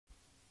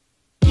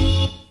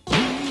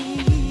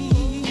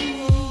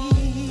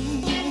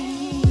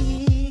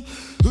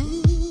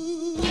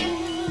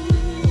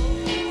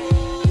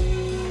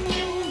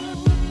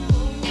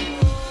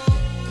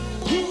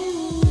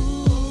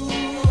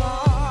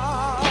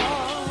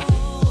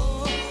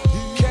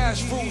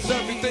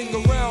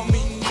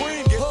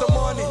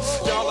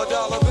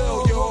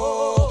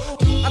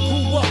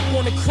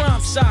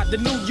side, the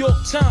New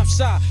York Times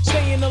side.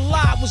 Staying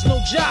alive was no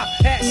job,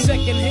 had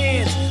second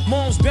hands.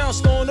 Moms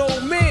bounced on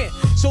old men.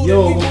 So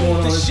yo, what's going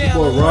on? It's your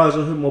boy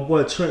Roger here, my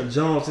boy Trent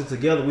Jones, and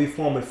together we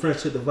form a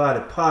Friendship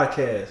Divided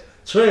podcast.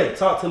 Trent,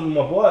 talk to me,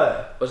 my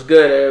boy. What's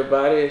good,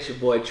 everybody? It's your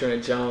boy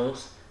Trent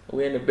Jones.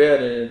 We in the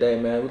building today,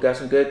 man. We got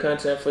some good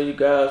content for you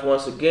guys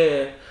once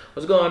again.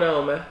 What's going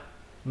on, man?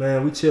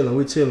 Man, we chilling.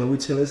 This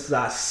is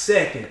our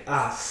second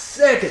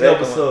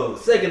episode.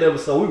 Second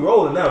episode. We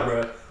rolling now,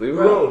 bro. We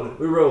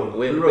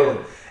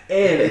rolling.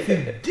 And if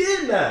you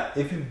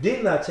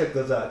did not check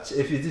us out,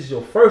 if this is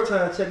your first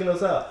time checking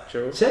us out,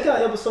 check out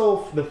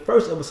the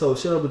first episode,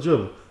 Shut Up and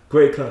Dribble.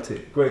 Great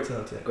content.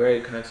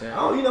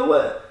 Oh, you know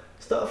what?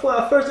 For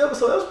our first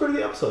episode, that was a pretty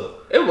good episode.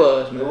 It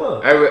was, man. It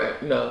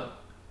was.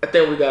 I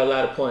think we got a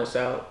lot of points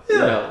out.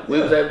 We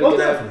was able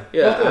to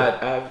get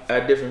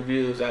our different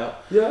views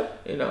out. Yeah.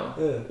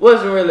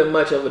 Wasn't really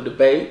much of a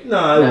debate. It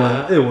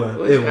wasn't.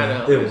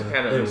 It was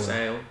kind of the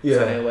same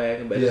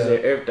wagon, but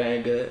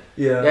everything good.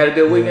 Yeah. You had a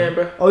good weekend,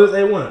 bro? Oh, it was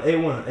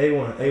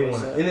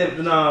A1. And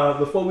then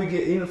before we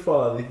get any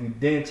farther, if you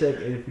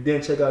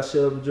didn't check out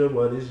Shut Up and Dribble,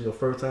 or this is your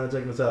first time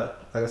checking us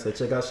out, like I said,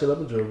 check out Shut Up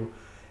and Dribble.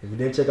 If you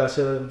didn't check out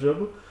Shut Up and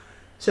Dribble,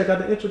 check out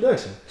the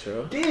introduction.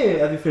 Sure. Then,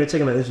 after you finish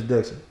checking out the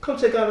introduction, come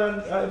check out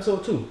our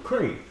episode 2,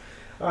 Cream.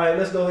 All right,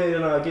 let's go ahead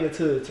and get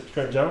into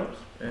Trent Jones.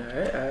 All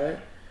right.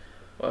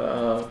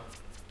 Well,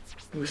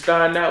 we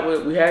starting out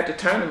with, we had the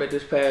tournament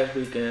this past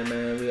weekend,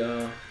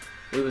 man.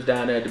 We was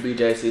down there at the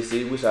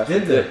BJCC. We saw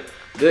some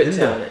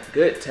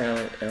good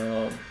talent.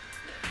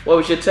 What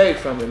we should take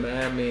from it,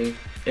 man? I mean,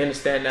 any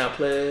standout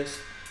players,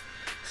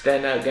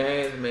 standout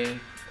games, I mean,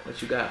 what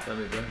you got for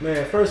me, bro?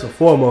 Man, first and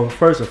foremost,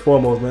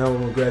 man, I want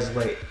to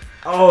congratulate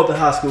all the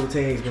high school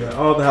teams,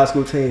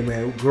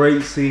 man.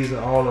 Great season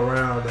all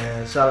around,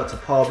 man. Shout out to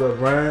Paul Bell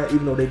Bryant.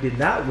 Even though they did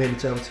not win the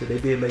championship, they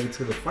did make it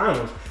to the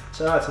finals.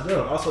 Shout out to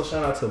them. Also,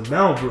 shout out to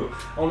Mount Brook.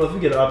 I don't know if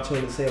you get an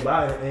opportunity to say it, but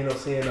I ended up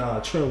seeing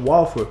Trent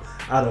Walford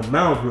out of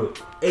Mount Brook.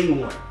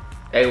 A1.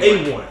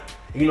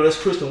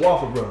 That's Christian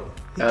Walford, brother.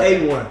 He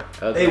A1.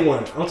 A1.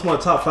 I'm talking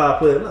about top 5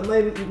 player.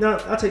 Maybe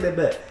not. I take that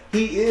back.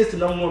 He is the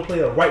number 1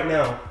 player right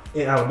now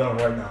in Alabama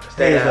right now.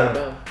 Stay in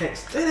Alabama.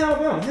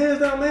 Hands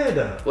down, man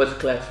down. What's the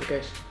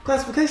classification?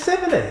 Classification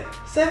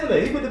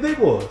 7A. He with the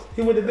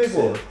big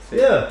boys.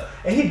 Yeah.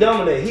 And he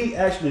dominated. He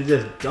actually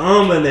just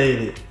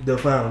dominated the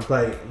finals.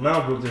 Like,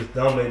 Mount Brook just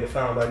dominated the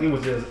finals. Like, it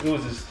was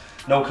just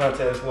no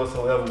contest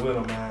whatsoever with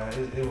him, man.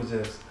 It was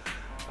just,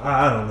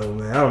 I don't know,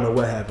 man. I don't know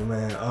what happened,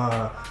 man.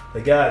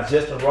 The guy,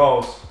 Justin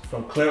Ross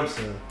from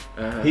Clemson,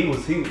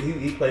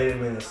 he played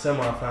him in the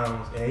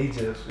semifinals, and he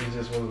just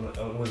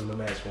wasn't a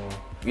match for him.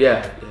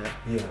 Yeah.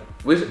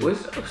 We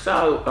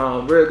saw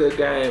a real good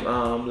game,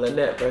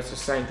 Lynette versus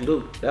St.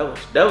 Luke. That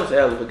was a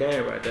hell of a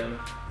game right there, man.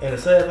 And the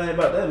sad thing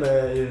about that,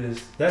 man,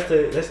 is that's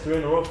 3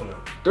 in a row for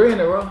them. 3 in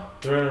a row.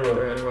 Then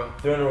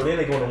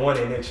they going to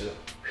 1A next year.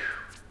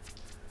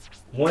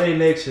 1A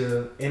next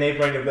year, and they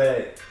bring it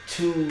back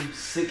 2,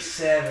 6,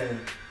 7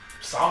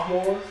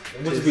 sophomores.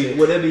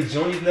 Would that be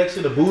juniors next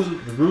year? The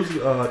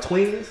Bruiser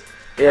twins.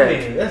 Yeah, I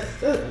mean,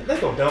 they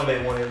gonna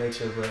dominate 1A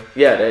next year, bro.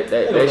 Yeah,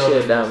 they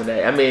should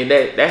dominate. I mean,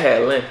 they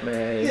had length,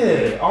 man.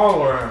 Yeah,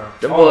 all around.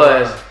 The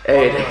boys,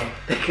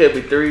 they could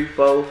be 3,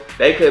 4.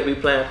 They could be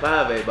playing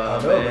 5A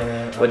ball,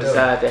 man. With the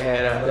size they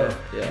had out there.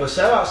 Yeah. But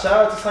shout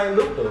out to St.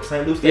 Luke though.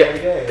 St. Luke's in the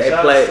game. They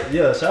played.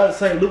 Shout out to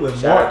St. Luke and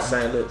Shout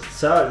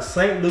out to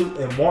St. Luke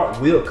and Mark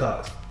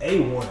Wilcox.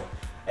 A1.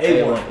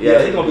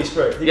 Yeah, he gonna be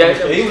straight. He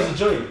was a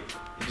junior.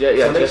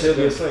 So next year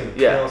he'll be a senior. Yeah.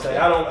 You know what I'm saying?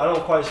 I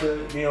don't quite sure.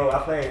 I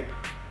think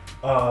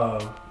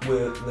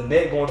with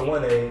Lynette going to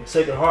 1A,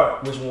 Sacred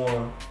Heart, which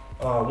won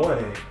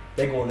 1A,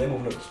 they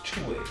moving up to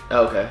 2A.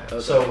 Okay.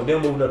 So with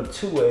them moving up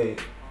to 2A,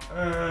 I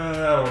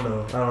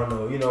don't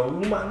know.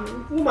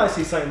 We might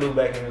see St. Luke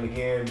back in it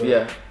again, but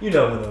you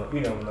never know.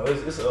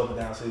 It's an up and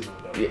down season.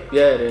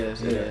 Yeah, it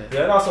is.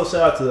 Yeah, and also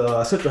shout out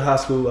to Central High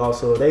School.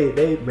 Also, they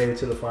made it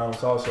to the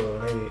finals. Also,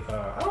 and they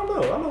I don't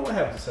know what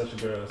happened to Central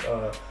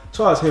girls.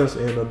 Charles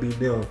Henson ended up beating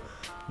them.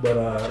 But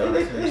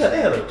they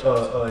had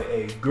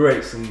a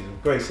great season.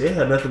 They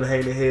had nothing to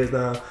hang their heads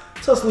down.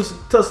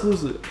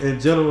 Tuscaloosa in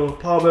general,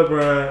 Paul Bell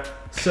Bryant,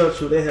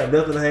 Central, they had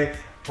nothing to hang.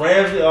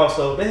 Ramsey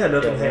also, they had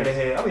nothing to hang their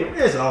head. I mean,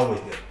 Ramsey always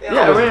good.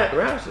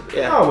 Ramsey.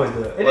 Yeah, always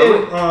good. And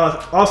then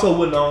also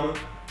Winona.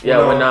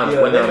 Winona.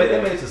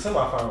 They made it to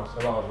semifinals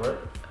of ours, right?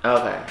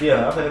 Okay.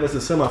 Yeah, I think it was the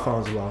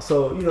semifinals of ours.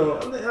 So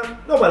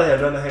nobody had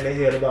nothing to hang their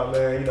head about,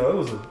 man. It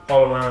was an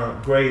all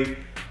around great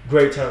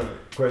tournament.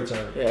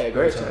 Yeah,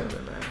 great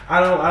tournament, man.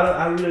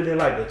 I really didn't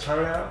like the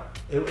turnout.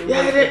 It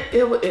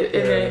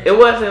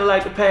wasn't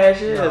like the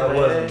past years. No,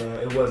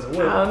 it wasn't. I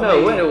don't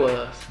know what it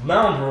was.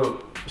 Mount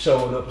Brook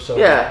showed up.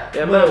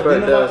 Mount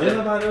Brook does. Didn't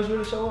nobody else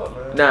really show up,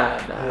 man? Nah.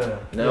 Yeah.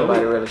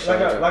 Nobody really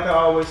showed up. Like I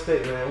always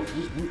say, man,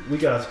 we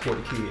gotta support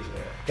the kids,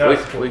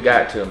 man. We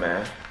got to,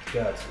 man.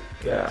 Got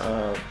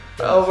to.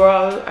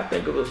 Overall, I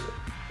think it was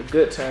a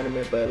good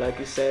tournament, but like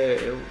you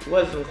said, it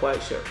wasn't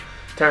quite sure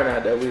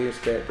turnout that we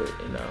expected.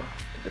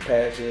 The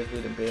past years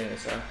we done been,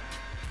 so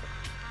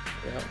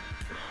yeah.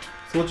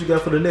 So what you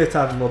got for the next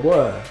topic, my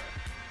boy?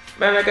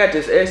 Man, I got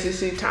this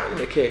SEC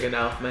tournament kicking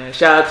off, man.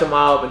 Shout out to my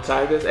Auburn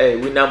Tigers. Hey,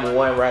 we number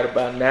 1 right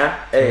about now.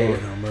 Hey,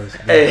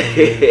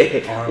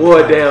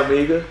 war damn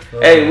eagle.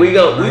 Hey, we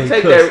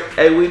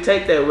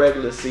take that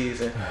regular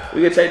season.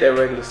 We can take that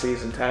regular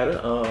season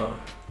title.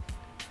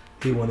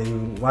 He wasn't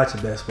even watching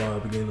basketball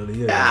at the beginning of the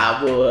year.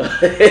 Ah, boy.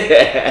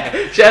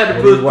 Shout out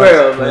to Bruce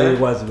Pearl, man.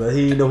 He watching, man.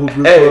 He didn't know who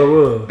Bruce Pearl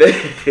was.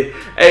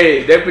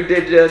 They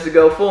predicted us to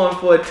go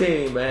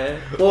 4-14, man.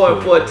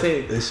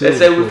 4-14. They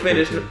say we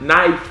finished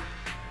 9th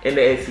in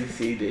the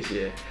SEC this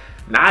year.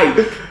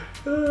 9th.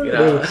 You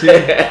know,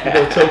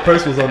 Chuck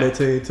Person was on that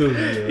team too.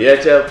 Yeah,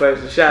 Chuck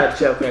Person. Shout out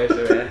to Chuck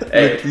Person, man.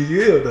 Hey,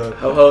 though.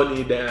 I'm holding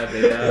you down,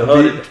 man.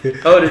 Hold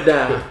it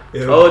down.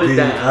 Hold it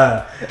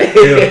down.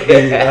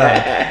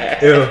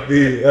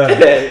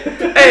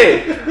 FBI.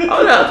 Hey,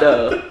 hold up,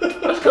 though.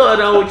 What's going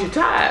on with your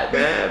tie,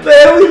 man?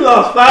 Man, we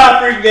lost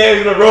 5 freaking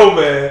games in a row,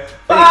 man.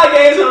 5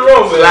 games in a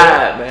row, man.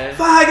 Slide, man.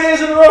 5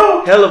 games in a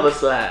row. Hell of a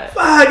slide.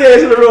 5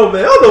 games in a row,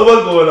 man. I don't know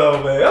what's going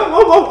on, man. Man,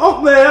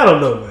 I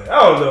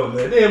don't know,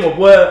 man. Then my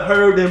boy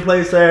Herb didn't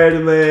play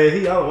Saturday,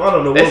 man. I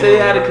don't know. They say he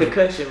had a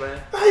concussion, man.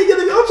 How you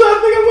gonna? I'm trying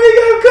to figure out where you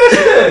got a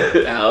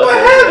concussion at. What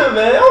happened,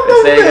 man? I don't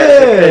know, they say he got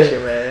a concussion,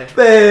 man.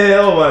 Man,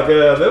 oh my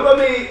God, man. I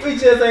mean, we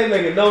just ain't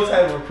making no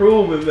type of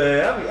improvement,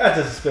 man. I mean, I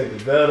just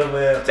expected better,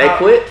 man. They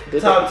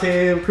quit? Top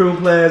 10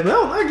 recruiting class, man.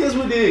 I guess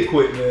we did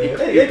quit, man.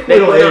 They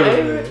quit on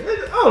everything, man.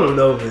 I don't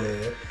know,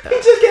 man. He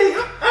just can't.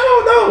 I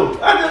don't know.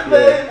 I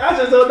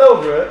just don't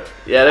know, bro.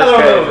 Yeah, that's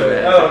crazy,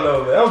 man. I don't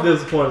know, man. I'm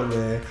disappointed,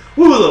 man.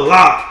 We was a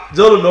lot.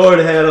 Joe Lenore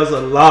had us a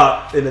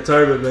lot in the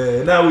tournament,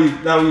 man. Now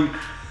we.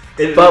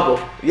 Bubble.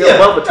 You're a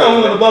bubble team. Now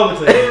we on the bubble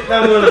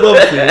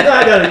team. Now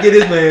I gotta get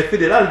this man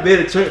 $50. I done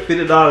bet Trent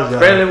 $50, y'all.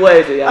 Friendly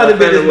wager, y'all. I done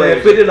bet this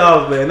man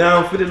 $50, man. Now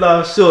I'm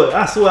 $50 short.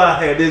 I swear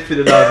I had this $50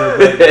 in the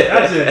bank. Man.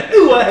 I just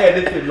knew I had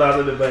this $50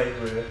 in the bank,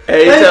 man.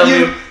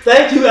 Hey,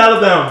 Thank you,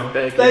 Alabama.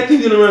 Thank you,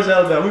 University of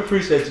Alabama. We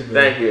appreciate you, man.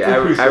 Thank you. I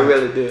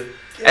really do.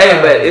 God.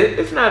 Hey, but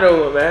it's not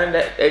over, man.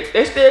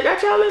 They still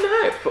got y'all in the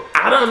hunt.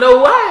 I don't know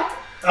why.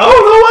 I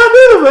don't know why,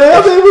 man.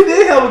 I mean, we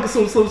did have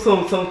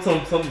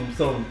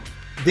some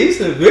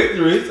decent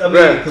victories. I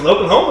mean, because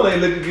Oklahoma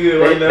ain't looking good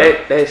right now.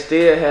 They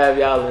still have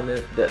y'all in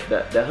the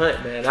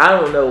hunt, man. I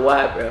don't know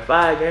why, bro.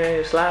 5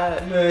 games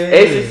slide. Man.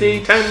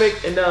 SEC tournament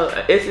and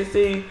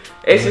SEC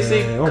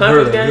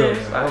conference games.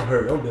 I'm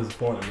hurt. I'm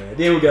disappointed, man.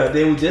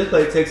 Then we just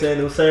played Texas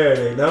A&M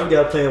Saturday. Now we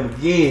got to play them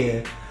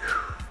again.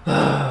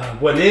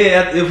 But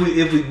then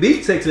if we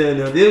beat Texas A&M,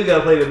 then we got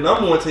to play the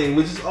number 1 team,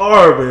 which is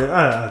Auburn.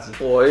 I just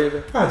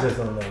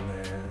don't know, man.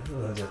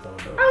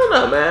 I don't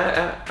know,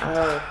 man.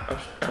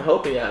 I'm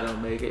hoping y'all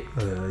don't make it.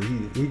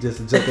 He just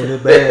jumped on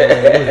his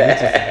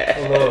bag,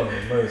 man. Lord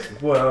mercy.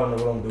 Boy, I don't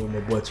know what I'm doing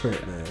with my boy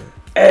Trent, man.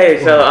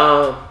 Hey, so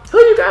who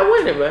you got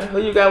winning, man?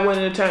 Who you got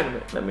winning the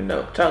tournament? Let me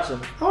know. Talk to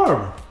me.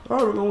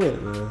 Auburn gonna win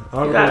it, man.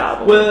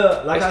 Auburn.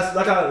 Well, like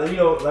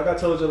I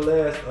told you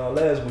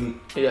last week.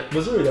 Yeah.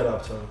 Missouri got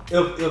opportunity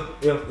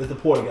if the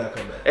Porter guy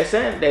come back. They're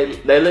saying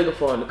they looking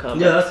for him to come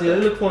back. Yeah, I see. They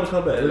looking for him to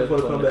come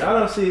back. I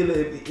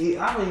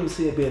don't even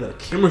see it being a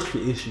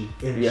chemistry issue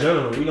in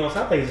general. You know,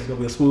 so I think it's just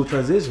gonna be a smooth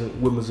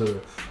transition with Missouri.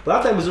 But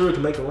I think Missouri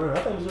can make a run.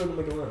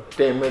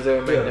 Think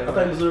Missouri make I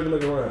think Missouri can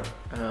make a run.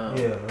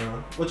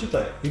 What you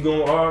think? You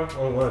going R?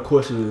 Of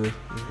course you is.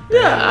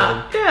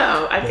 Yeah,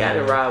 I got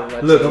it right with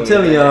my Look, team. I'm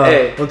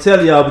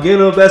telling y'all,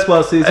 beginning of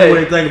basketball season, what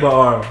do you think about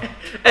R?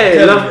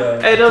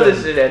 Don't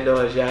listen to that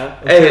noise, y'all.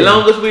 As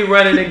long as we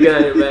running and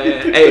gunning,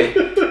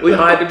 man. We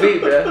hard to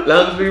beat, bro. As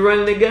long as we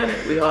running and gunning,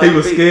 we hard to beat. He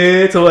was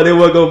scared, told they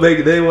wasn't gonna make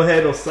it. They won't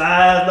have no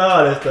size and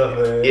all that stuff,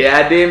 man. Yeah,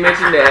 I did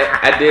mention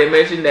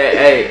that.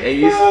 Hey, and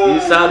you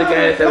saw the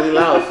games that we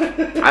lost.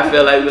 I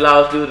feel like we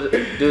lost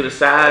due to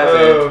size.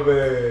 Oh,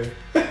 man.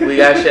 We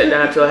got shut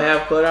down to a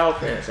half-court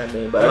offense. I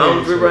mean, but as long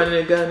as we're running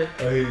and gunning,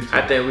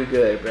 I think we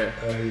good, bro.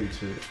 I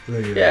hate you.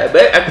 Yeah,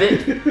 but I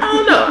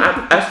don't know.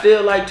 I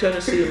still like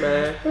Tennessee,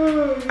 man.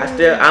 I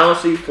don't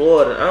see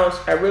Florida.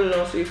 I really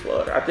don't see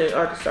Florida. I think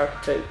Arkansas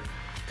could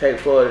take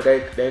Florida.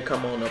 They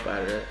come on up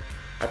out of that.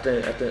 I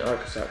think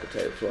Arkansas could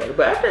take Florida,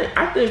 but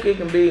I think it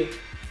can be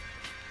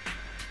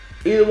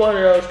either one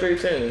of those 3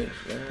 teams.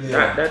 Man.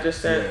 Yeah. Not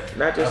just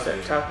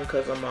saying talking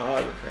because I'm an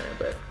Auburn fan,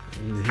 but.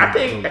 I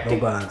think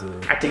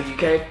you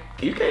can't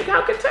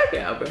count Kentucky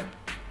out, bro.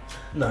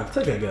 Nah,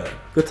 Kentucky ain't got it.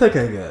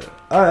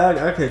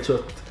 I can't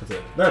trust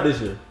Kentucky. Not this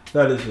year. I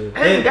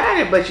ain't got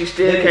it, but you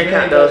still can't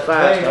count those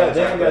 5 stars.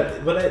 They ain't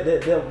got, but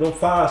them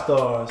 5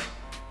 stars.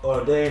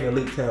 Or they ain't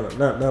elite talent.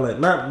 They're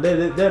not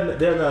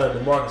a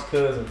DeMarcus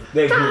Cousins.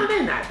 They're not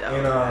though.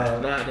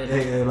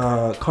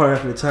 And Carl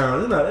Anthony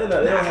Towns. They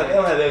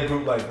don't have that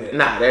group like that.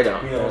 Nah, they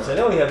don't. You know what I'm saying?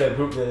 They only have that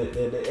group that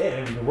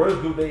the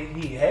worst group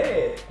he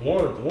had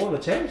won the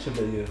championship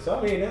that year. So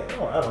I mean, I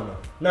don't know.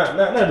 Not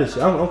this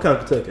year. I'm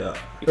counting Kentucky out.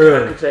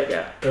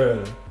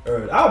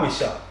 Early. I'll be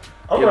shocked.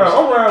 I'm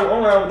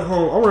around with the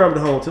home. I'm around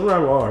with the home team. I'm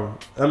around with Auburn.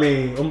 I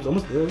mean,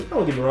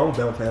 don't get me wrong. I'm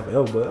down fan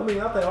forever, but I mean,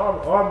 I think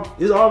Auburn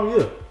is Auburn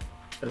year.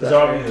 It's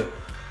Auburn year.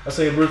 I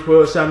seen Bruce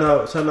Pearl shouting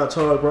out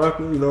Charles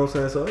Barkley. You know what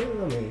I'm saying? So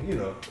I mean, you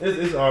know,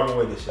 it's our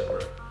way this shit, bro.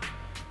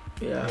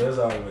 Yeah, it's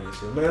our way this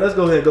shit, man. Let's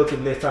go ahead and go to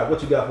the next topic.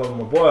 What you got for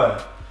my boy?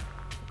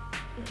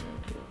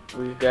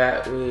 We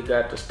got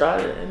the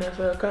start of the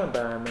NFL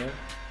Combine, man.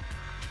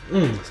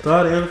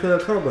 Start the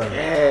NFL Combine.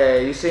 Yeah,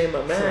 you see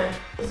my man?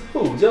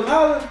 Who? Jeff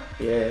Holland?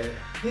 Yeah.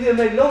 He didn't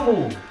make no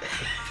move.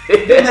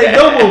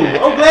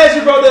 I'm glad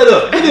you brought that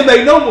up. He didn't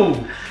make no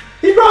move.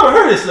 He probably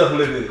hurt himself a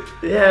little bit.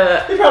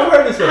 Yeah. He probably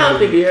hurt himself. I don't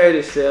think he hurt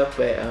himself,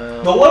 but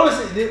But what was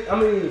it? I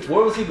mean,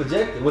 what was he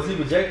projected? Was he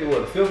projected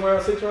what, 5th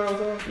round, 6th round, or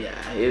something?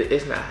 Yeah,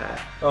 it's not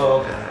high. Oh,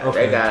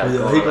 okay. They got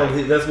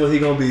that's what he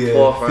gonna be at.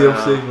 4th 5th, round.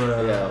 6th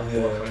round.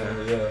 Yeah, 4th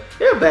round. Yeah.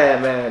 They're a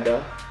bad man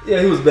though.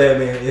 Yeah, he was a bad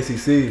man in SEC,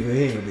 but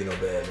he ain't gonna be no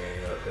bad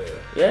man out there.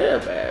 Yeah, they're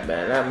a bad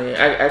man. I mean,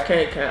 I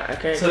can't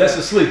count. So that's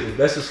a sleeper.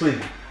 That's a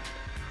sleeper.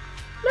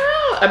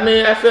 No, I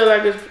mean, I feel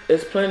like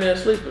it's plenty of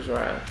sleepers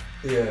around.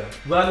 Yeah,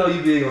 but I know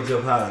you big on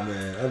Jeff Holland,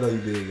 man. I know you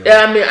big on.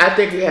 Yeah, I mean, I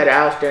think he had an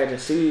outstanding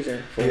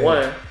season for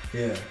one.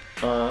 Yeah.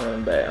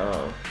 But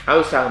I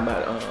was talking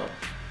about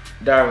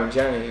Darwin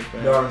James,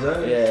 man. Darwin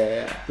James.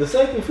 Yeah. The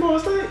safety from Florida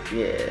State.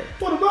 Yeah.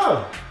 What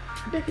about him?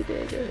 I think he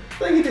did good. I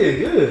think he did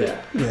good.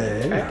 Yeah.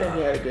 Man, I think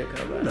he had a good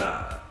comeback.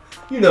 Nah.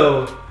 You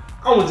know,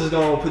 I'm just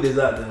gonna put this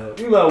out there.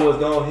 You might as well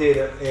go ahead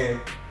and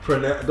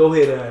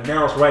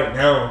announce right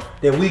now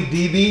that we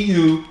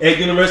DBU at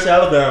University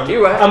of Alabama.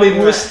 You're right. I mean,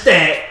 we're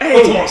stacked. I'm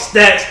talking about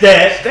stacked.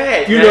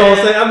 You know what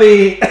I'm saying? I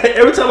mean,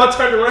 every time I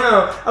turn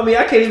around, I mean,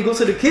 I can't even go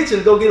to the kitchen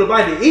to go get a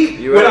bite to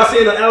eat without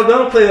seeing an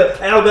Alabama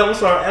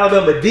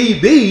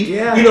DB.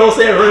 Yeah. You know what I'm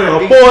saying?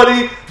 Running a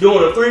 40,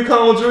 doing a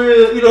 3-cone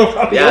drill. You know,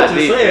 I'm just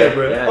saying,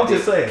 bro. I'm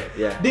just saying.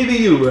 Yeah.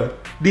 DBU, bro.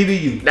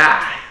 DBU.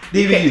 Nah.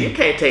 DBU. You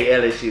can't take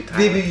LSU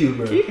time. DBU,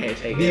 bro. You can't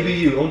take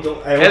DBU.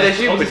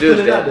 LSU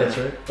produced that.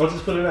 I'm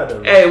just putting it out there.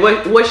 Bro. Hey,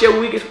 what's your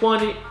weakest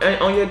point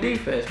on your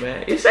defense,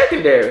 man? It's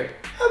secondary.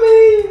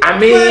 I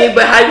mean,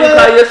 but how you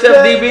call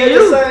yourself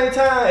DBU?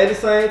 At the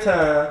same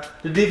time,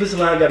 the defensive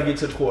line got to get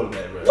to the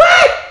quarterback, bro.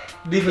 What?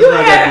 Defensive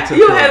line got to get to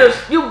the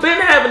quarterback. You've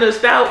been having a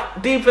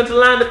stout defensive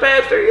line the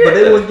past 3 years. But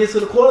they wouldn't get to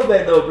the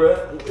quarterback though, bro.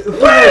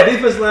 What?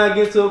 Defensive line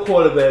get to a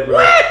quarterback, bro.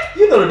 What?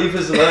 You know the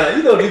defensive line.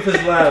 You know the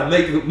defensive line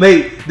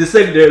make the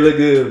secondary look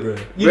good, bro.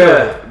 You know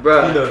that.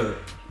 Bro. You know that.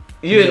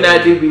 You're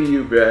not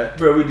DBU, bro.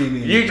 Bro, we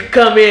DBU. You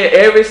come in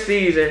every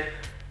season.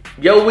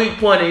 Your weak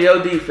point in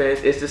your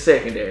defense is the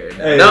secondary.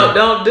 Hey,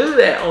 don't do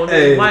that on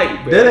this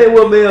mic, bro. That ain't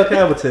what Mel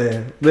Calvin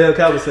said. Mel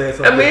Calvin saying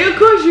something. I mean, of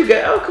course you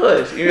got.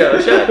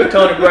 Shout out to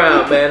Tony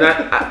Brown, man.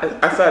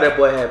 I saw that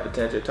boy had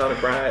potential. Tony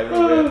Brown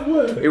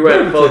had he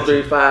ran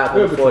 4.35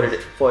 on a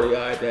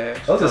 40-yard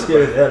dash. I'm just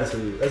scared of his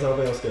attitude. That's the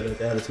only thing I'm scared of,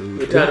 his attitude.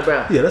 With Tony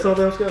Brown? Yeah, that's the only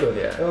thing I'm scared of.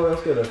 Yeah. That's the only thing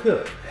I'm scared of.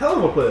 Yeah. Hell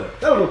of a player.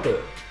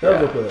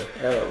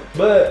 Hell.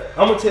 But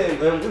I'm going to tell you,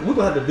 man, we're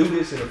going to have to do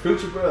this in the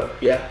future, bro.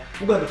 Yeah.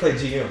 We're going to have to play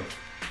GM.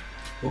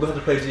 We're going to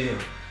have to play GM.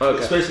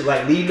 Okay. Especially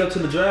like leading up to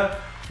the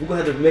draft, we're going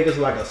to have to make us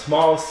like a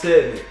small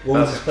segment where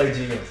we just play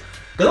GMs.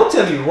 Because I'm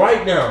telling you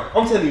right now,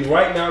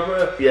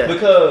 bro. Yeah.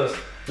 Because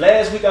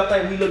last week I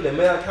think we looked at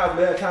Mel Copper.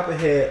 Mel Copper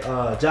had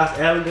Josh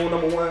Allen going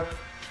number 1.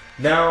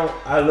 Now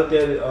I looked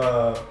at it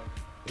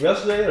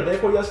yesterday or the day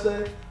before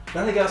yesterday.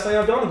 Now they got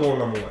Sam Darnold going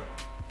number 1.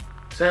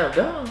 Sam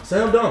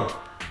Darnold.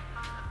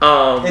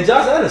 And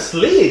Josh Allen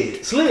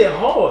slid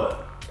hard.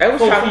 That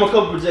was from a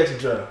couple projection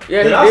draft.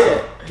 Yeah,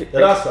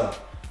 I saw.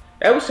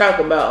 They was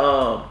talking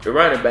about the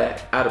running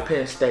back out of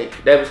Penn State.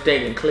 They was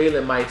thinking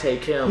Cleveland might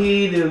take him.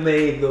 He done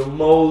made the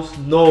most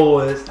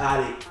noise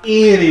out of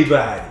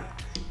anybody.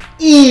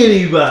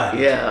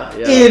 Yeah.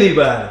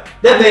 Anybody.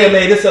 That man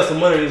made himself some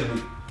money this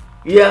week.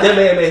 Yeah. That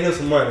man made him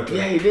some money. Bro.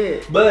 Yeah, he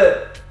did.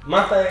 But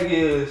my thing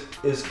is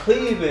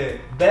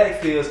Cleveland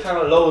backfield's kind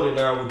of loaded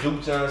now with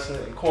Duke Johnson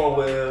and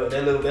Cornwell.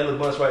 That little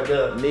bunch right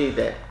there. Need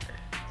that.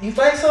 You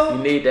think so?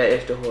 You need that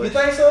extra horse. You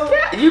think so?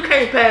 Yeah, you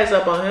can't pass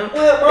up on him.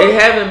 Well, they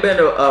haven't been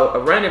a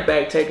running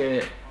back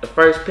taking the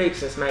first pick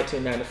since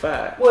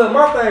 1995. Well,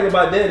 my thing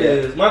about that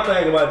is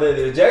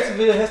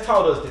Jacksonville has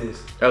taught us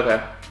this.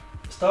 Okay.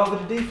 Start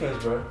with the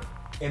defense, bro,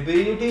 and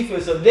build your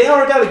defense up. They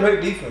already got a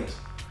great defense.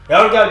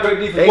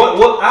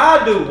 What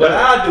I do,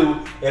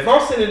 if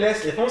I'm sitting in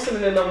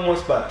that number 1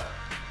 spot,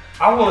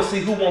 I want to see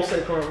who wants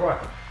Saquon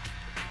Rocket.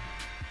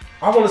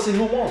 I want to see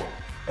who wants,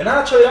 and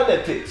I'll trade out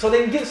that pick so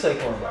they can get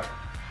Saquon Rocket.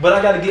 But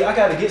I gotta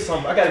get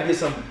some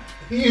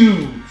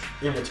huge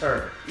in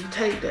return. You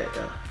take that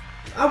though.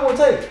 I won't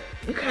take it.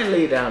 You can't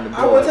lay down the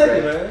board. I won't take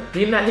it, man.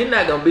 He's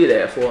not gonna be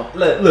there for.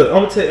 Look, I'm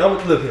gonna tell you.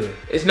 Look here.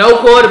 It's no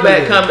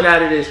quarterback coming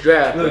out of this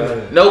draft.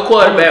 No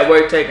quarterback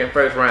worth taking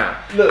first round.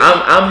 Look,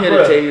 I'm here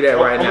to tell you that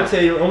right now.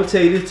 I'm gonna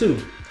tell you this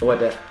too. What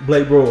that?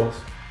 Blake Bortles.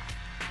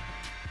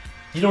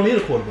 You don't need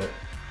a quarterback.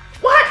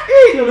 What?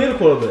 You don't need a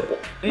quarterback.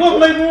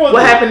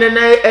 What happened in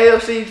the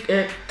AFC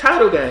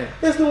title game?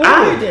 That's New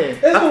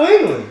England. That's New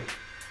England.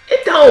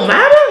 It don't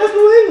matter. That's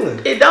New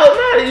England. It don't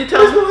matter. You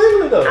talking That's New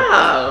England though.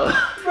 Oh.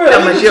 Bro, how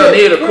much you don't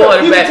need a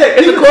quarterback?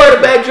 It's a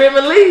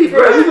quarterback-driven league,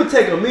 bro. You can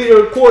take a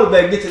mediocre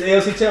quarterback, get to the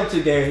AFC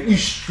Championship game. You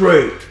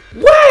straight.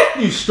 What?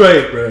 You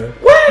straight, bro.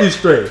 What? what? You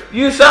straight.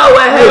 You saw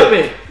what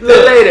happened.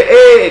 Look, laid an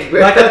egg,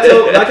 bro. Like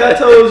I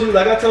told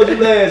you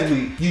last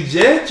week. You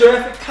just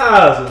drafted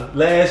Kaiser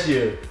last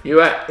year. You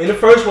right. In the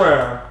first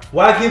round.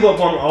 Why give up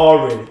on him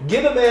already?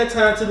 Give the man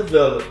time to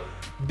develop.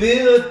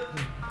 Build,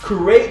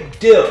 create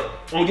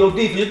depth on your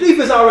defense. Your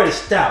defense already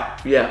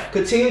stout. Yeah.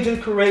 Continue to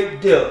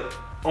create depth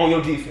on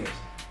your defense.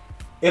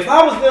 If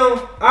I was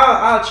them,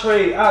 I'll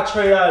trade out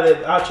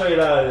of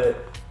that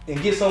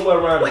and get somewhere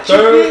around the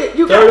third.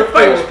 You got the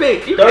first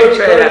pick. You can't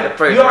trade out the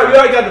first. You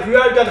already got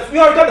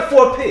the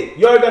fourth pick.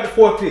 You got the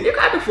fourth.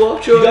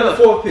 You got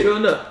the fourth pick. True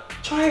enough.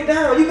 Trade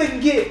down. You can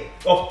get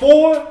a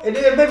 4 and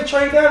then maybe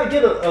trade down and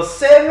get a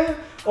 7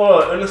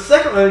 or in the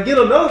second and get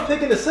another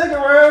pick in the second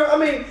round. I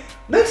mean,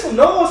 make some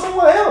noise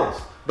somewhere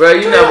else. Bro,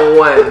 you number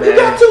one, man. You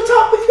got two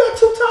top picks.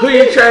 Who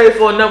you trade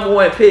for number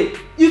one pick?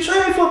 You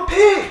trade for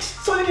picks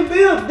so you can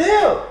build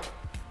depth.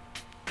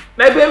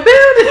 They been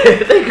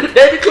building. They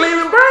the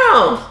Cleveland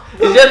Browns.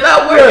 It's just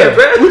not working,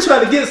 bro. We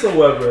trying to get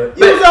somewhere, bro.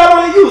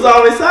 You was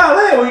always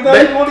silent when you know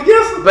you want to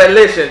get some. But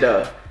listen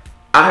though,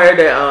 I heard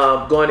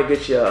that going to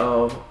get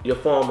your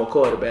former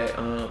quarterback,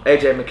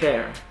 AJ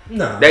McCarron.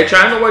 Nah. They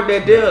trying to work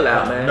that deal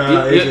out, man.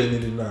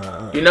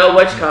 You know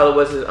what you call it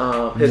was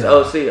his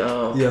OC.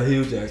 Yeah,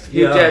 Hugh Jackson.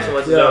 Hugh Jackson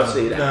was his OC.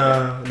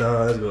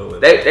 No, that's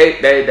good.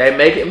 They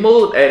make it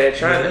move, and they're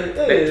trying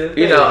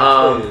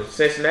to.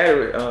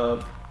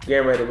 Cincinnati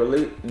getting ready to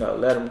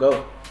let him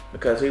go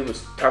because he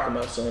was talking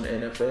about suing the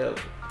NFL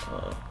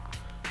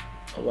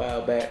a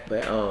while back,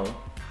 but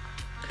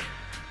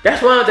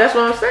that's what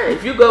I'm saying.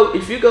 If you go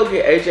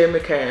get AJ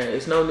McCarron,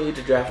 it's no need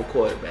to draft a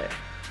quarterback.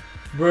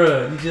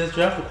 Bruh, you just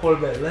drafted a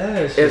quarterback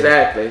last year.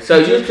 Exactly. So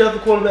you just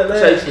drafted a quarterback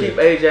last year. So you keep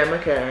AJ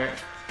McCarron,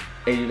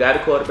 and you got a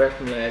quarterback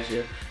from last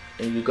year,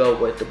 and you go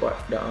with the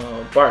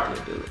Barkley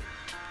dude.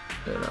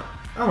 You know.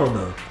 I don't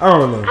know.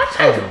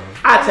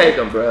 I take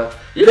him, bro.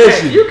 You can't.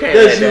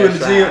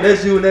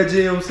 That's you in that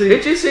GMC.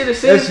 Did you see the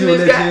season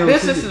this guy?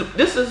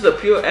 This is a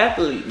pure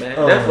athlete, man.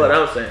 That's what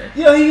I'm saying.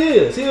 Yeah, he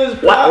is.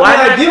 Why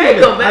not take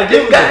him, man?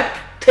 This guy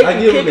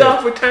taking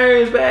kickoff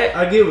returns back.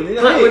 I give him.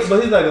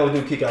 But he's not gonna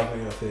do kickoff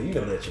in the NFL. You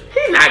know that, Trey.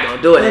 He's not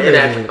gonna do it in the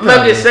NFL.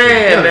 I'm just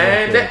saying,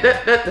 man.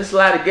 That's a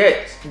lot of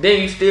gets.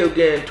 Then you still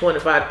getting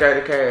 25,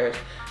 30 carries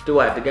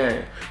throughout the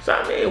game. So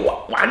I mean,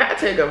 why not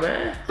take him,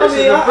 man? This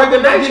is a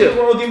freaking nature.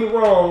 Don't get me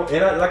wrong.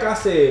 And like I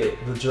said,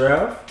 the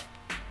draft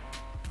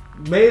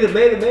made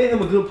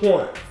him a good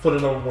point for the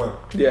number one.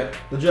 Yeah,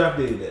 the draft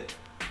did that.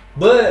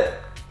 But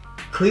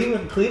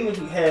Cleveland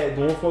had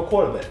going for a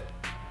quarterback.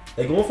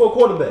 They going for a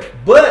quarterback.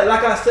 But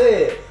like I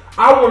said,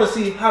 I want to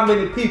see how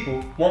many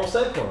people want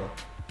Saquon.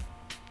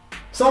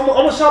 So I'm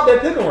gonna shop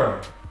that pick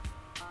around.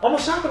 I'm gonna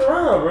shop it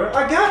around, bro.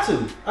 I got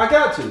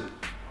to.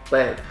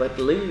 But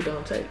the league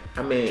don't take.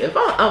 I mean, if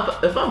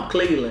I'm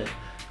Cleveland,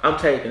 I'm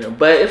taking him.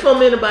 But if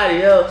I'm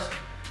anybody else,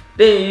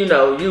 then you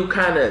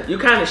kind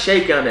of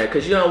shake on that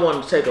because you don't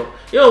want to take a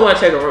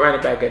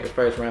running back at the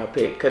first round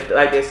pick because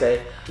like they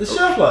say, the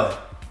shelf life.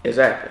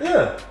 Exactly.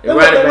 Yeah. The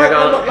running back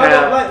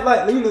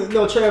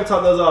Trav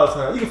talk does all the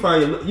time. You can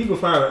find a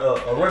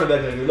running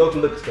back in your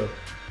local liquor store.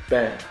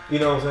 Bam. You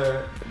know what I'm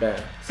saying?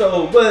 Bam.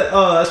 So, but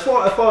as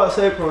far as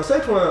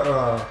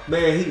Saquon,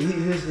 man,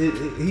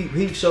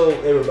 he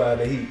showed everybody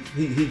that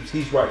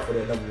he's right for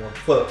that number one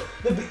for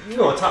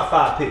a top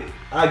 5 pick.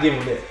 I give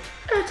him that.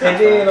 And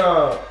then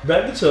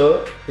back to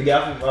Chubb, the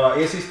guy from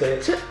NC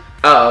State.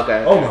 Oh,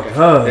 okay. Oh my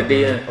God. The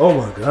DN. Oh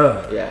my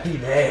God. Yeah. He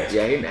nasty.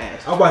 Yeah, he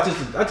nasty. I watched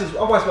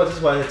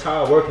this my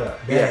entire workout.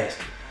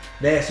 Nasty.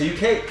 Nasty. You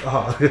can't.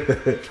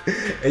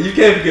 And you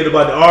can't forget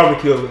about the Army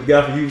killer, the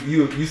guy from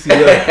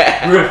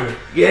UCF, Griffin.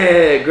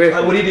 Yeah, Griffin.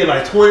 Like what he did,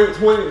 like 20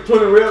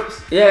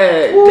 reps.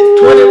 Yeah, Ooh,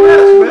 20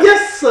 reps, bro.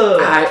 Yes, sir.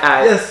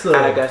 Yes, sir.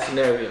 I got a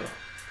scenario.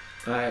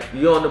 All right,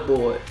 you on the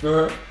board.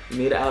 Uh-huh. You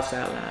need an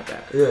outside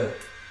linebacker. Yeah.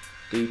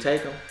 Do you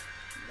take him?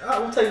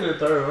 I'm taking the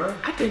third, right?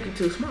 I think he's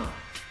too small.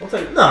 He's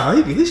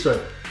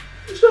straight.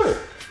 He's straight.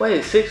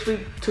 Wait, 6 feet,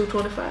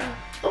 225?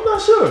 I'm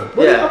not sure.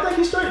 But I think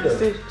he's straight though.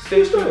 6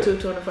 feet,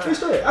 225. He's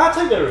straight. I'll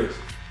take that risk.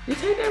 You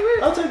take that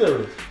risk? I'll take that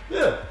risk.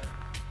 Yeah.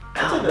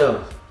 I'll take that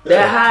risk.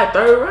 That high,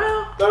 third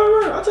round?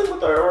 Third round. I'll take my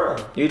third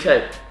round. You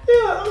take?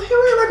 Yeah, he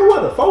ran like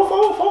a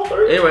 4.4,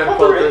 4.3. He ran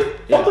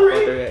 4.3.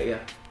 4.3, yeah.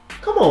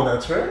 Come on now,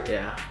 Trey.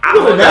 Yeah.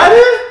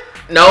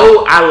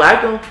 No, I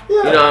like him. Yeah.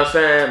 You know what I'm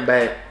saying?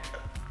 But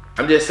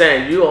I'm just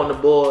saying, you on the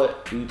board,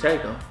 you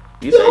take him.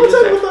 I'm taking the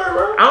third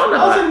round. I don't know.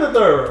 I'm taking the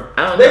third round. I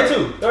don't know. Day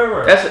 2, third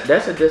round.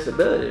 That's a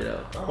disability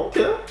though. I don't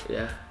care.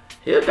 Yeah.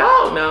 He a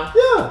dog now.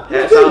 Yeah.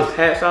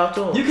 Hats off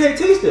to him. You can't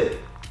teach that. You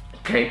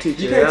can't teach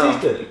it at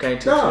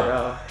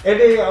all. And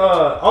then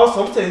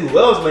also I'm telling you who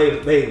else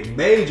made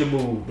major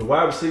move. The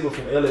wide receiver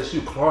from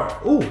LSU,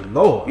 Clark. Ooh,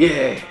 Lord.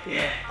 Yeah.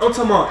 I'm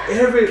talking about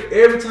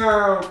every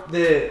time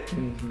that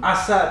I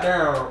sat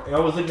down and I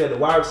was looking at the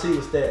wide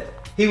receiver stats,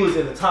 he was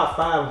in the top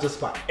 5 of just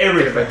about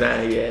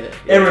everything.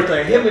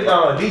 Everything. Him and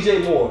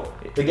DJ Moore,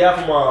 the guy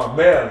from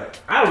Maryland.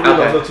 I don't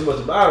know too much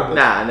about him.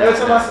 Nah.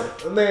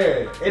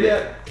 Man,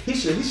 and he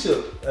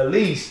should at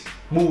least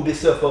moved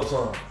himself up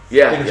some.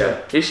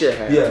 Yeah. He should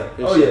have. Yeah.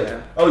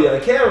 Oh yeah.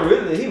 And Cam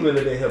really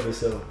didn't help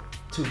himself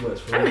too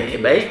much. I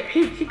mean, but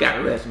he got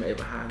a resume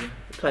behind him.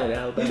 He played at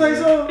Alabama. You think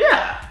so?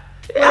 Yeah.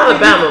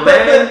 Alabama,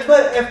 man.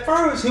 But at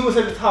first he was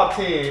in the top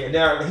 10, and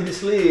now he just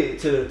slid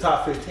to the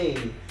top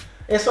 15.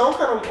 And so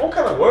I'm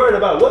kind of worried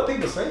about what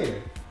people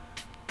saying.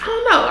 I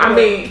don't know. I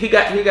mean, he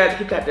got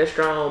that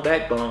strong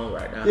backbone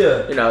right now.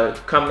 Yeah. You know,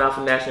 coming off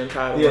a national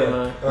title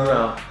run. You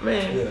know,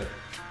 man. Yeah.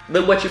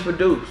 Look what you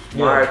produced.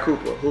 Mari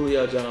Cooper,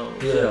 Julio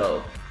Jones. Yeah. You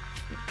know,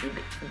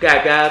 you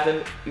got guys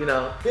in in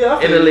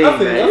the league,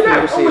 man. You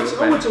got receivers,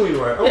 man. I'm with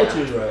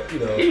you right. You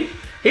know.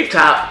 He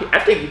top. I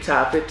think he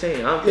top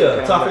 15. Top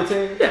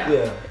 15.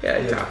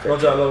 Yeah. He top 15.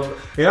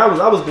 And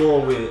I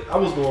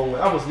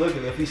was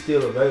looking if he's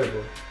still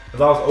available. If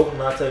I was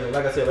open, I'd take him.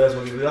 Like I said last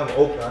week, if I'm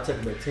open, I'd take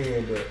him at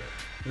 10. But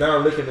now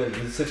I'm looking at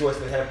the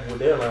situation that happened with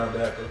their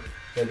linebacker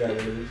that got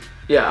released.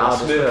 Yeah,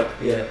 Alden Smith.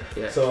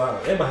 Yeah.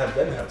 So they might have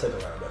to take a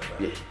linebacker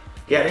now.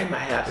 Yeah, they might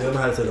have to. They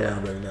might have to take a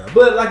linebacker now.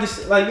 But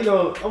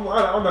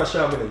I'm not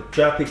sure how many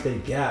draft picks they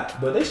got,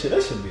 but they should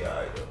be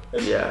alright though. They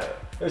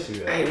should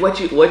be alright. Hey, what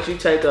you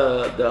take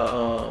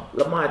the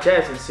Lamar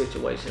Jackson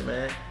situation,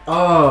 man?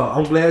 Oh,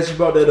 I'm glad you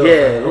brought that up.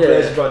 Yeah, I'm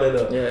glad you brought that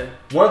up. Yeah.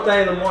 One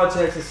thing Lamar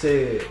Jackson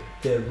said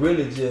that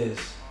really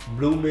just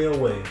blew me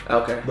away.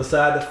 Okay.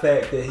 Beside the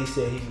fact that he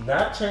said he's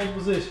not changed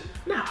position.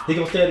 No. He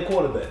gonna stay at the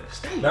quarterback.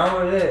 Stay. Not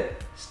only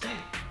that, stay.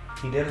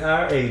 He didn't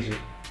hire an agent.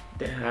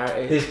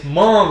 Agent. His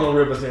mom gonna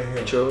represent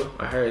him. True.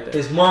 I heard that.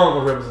 His mom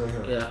gonna represent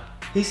him. Yeah.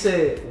 He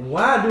said,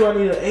 "Why do I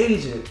need an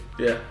agent?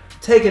 Yeah.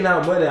 Taking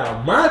out money out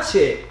of my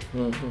check.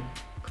 Mm-hmm.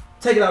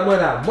 Taking out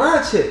money out of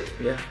my check.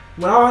 Yeah.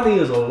 When all I need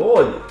is a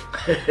lawyer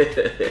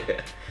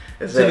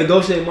to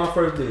negotiate my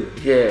first deal."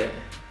 Yeah.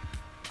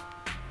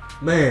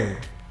 Man.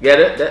 Yeah,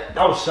 that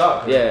I was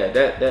shocked. Man.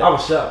 Yeah, I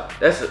was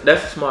shocked. That's a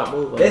smart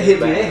move. That hit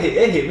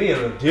me in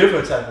a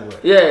different type of way.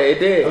 Yeah, it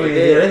did. That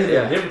hit me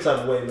in a different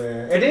type of way,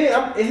 man. And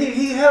then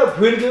he had a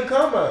pretty good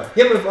combine.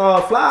 Him and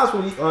Flies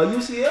from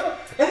UCL,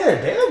 they had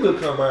a damn good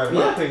combine in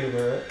my opinion,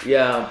 man.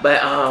 Yeah, but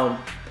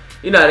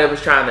they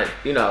was trying to,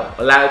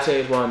 a lot of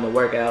teams wanted to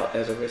work out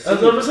as a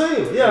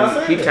receiver. Yeah,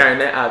 I see. He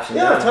turned that option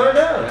down. Yeah, turned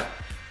it down.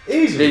 Yeah.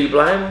 Easy. Do you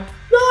blame him?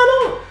 No, I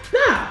don't.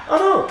 Nah. I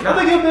don't. I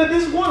think he'll be a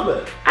decent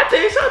quarterback. I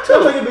think so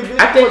too.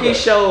 I think he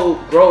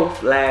showed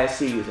growth last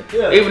season.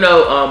 Yeah. Even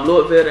though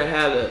Louisville didn't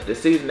have the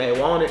season they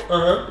wanted,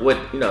 with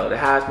the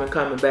Heisman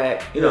coming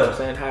back, you know what I'm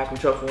saying, Heisman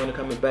Trophy winner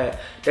coming back,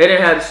 they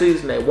didn't have the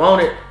season they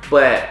wanted.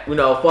 But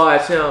as far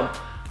as him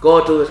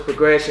going through his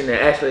progression and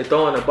actually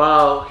throwing the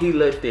ball, he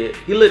looked it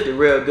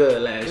real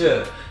good last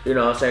year. You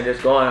know what I'm saying,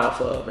 just going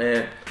off of.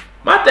 And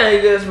my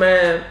thing is,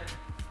 man,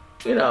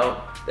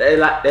 they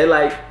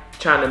like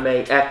trying to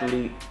make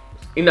athlete.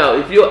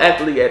 If you're an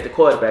athlete at the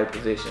quarterback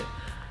position,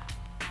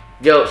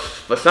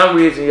 for some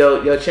reason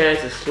your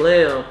chance is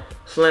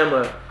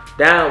slimmer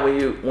down when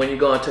you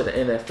go into the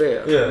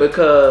NFL. Yeah.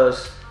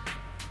 Because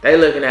they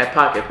looking at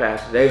pocket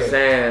passes. They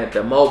saying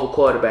the mobile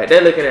quarterback.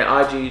 They looking at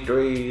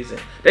RG3s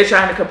and they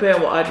trying to compare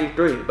him with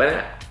RG3.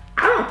 But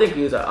I don't think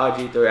he was an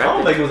RG3. I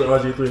don't think he was an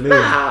RG3.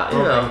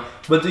 Nah,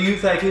 But do you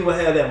think he would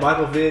have that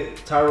Michael Vick,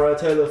 Tyrod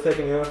Taylor effect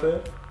in the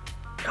NFL?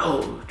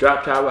 No,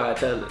 drop Tyrod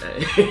Taylor.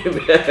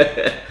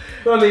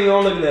 But I mean,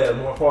 you're looking at it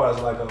more far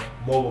as like a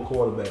mobile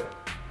quarterback.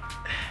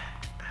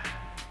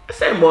 I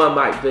say more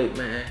Mike Vick,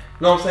 man.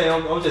 No, I'm saying,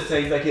 I'm just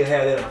saying, you think he'll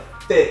have that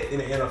effect in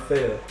the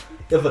NFL?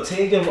 If a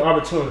team gives him an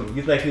opportunity,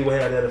 you think he will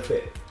have that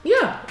effect?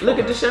 Yeah. Look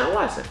at Deshaun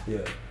Watson.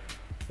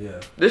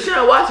 Yeah.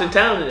 Deshaun Watson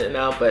talented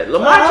now, but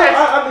Lamar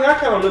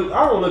Jackson.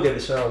 I don't look at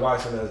Deshaun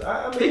Watson as.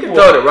 He can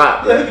throw the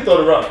rock. Yeah, he can throw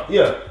the rock.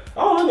 Yeah.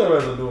 I don't look at him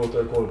as a dual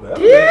third quarterback.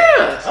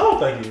 I don't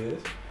think he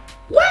is.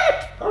 What?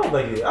 I don't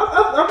think he is.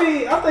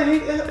 I think he.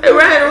 They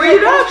ran a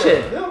read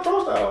option.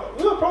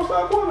 He's a pro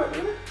style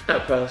quarterback, man.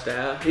 Not pro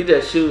style. He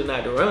just shooting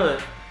out the run.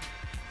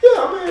 Yeah,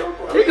 I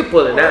mean, he can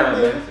pull it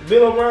down, man.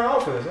 Bill O'Brien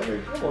offense. I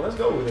mean, come on, let's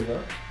go with it,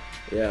 man.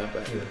 Yeah,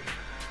 but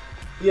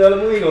we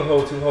ain't gonna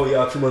hold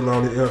y'all too much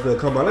long. The NFL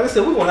come on. Like I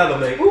said, we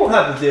gonna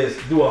have to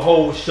just do a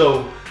whole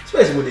show,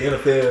 especially with the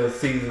NFL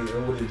season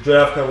and with the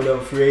draft coming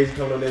up, free agent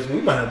coming up next week.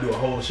 We might have to do a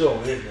whole show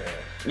on this, man.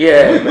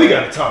 Yeah, we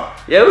gotta talk.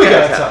 Yeah, we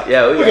gotta talk.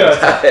 Yeah, we gotta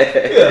talk.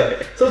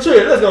 Yeah. So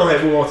Trey, let's go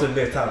ahead and move on to the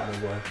next topic,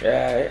 boy. All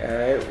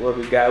right. What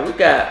we got? We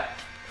got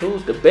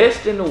who's the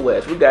best in the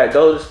West? We got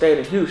Golden State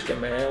and Houston,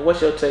 man.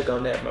 What's your take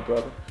on that, my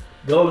brother?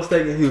 Golden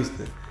State and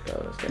Houston.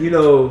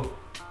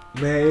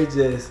 Man, it's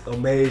just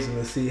amazing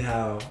to see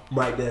how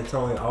Mike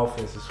D'Antoni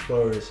offense is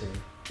flourishing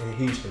in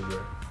Houston, bro.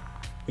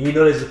 And they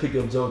just picked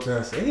up Joe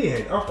Johnson.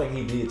 I don't think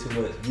he did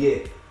too much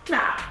yet.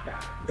 Nah.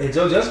 And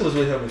Joe Johnson was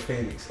with him in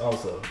Phoenix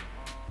also.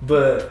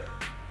 But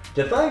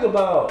the thing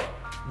about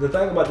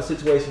the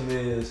situation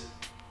is,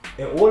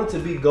 in order to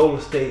beat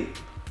Golden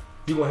State,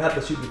 you're gonna have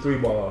to shoot the three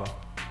ball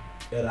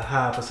at a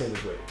high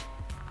percentage rate.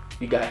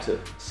 You got to.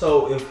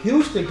 So if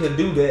Houston can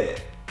do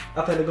that,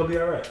 I think they're gonna be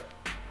all right.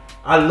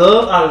 I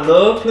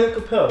love Clint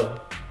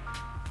Capella,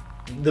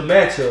 the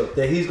matchup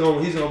that he's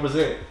gonna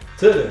present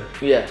to them.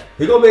 Yeah.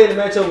 He's gonna be able to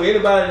match up with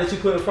anybody that you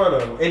put in front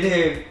of him. And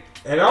then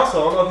And also,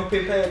 I don't know if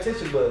you've been paying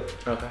attention, but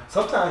Okay.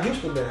 sometimes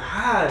Houston been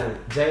hiding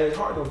James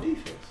Harden on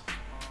defense.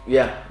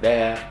 Yeah, they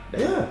have.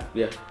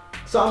 Yeah.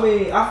 So I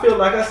mean, I feel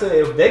like I said,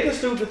 if they can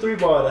shoot the 3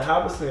 ball at a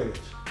high percentage,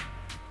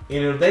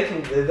 and if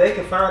they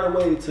can find a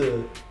way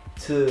to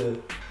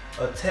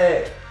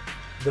attack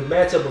the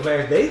matchup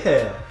advantage they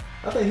have,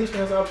 I think Houston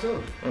has an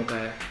opportunity.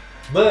 Okay.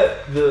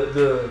 But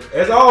the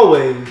as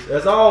always,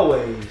 it's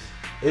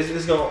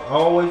gonna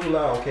always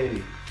rely on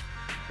KD.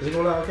 It's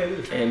gonna rely on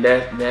KD.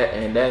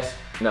 And that's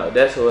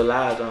who it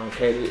relies on,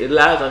 KD. It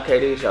relies on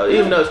KD show.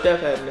 Even though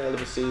Steph had a hell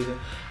of a season.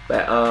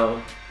 But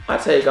my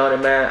take on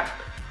it, man,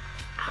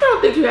 I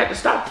don't think you have to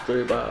stop the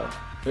 3 ball.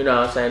 You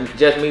know what I'm saying?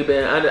 Just me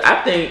being under.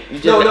 I think you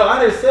just. No, I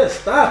didn't say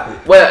stop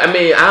it. Well, I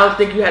mean, I don't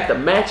think you have to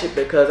match it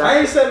because I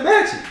ain't said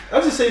match it. I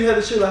just said you had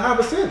to shoot a high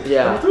percentage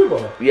on the 3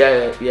 ball.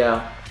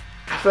 Yeah.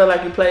 I feel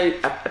like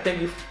I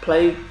think you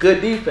played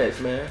good defense,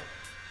 man.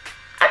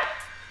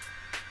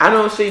 I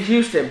don't see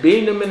Houston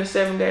beating them in a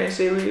 7-game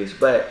series,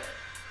 but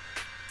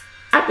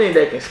I think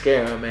they can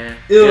scare them, man.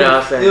 You know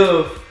what I'm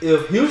saying?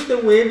 If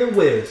Houston win the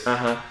West,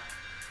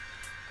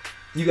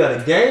 you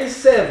got a game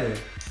 7.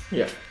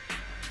 Yeah.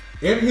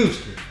 In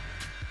Houston.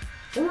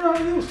 What's wrong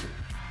with Houston?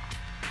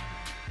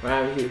 What's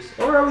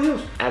wrong with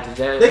Houston? After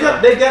James, they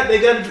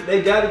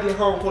got to get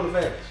home court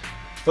advantage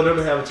for them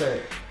to have a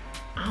chance.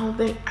 I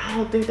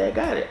don't think they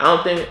got it. All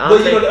you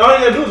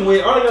gotta do is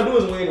win. All you gotta do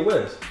is win the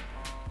West.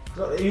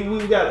 So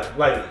we got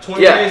like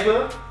 20 games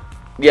left.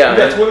 Yeah, we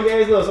got 20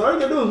 games left. So all you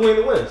gotta do is win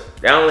the West.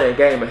 They're only a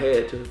game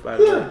ahead too. By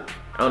the way,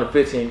 on the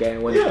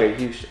 15-game winning streak,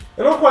 Houston.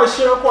 And I'm quite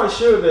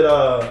sure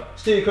that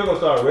Steve Kerr gonna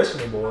start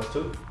resting the boys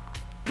too.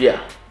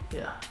 Yeah.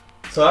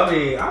 So I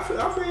mean, I feel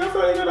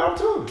they got an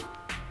opportunity.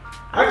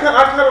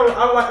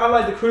 I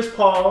like the Chris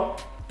Paul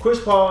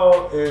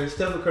and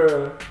Stephen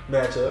Curry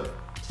matchup.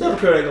 Stephen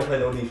Curry ain't gonna play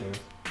no defense.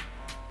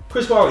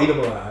 Chris Paul eat him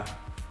alive.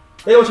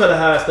 They gonna try to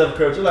hire Stephen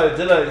Curry just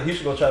like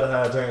Houston gonna try to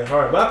hire James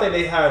Harden. But I think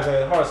they hired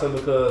James Harden simply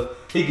because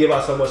he give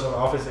out so much on the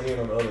offensive end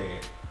on the other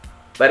end.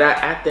 But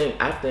I think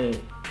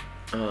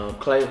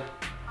Clay,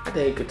 I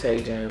think he could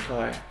take James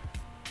Harden.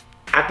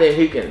 I think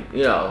he can,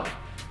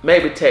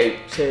 maybe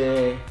take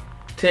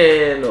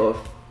 10 or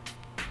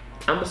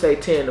I'm gonna say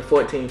 10 to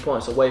 14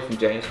 points away from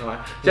James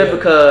Harden just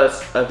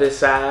because of his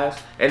size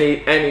and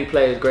he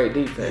plays great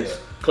defense.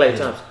 Klay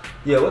Thompson.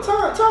 Yeah, well,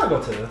 time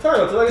gonna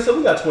tell. Like I said,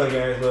 we got 20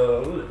 games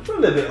left. We're a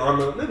little bit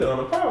under,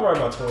 probably right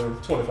about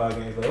 20, 25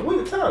 games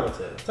left. Time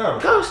gonna tell.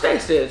 Golden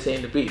State still a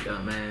team to beat, though,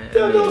 man.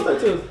 Yeah, Golden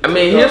State too. I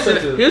mean,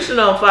 Houston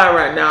on fire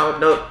right now.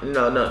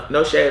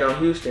 No shade on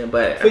Houston,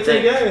 but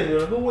 15 games,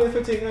 bro. Who win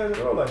 15 games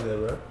in a row like that,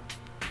 bro?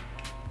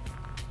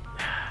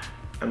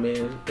 I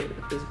mean,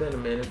 it's been a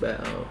minute,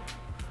 but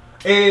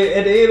and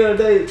at the end of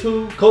the day,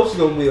 too, coach is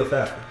gonna be a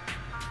factor.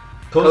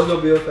 Coach is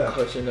gonna be a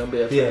factor.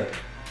 Yeah.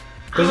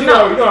 Because you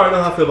already know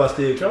how I feel about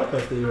Steve Kerr. I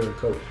think Steve Kerr is a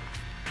coach.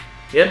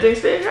 You don't think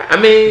Steve Kerr? I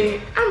mean,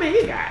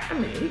 he got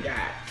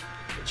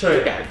Trent,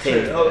 he got a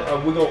team.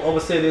 I'm gonna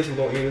say this. We're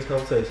gonna end this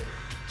conversation.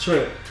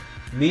 Trent,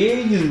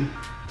 me and you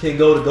can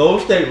go to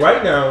Golden State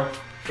right now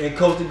and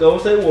coach the Golden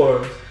State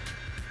Warriors,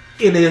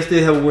 and they'll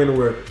still have a winning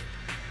record.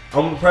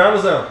 I'm a prime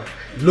example.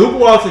 Luke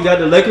Walton got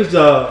the Lakers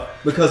job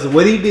because of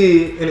what he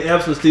did in the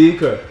absence of Steve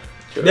Kerr.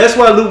 Sure. That's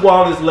why Luke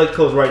Walton is the Lakers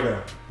coach right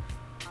now.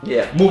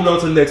 Yeah. Moving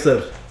on to the next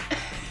subject.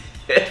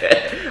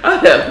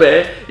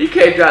 Man, you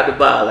can't drop the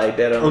ball like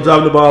that on me. I'm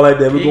dropping the ball like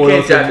that. You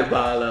can't drop the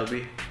ball on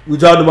me. We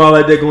drop the ball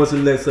like that going to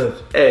the next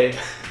subject. Hey,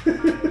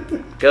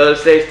 Golden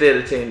State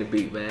still the team to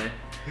beat, man.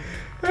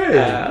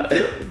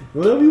 Hey,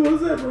 whatever you want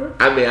to say, bro.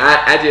 I mean,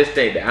 I just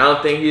think that. I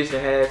don't think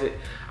Houston has it.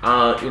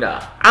 I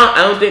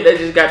don't think they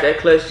just got that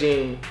clutch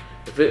gene.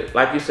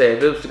 Like you said,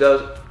 if it was to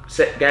go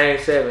game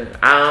 7,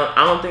 I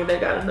don't think they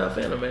got enough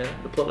in them, man,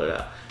 to pull it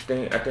out.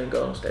 I think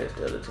Golden State's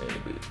still the team to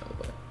beat.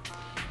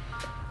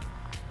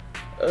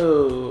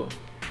 Oh.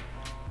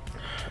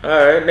 All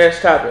right,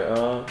 next topic.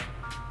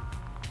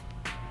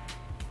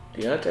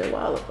 Deontay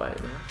Wilder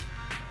fight, man.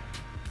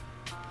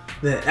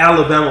 The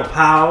Alabama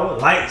power,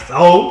 lights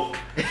off.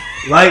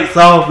 Lights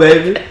off,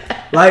 baby.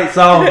 Lights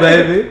off,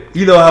 baby.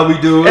 You know how we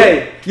do it.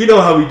 Hey. You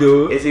know how we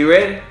do it. Is he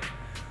ready?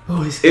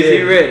 Oh, he's scared. Is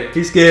he ready?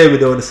 He scared me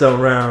though in the 7th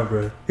round,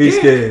 bro. He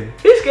scared me.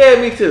 He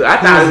scared me too. I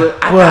thought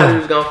he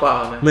was gonna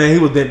fall, man. Man, he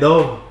was bent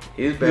over.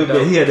 He was bent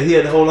over. He had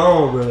to hold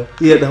on, bro.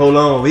 He had to hold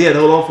on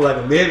for like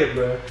a minute,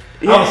 bro.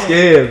 Yeah. I was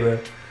scared, bro.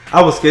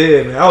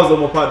 man. I was on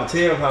my partner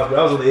Tim house, bro.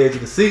 I was on the edge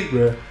of the seat,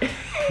 bro.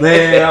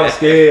 Man, I was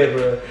scared,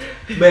 bro.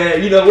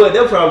 Man, you know what?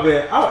 That probably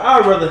been.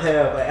 I'd rather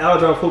have an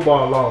Alabama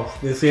football loss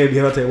than seeing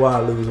Deontay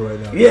Wilder lose right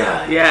now.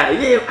 Yeah. I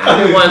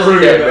didn't want to see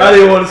that, bro. I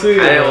didn't want to see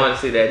it. I didn't want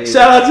to see that either.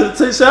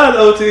 Shout out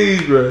to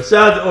Ortiz, bro.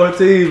 Shout out to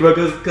Ortiz, bro.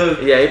 Cause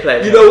he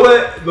played. You know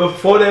what?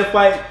 Before that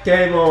fight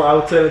came on, I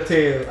was telling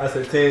Tim. I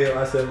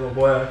said, my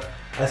boy.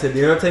 I said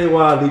Deontay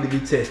Wilder need to be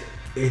tested,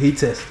 and he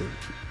tested.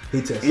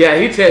 Yeah,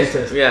 he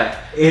tested. Yeah.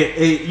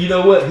 And you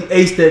know what? He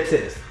aced that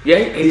test. Yeah,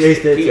 he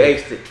aced it.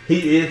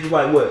 It was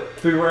like what?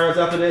 3 rounds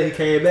after that, he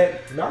came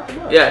back, knocked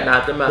him out. Yeah,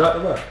 knocked him out.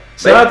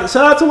 Shout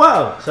out to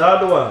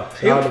Wilder.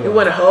 He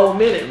went a whole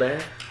minute,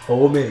 man.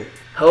 Whole minute.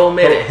 Whole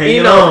minute.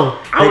 Hanging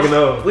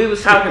on. We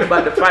was talking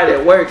about the fight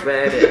at work,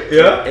 man.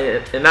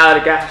 And all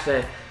the guys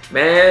saying,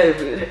 man,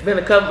 if it's been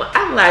a couple,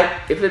 I'm like,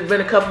 if it's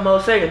been a couple more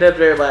seconds, that's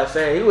what everybody's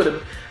saying. He would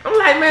have. I'm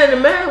like, man, the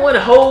man went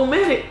a whole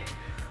minute.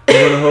 He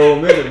went a whole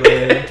minute,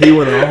 man. He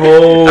went a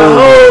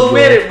whole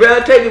minute, bro.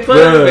 Taking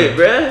punishment,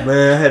 bro.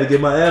 Man, I had to get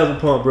my ass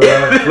pumped, bro.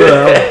 I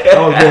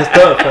was messed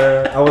up,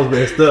 man. I was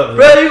messed up,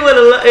 bro. He would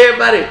have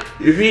everybody.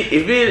 If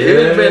it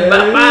been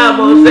about 5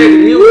 more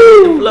seconds, he would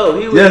hit the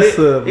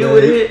floor. He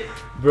would hit.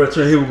 Bro,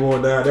 he was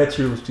going down. That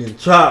tree was getting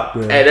chopped,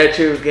 man. Hey, that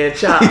tree was getting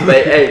chopped,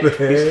 man. Hey, he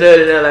stood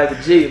in there like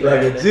a G, man.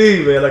 Like a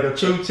G, man. Like a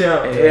true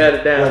champ, and man. held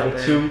it down, like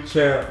a true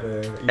champ,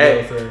 man. You know what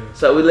I'm saying?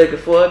 So we looking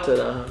forward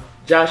to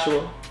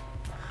Joshua.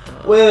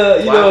 Well,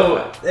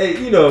 I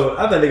think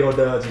they're gonna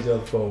dodge each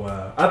other for a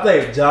while. I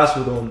think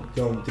Joshua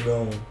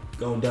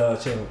gonna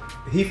dodge him.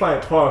 He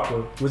fight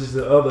Parker, which is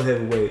the other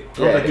heavyweight. I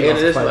don't think he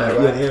gonna fight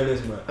him. Yeah, the end of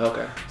this month.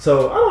 Okay.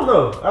 So I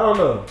don't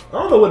know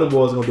what the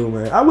boys gonna do,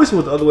 man. I wish it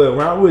was the other way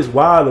around. I wish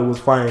Wilder was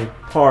fighting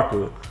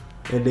Parker,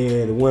 and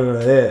then the winner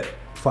of that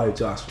fight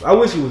Joshua. I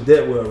wish it was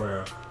that way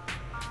around.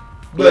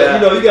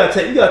 But you gotta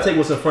take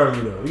what's in front of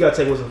you, though. You gotta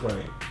take what's in front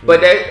of you. But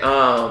they,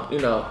 I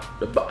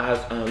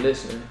was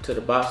listening to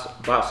the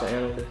boxing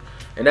analyst,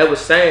 and they were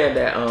saying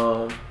that,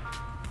 what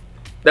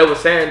they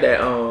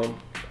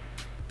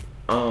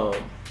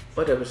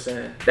were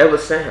saying? They were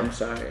saying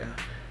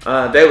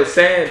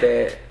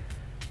that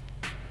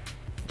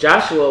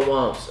Joshua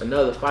wants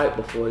another fight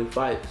before he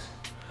fights.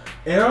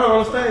 And I don't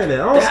understand that.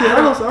 I don't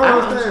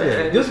understand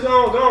that. Just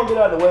go on, get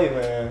out of the way,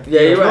 man. Yeah,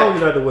 you're right. Go on,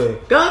 get out the way.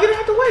 Go on, get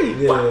out the way.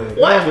 Yeah, go on,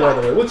 get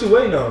out the way. What you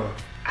waiting on?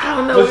 I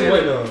don't know. What you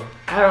waiting on?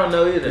 I don't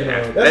know either.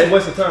 That's a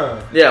waste of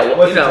time. Yeah,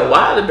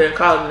 Wilder been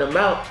calling them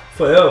out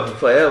forever.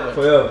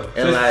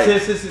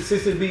 And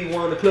since he beat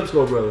one of the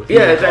Klitschko brothers.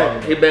 Yeah,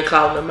 exactly. He been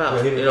calling them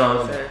out. You know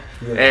what I'm saying?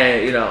 Yeah.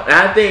 And and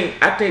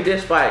I think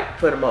this fight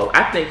put him over.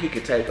 I think he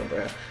could take him,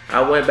 bro.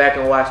 I went back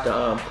and watched the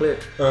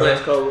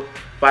Klitschko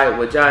fight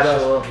with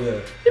Joshua.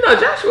 Yeah.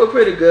 Joshua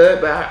pretty good,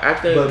 but I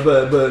think.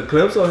 But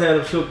Clemson had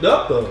him shook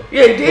up though.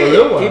 Yeah, he did.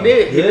 He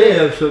did. He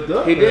had him shook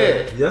up. He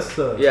did. Yes,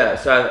 sir. Yeah.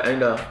 So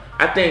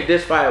I think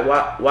this fight,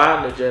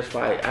 Wilder just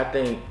fight. I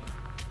think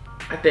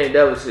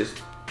that was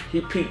he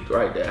peaked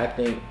right there. I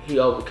think he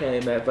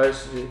overcame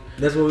adversity.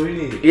 That's what we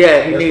need.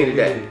 Yeah, he needed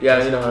that.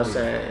 Yeah, you know what I'm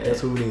saying.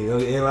 That's what we need.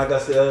 And like I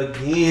said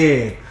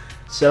again,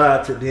 shout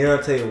out to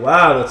Deontay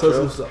Wilder.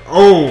 Tulsa to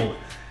own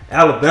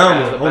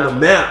Alabama on the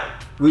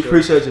map. We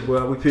appreciate you,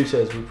 bro. We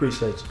appreciate you.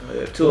 Oh,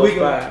 yeah,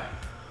 205.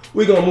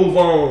 We're going to move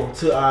on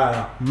to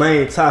our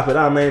main topic.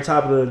 Our main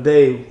topic of the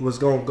day was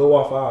going to go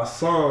off our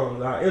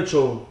song, our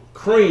intro,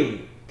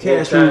 Cream.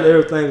 Cash rules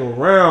everything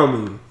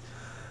around me.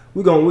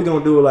 We're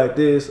gonna do it like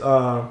this.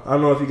 I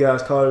don't know if you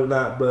guys caught it or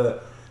not,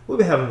 but we've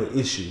been having an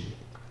issue.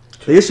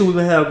 The issue we've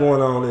been having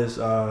going on is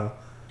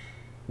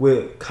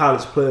with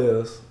college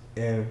players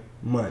and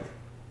money.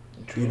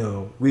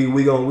 True.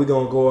 We gonna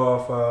go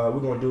off.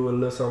 We're gonna do a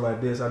little something like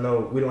this. I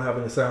know we don't have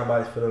any sound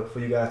bites for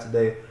you guys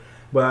today,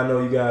 but I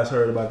know you guys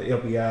heard about the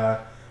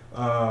FBI.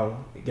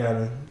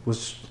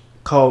 Was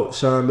caught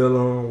Sean Miller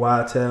on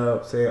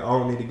wiretap saying I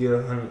don't need to get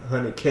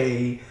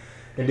 100K.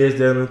 And this,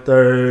 that, and the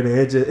third, and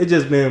it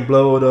just been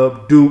blowed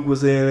up. Duke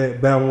was in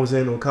it, Bama was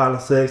in it with Colin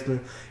Sexton.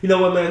 You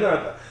know what, man?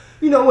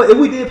 You know what? If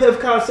we did pay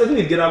for Colin Sexton, we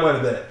need to get our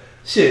money back.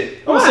 Shit,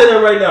 I'm gonna say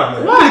that right now,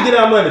 man. Why? We need to get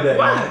our money back.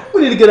 Man.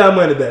 We need to get our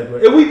money back, bro.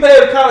 If we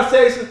pay for Colin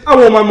Sexton, I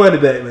want my money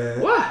back,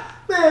 man. Why?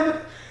 Man,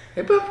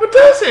 hey, but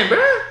producing,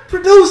 bro.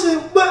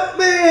 Producing, but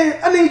man,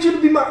 I need you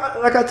to be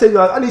like I tell you,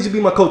 I need you to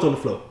be my coach on the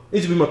floor.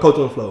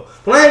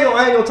 But I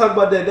ain't gonna talk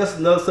about that. That's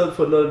another subject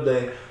for another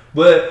day.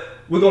 But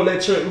we're gonna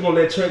let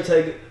Trent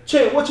take it.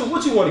 Trent, what you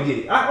want to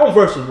get? I'm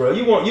versatile, bro.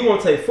 You want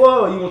to take for,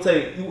 or you want to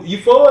take you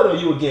for it, or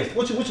you against?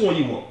 Which one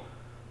you want?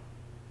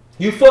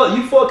 You for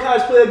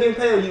college player getting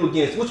paid, or you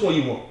against? Which one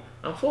you want?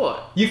 I'm for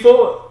it. You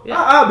for it?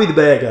 Yeah. I'll be the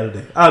bad guy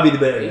today. I'll be the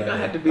bad guy. You're gonna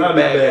have to be the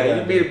bad guy.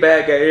 You be the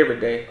bad guy every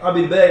day. I'll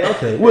be the bad guy.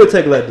 Okay, we'll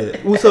take it like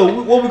that. So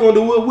what we're gonna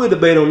do? We'll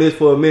debate on this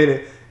for a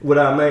minute with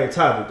our main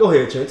topic. Go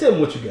ahead, Trent. Tell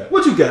me what you got.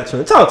 What you got,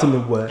 Trent? Talk to me,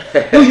 boy.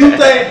 Who you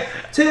think?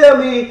 Tell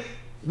me.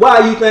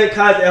 Why you think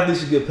college athletes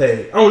should get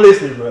paid? I'm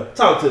listening, bro.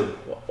 Talk to me.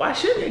 Why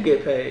shouldn't they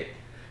get paid?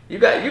 You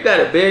got $1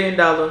 billion.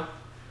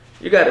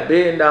 You got $1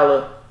 billion.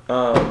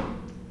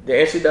 The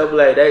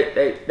NCAA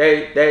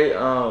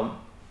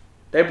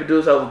they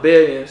produce over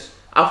billions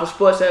off of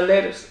sports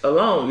athletics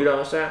alone. You know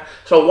what I'm saying?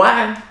 So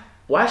why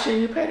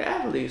shouldn't you pay the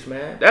athletes,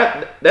 man?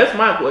 That's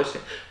my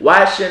question.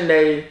 Why shouldn't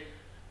they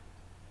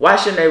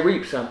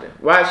reap something?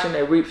 Why shouldn't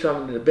they reap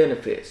some of the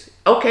benefits?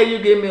 Okay, you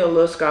give me a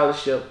little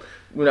scholarship.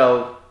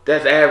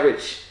 That's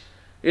average.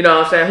 You know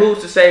what I'm saying?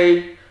 Who's to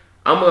say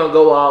I'm going to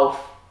go off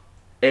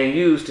and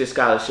use this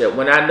scholarship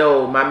when I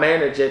know my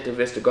main objective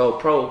is to go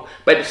pro?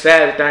 But the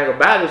saddest thing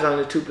about it is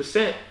only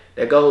 2%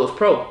 that goes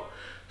pro.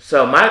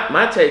 So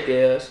my take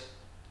is,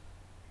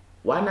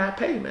 why not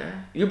pay,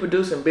 man? You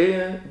producing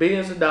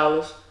billions of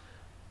dollars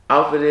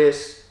off of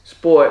this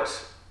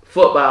sports,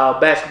 football,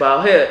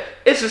 basketball. Hell,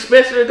 it's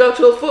expensive to go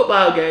to a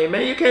football game,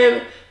 man. You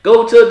can't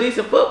go to a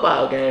decent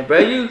football game, bro.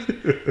 You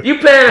paying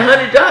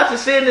 $100 to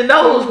sit in the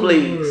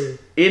nosebleeds.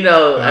 You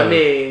know, I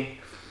mean,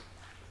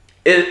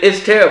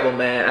 it's terrible,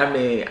 man. I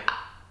mean,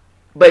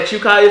 but you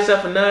call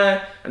yourself a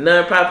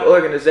non-profit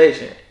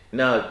organization.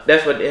 No,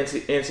 that's what the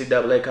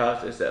NCAA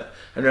calls itself,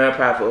 a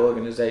non-profit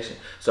organization.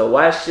 So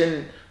why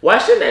shouldn't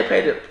they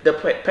pay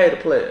the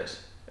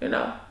players? You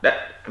know,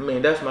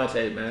 that's my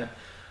take, man.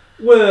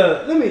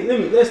 Well,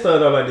 let's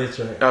start off like this,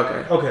 Trey.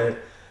 Okay.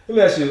 I'm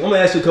gonna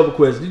ask you a couple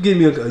questions. You give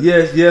me a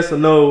yes or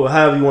no, or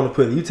however you want to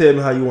put it. You tell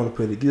me how you want to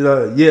put it.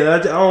 I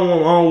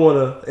don't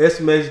want to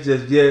estimate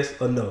just yes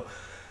or no,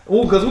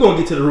 because we're gonna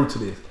get to the root to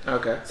this.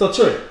 Okay. So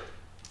Trey,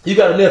 you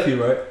got a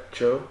nephew, right?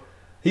 True.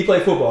 He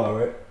played football,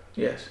 right?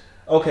 Yes.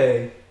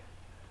 Okay.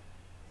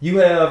 You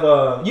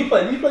have you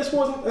play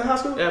sports in high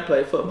school? Yeah, I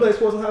played football. You played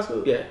sports in high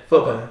school? Yeah,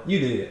 football. Okay, you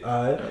did.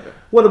 All right. Okay.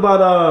 What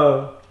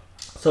about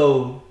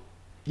so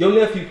your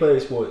nephew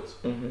played sports.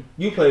 Mm-hmm.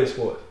 You played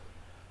sports.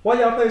 Why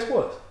y'all play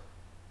sports?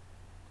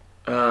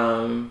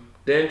 The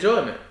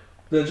enjoyment.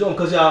 The enjoyment,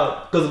 because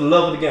of the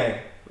love of the game.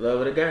 Love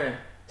of the game.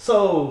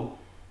 So,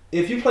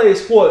 if you play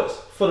sports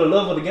for the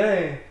love of the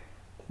game,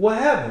 what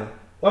happened?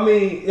 I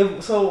mean,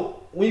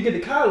 when you get to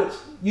college,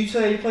 you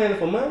saying you're playing it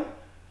for money?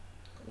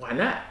 Why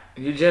not?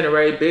 You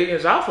generate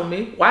billions off of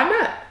me. Why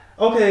not?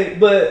 Okay,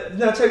 but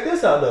now check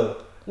this out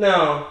though.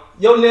 Now,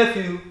 your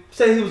nephew,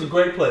 say he was a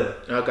great player.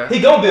 Okay.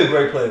 He gonna be a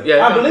great player.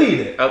 Yeah, I believe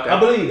it. Okay. I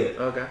believe it.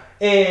 Okay.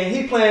 And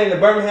he playing the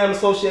Birmingham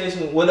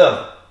Association,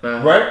 whatever.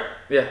 Right?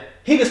 Yeah.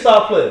 He the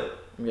star player.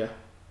 Yeah.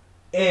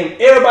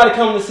 And everybody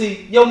coming to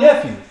see your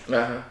nephew.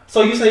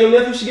 So you say your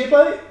nephew should get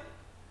paid?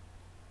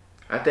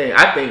 I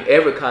think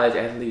every college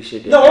athlete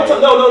should get paid. I'm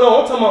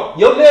talking about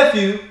your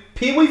nephew,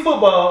 Pee Wee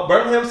football,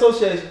 Birmingham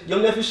Association.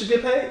 Your nephew should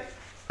get paid.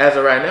 As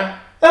of right now.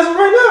 That's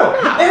right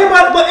now. No.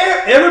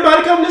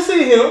 Everybody coming to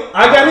see him.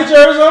 I got his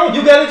jersey on.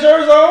 You got his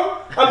jersey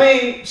on. I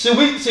mean, should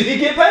he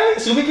get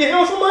paid? Should we get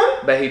him some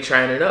money? But he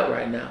training up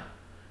right now.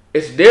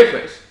 It's a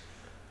difference.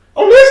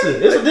 Oh,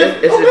 listen. It's a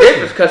difference. It's a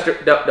difference because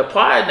the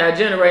part not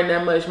generating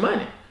that much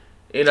money.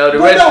 You know, the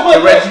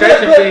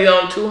registration fee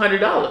on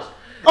 $200.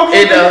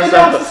 Okay,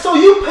 so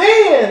you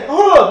paying?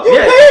 Hold up,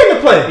 paying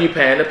to play. You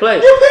paying to play.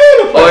 You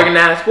paying to play.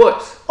 Organized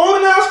sports.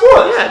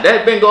 Yeah,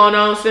 that's been going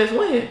on since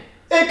when?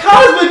 And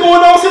college been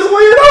going on since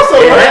when also,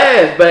 it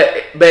right? Has,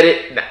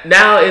 but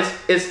now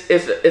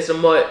it's a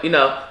more, you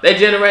know, they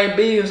generate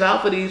billions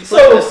off of these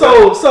players.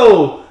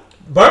 So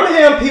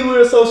Birmingham Pee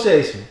Wee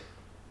Association,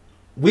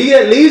 we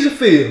at Leisure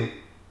Field.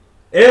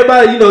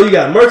 Everybody, you know, you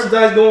got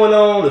merchandise going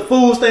on, the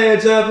food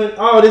stand jumping,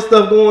 all this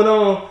stuff going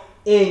on,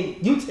 and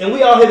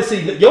we all here to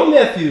see your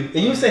nephew,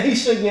 and you say he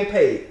shouldn't get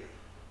paid.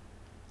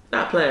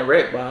 Not playing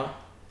rec ball.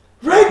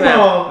 Rec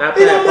ball? It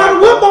don't matter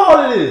what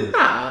ball it is.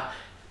 Nah.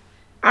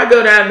 I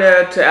go down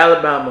there to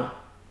Alabama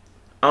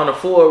on a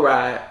full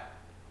ride.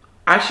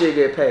 I should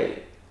get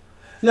paid.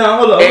 Now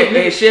hold on. And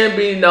it shouldn't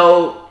be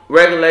no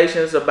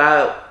regulations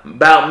about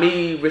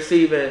me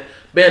receiving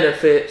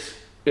benefits,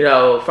 you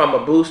know, from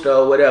a booster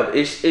or whatever.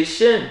 It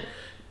shouldn't.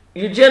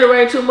 You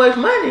generate too much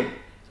money.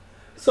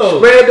 So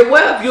spread the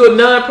wealth. You're a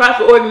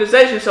non-profit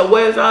organization, so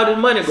where's all this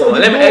money going?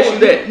 Let me ask you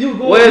that.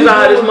 Where's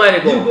all this money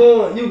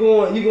going? You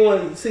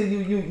going. See,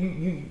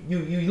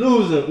 you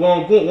losing.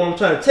 What I'm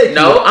trying to take.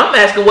 No, I'm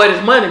asking where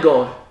this money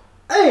going.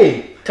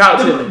 Hey, talk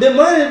to me. The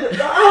money.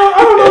 I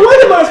don't know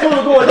where the money's supposed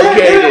to go. That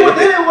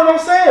ain't what I'm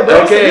saying.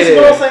 But this is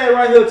what I'm saying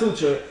right here too,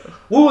 Trey.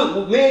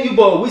 Me and you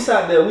both. We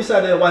sat there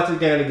and watched the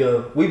game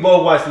together. We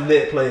both watched the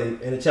net play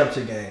in the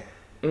championship game.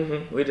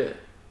 Mm-hmm. We did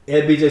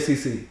at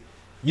BJCC.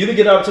 You didn't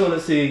get the opportunity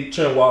to see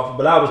Trent Walker,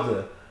 but I was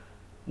there.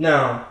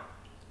 Now,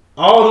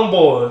 all them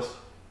boys,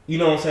 you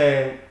know what I'm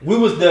saying, we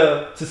was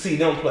there to see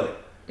them play.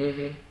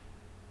 Mm-hmm.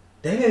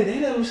 They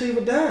didn't receive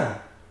a dime.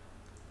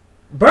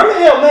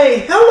 Birmingham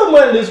made hella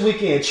money this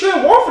weekend.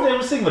 Trent Walker didn't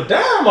receive a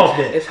dime off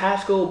that. It's high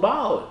school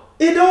ball.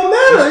 It don't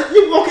matter.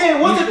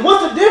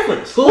 What's the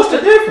difference? Who's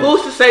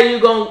to say you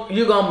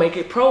gonna make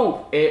it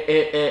pro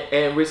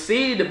and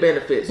receive the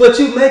benefits? But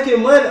you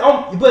making money.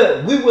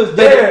 But we was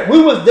there.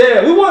 We wasn't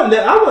there.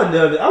 I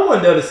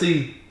wasn't there to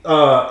see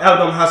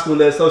Alabama High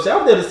School Association. I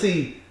was there to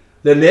see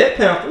the Net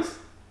Panthers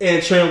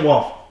and Trent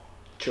Walker.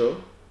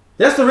 True.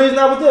 That's the reason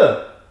I was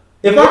there.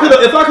 If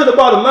I could have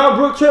bought a Mount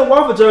Brook Trent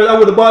Walker jersey, I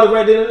would have bought it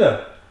right then and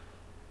there.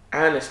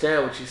 I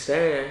understand what you're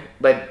saying,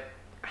 but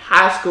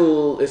high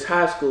school is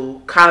high school,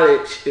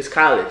 college is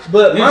college.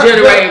 But you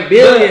generate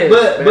billions.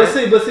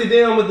 But see,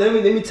 then let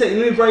me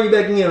bring you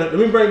back in. Let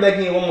me bring you back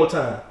in one more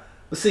time.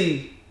 But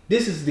see,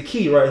 this is the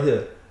key right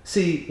here.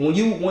 See, when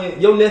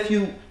your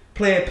nephew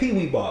playing Pee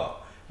Wee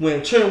ball,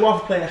 when Trent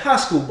Walker playing high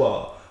school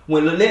ball,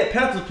 when Lynette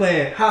Panthers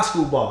playing high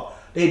school ball,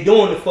 they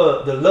doing it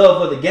for the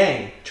love of the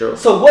game. True.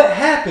 So what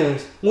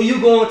happens when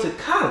you go into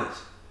college?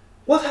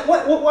 What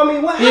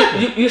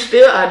happens? You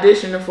still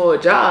auditioning for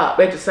a job.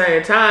 At the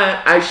same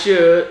time, I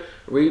should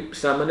reap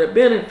some of the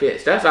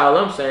benefits. That's all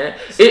I'm saying.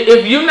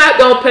 If you're not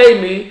gonna pay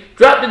me,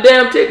 drop the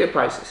damn ticket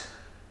prices.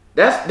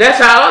 That's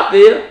how I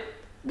feel.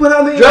 But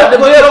I mean, drop the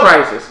bill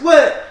prices.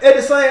 But at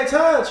the same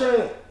time,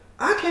 Trent,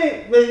 I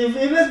can't.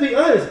 Man, let's be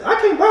honest. I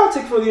can't buy a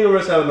ticket for the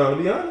University of Alabama.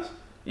 To be honest,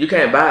 You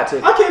can't buy a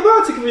ticket. I can't buy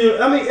a ticket for you.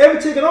 I mean,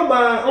 every ticket I'm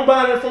buying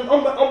it from.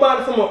 I'm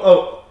buying it from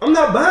I'm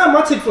not buying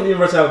my ticket from the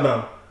University of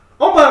Alabama.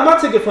 I'm buying my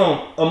ticket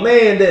from a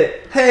man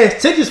that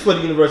has tickets for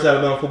the University of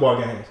Alabama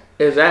football games.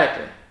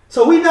 Exactly.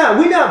 So we not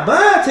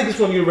buying tickets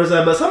from the University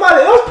of Alabama.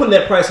 Somebody else putting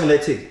that price on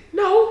that ticket.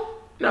 No.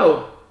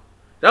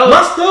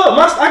 My stub,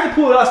 I can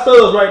pull out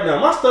stubs right now.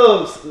 My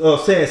stubs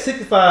saying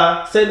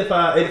 $65,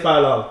 $75,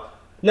 $85.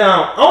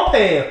 Now I'm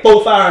paying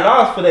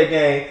 $400 for that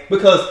game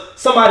because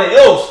somebody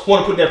else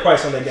want to put that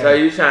price on that game. So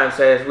you trying to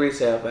say it's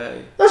resale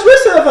value? That's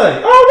resale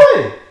value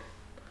already.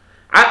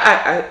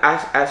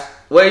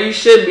 Well, you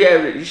shouldn't be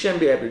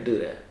able to do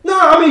that. No,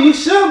 I mean you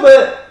should,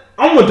 but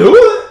I'm gonna do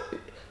it.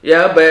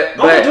 Yeah, but I'm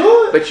gonna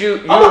do it. But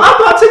I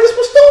buy tickets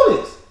for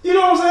students. You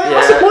know what I'm saying? Yeah.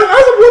 I support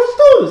the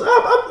students.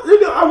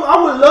 I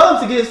would love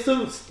to get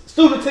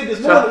student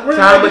tickets. So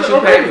how much you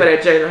pay for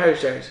that Jalen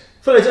Hurts jersey?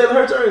 For the Jalen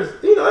Hurts jersey,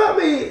 you know, I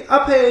mean, I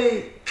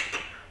paid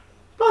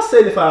about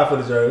 $75 for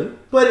the jersey,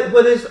 but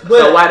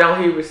so why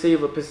don't he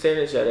receive a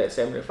percentage of that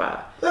 75?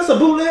 That's a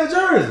bootleg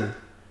jersey.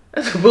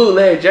 That's a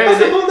bootleg jersey.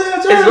 That's a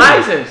bootleg jersey. It's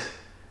licensed.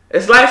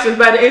 It's licensed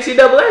by the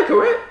NCAA,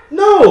 correct?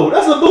 No,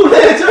 that's a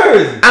bootleg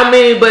jersey. I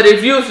mean, but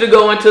if you was to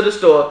go into the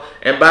store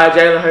and buy a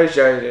Jalen Hurts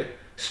jersey,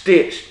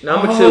 stitched,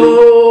 number 2.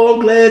 Oh,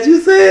 I'm glad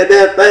you said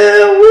that,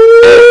 fam.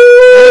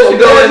 You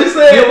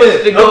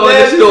was to go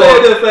in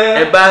the store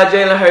and buy a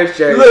Jalen Hurts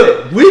jersey.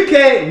 Look, we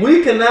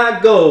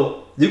cannot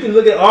go. You can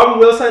look at our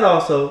website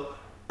also.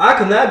 I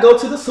cannot go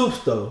to the soup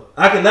store.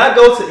 I cannot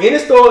go to any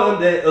store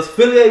that is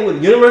affiliated with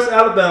the University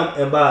of Alabama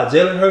and buy a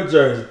Jalen Hurts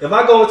jersey. If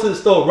I go into the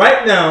store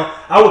right now,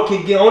 I would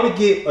only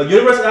get a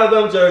University of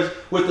Alabama jersey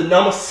with the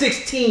number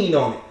 16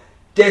 on it.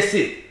 That's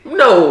it.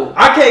 No,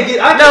 I can't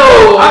get.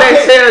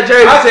 They sell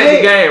jerseys at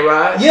the game,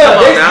 right?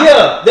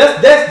 Yeah,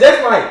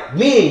 that's like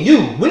me and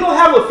you. We don't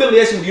have an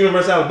affiliation with the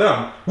University of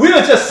Alabama. We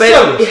are just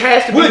sellers. It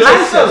has to be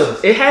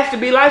licensed. It has to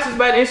be licensed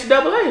by the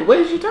NCAA. What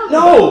is you talking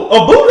about? No,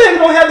 a bootleg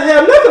don't have to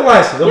have nothing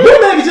licensed. A bootleg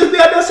can just be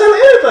out there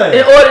selling anything.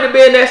 In order to be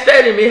in that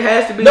stadium, it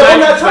has to be. No,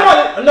 licensed. I'm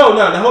not talking.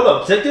 No, hold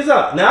up. Check this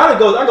out. Now I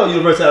go to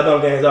University of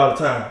Alabama games all the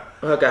time.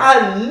 Okay.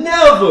 I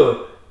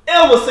never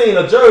ever seen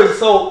a jersey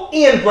sold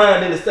in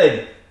brand in the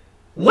stadium.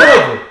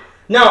 Never.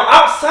 Now,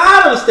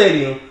 outside of the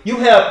stadium, you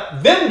have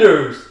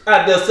vendors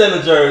out there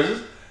selling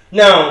jerseys.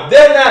 Now,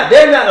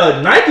 they're not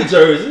a Nike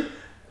jersey.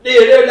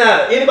 They're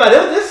not anybody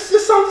else. It's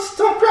just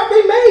some crap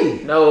they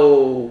made.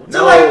 No.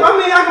 So like, I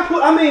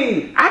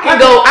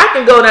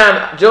can go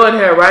down Jordan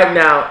Hare right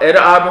now at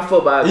an Auburn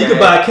football game. You can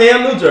buy a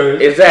Cam Newton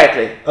jersey.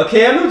 Exactly. A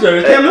Cam Newton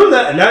jersey. Cam Newton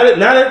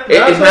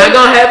it's not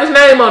gonna have his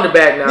name on the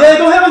back now. Yeah, it's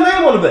gonna have his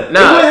name on the back.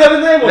 No,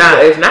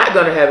 it's not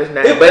gonna have his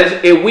name.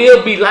 But it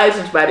will be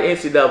licensed by the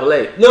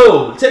NCAA.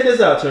 No, check this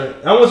out, Trent.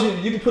 I want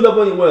you can put up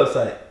on your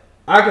website.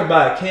 I can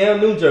buy a Cam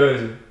Newton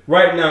jersey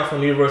right now from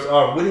the University of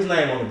Auburn with his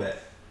name on the back.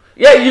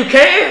 Yeah, you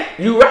can.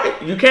 You're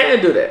right. You can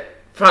do that.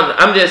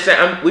 I'm just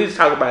saying. We just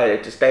talk about it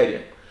at the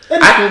stadium.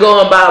 I can go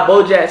and buy a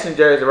Bo Jackson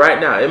jersey right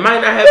now. It might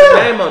not have his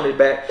name on his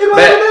back,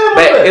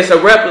 but it's a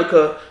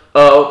replica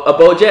of a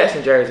Bo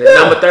Jackson jersey,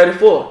 number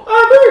 34.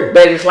 I agree.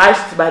 But it's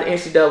licensed by the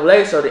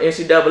NCAA, so the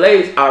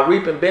NCAAs are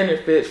reaping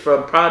benefits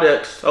from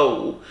products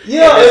sold in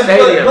the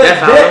stadium.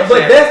 That's all I'm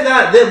saying. That's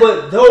not.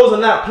 But those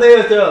are not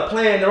players that are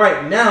playing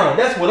right now.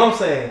 That's what I'm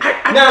saying.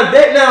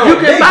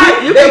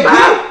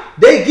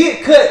 They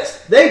get cuts.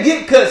 They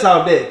get cuts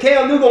off that.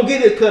 Cam Newton gonna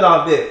get his cut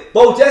off that.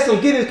 Bo Jackson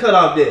gonna get his cut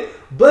off that.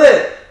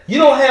 But you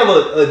don't have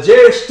a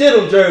Jared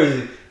Stidham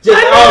jersey just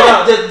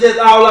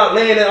all out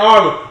laying at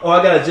Auburn. Oh,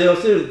 I got a Jared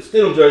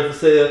Stidham jersey for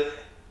sale,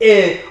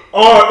 and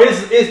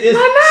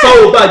it's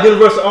sold by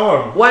University of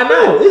Auburn. Why not?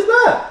 No, it's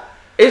not.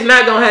 It's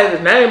not gonna have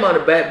his name on the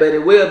back, but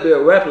it will be a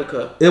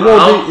replica. It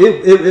won't be.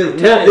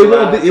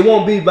 It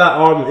won't be by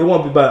Auburn. It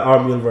won't be by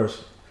Auburn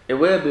University. It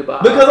will be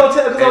by because I'm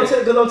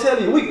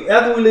telling you,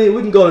 after we leave,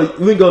 we can go to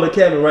the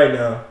academy right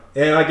now,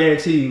 and I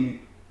guarantee you,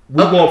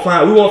 we won't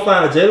find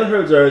a Jalen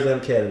Hurts jersey in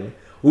the academy.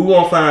 We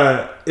won't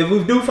find, if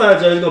we do find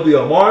a jersey, it's gonna be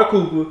a Amari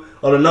Cooper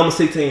or the number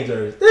 16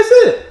 jersey. That's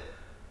it.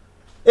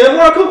 And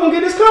Amari Cooper gonna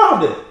get his car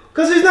off there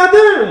because he's not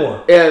there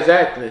anymore. Yeah,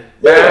 exactly.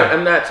 But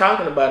I'm not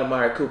talking about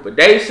Amari Cooper.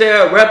 They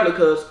sell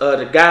replicas of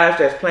the guys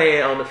that's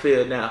playing on the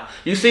field now.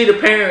 You see the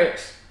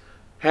parents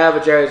have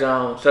a jersey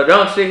on, so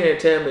don't sit here and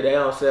tell me they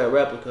don't sell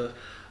replicas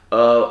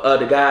of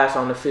the guys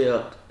on the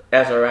field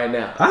as of right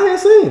now. I ain't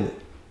seen it.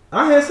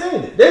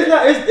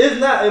 It's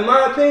not. In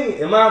my opinion,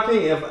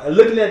 if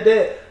looking at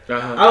that,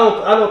 I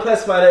don't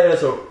classify that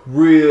as a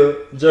real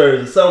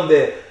jersey. Something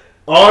that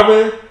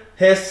Auburn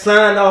has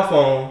signed off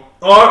on,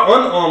 or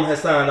Under Armour has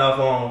signed off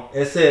on,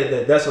 and said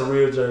that that's a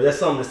real jersey. That's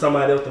something that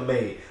somebody else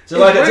made. Just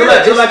like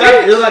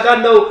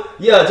I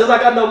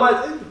know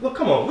my. Well,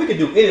 come on, we can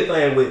do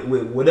anything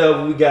with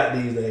whatever we got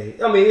these days.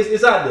 I mean,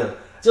 it's out there.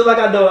 Just like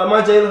I know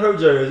my Jalen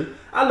Hurts jersey.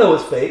 I know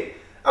it's fake.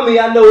 I mean,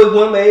 I know it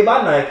wasn't made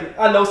by Nike.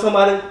 I know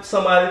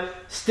somebody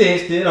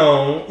stitched it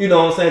on. You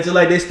know what I'm saying? Just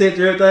like they stitched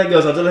everything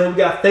else. Just like we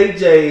got fake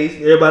J's.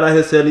 Everybody out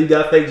here selling you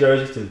got fake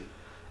jerseys too.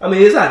 I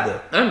mean, it's out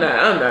there. I'm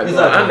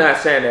not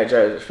saying that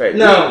jersey's fake.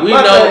 No,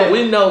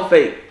 we know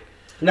fake.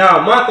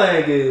 Now, my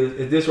thing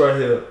is this right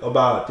here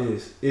about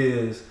this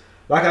is,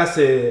 like I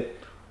said,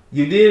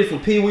 you did it from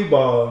Pee Wee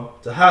ball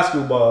to high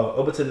school ball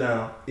up until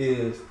now,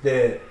 is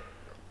that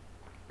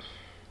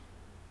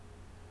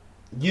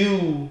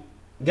you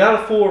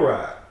got a full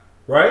ride,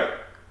 right?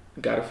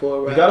 Got a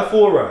full ride. You got a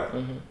full ride.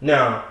 Mm-hmm.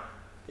 Now,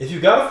 if you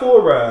got a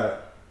full ride,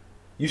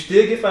 you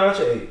still get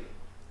financial aid.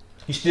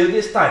 You still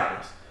get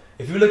stipends.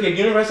 If you look at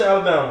University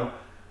of Alabama,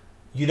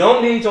 you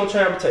don't need your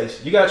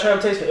transportation. You got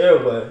transportation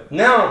everywhere.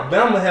 Now,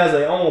 Bama has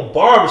their own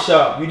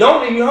barbershop. You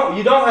have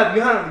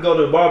to go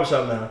to the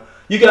barbershop now.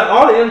 You got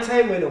all the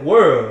entertainment in the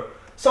world.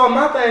 So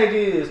my thing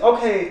is,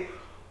 okay,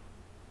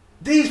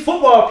 these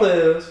football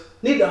players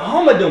need to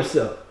humble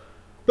themselves.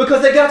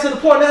 Because they got to the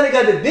point now they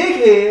got the big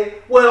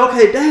head. Well,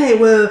 okay, dang,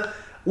 well,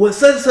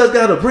 such and such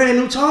got a brand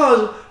new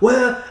Charger.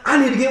 Well, I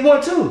need to get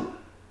one too.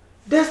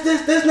 That's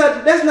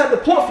not the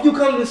point for you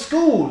coming to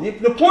school.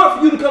 The point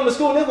for you to come to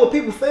school, and that's what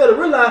people fail to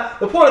realize.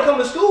 The point of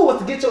coming to school was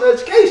to get your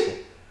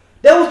education.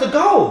 That was the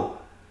goal,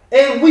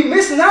 and we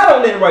missing out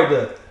on that right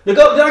there. The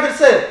goal, like I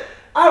said,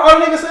 our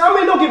niggas say, I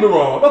mean, don't get me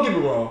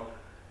wrong.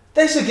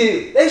 They should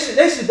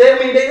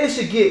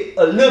get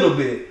a little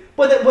bit,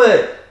 but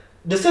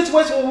the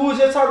situation we was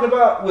just talking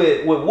about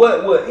with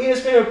what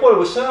ESPN reported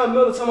with Sean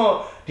Miller talking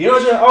about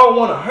DeAndre all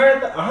want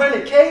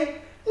 $100K.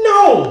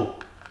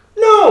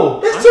 No,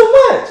 that's too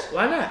much.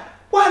 Why not?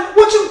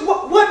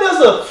 What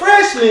does a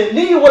freshman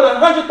need with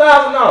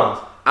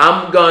 $100,000?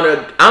 I'm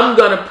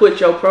gonna put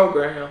your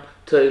program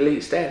to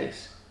elite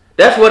status.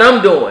 That's what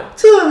I'm doing.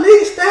 To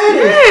elite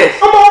status? Yes.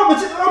 I'm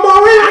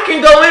already. I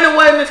can go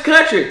anywhere in this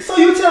country. So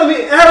you telling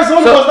me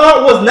Arizona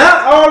was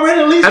not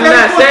already elite status? I'm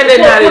not saying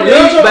they're not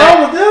elite,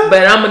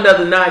 but I'm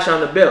another notch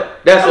on the belt.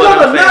 That's what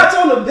I'm saying. Another notch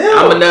on the belt.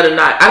 I'm another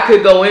notch. I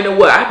could go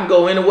anywhere. I can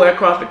go anywhere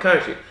across the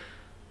country.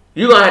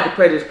 You're gonna have to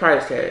pay this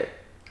price tag.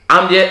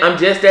 I'm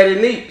just that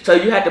elite, so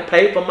you have to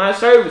pay for my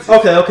services.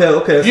 Okay.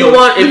 If you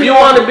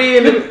want to be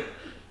in the,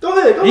 go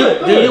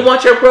ahead. Do you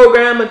want your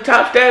program in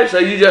top status,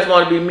 or you just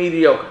want to be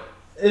mediocre?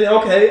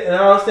 Okay, and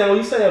I understand what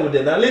you're saying with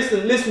that. Now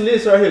listen to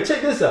this right here.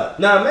 Check this out.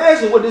 Now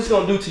imagine what this is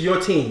gonna do to your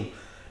team.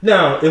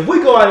 Now, if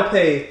we go out and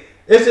pay,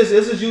 let's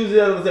just use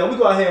the other thing. We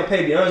go out here and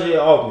pay DeAndre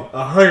Aubrey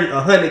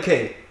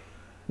 $100K.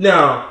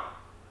 Now,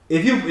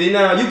 you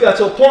got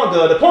your point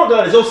guard. The point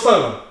guard is your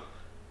son.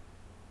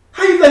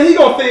 How you think he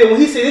gonna feel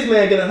when he see this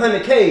man get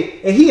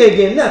 $100K and he ain't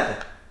getting nothing?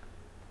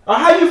 Or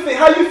how you feel?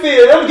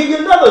 I'm gonna give you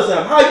another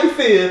example. How you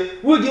feel?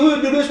 We'll do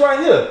this right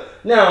here.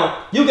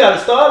 Now you got a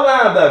starting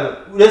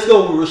linebacker. Let's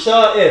go with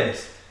Rashad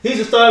Evans. He's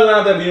a starting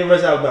linebacker at the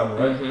University of Alabama,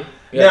 right? Mm-hmm.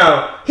 Yeah.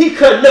 Now he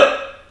cutting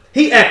up.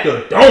 He acted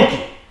a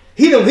donkey.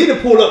 He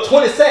done pulled up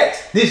 20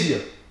 sacks this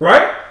year,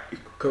 right?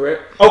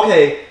 Correct.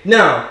 Okay.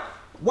 Now,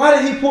 why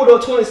did he pull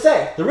up 20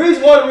 sacks? The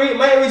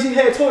main reason he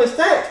had 20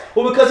 sacks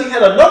was because he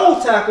had a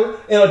nose tackle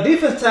and a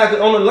defense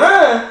tackle on the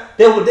line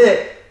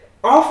that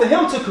offered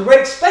him to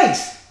create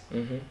space.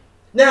 Mm-hmm.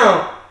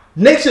 Now,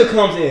 next year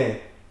comes in.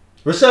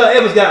 Rashad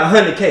Evans got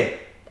 $100K.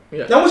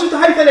 Yeah. Now, how you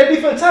think that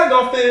defense tackle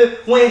gonna feel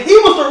when he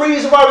was the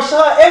reason why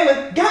Rashad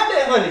Evans got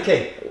that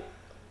 $100K?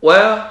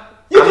 Well,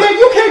 you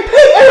can't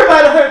pay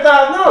everybody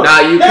 $100,000. Nah,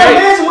 you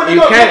can't.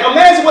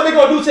 Imagine what they're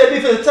gonna do to that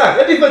defense tackle.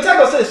 That defense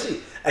tackle says,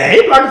 "Shit, I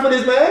ain't blocking for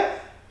this man.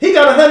 He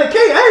got $100K.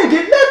 I ain't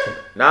getting nothing."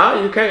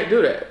 No, you can't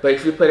do that. But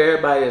if you put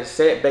everybody at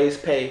set base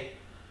pay,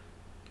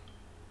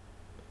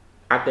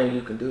 I think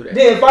you can do that.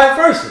 Then vice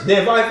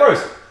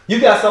versa. You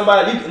got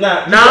somebody. Check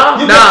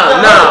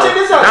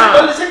this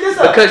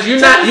out. Because you're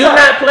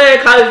not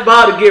playing college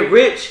ball to get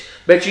rich,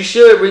 but you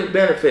should reap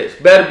benefits,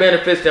 better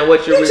benefits than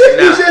what you're reaping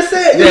now. You just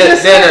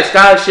said a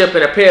scholarship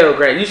and a Pell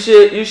Grant. You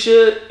should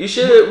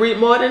reap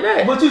more than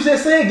that. But you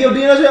just said give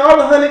DeAndre all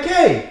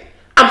 $100K.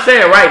 I'm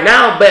saying right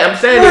now, but I'm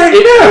saying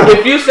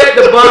if you set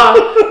the bar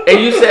and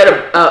you set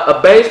a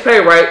base pay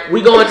rate,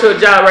 we go into a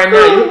job right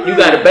now. You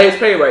got a base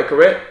pay rate,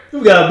 correct?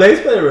 You got a base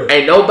pay rate.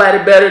 Ain't nobody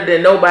better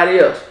than nobody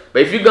else.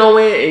 But if you go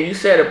in and you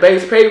set a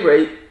base pay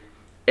rate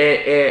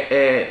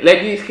and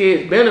let these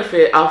kids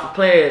benefit off of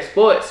playing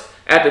sports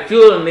after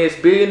fueling this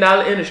 $1 billion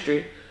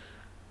industry,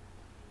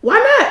 why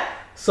not?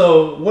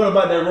 So what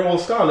about that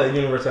Rhodes Scholar at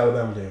University of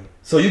Alabama then?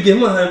 So you give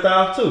him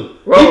 $100,000 too.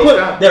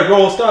 That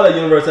Rhodes Scholar at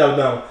University of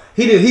Alabama.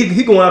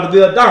 He going out to be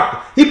a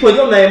doctor. He put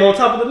your name on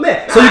top of the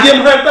mat. So you give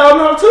him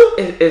 $100,000 too?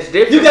 It's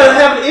different.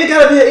 It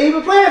gotta be an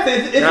even playing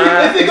field.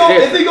 If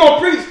he gonna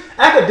preach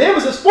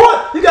academics and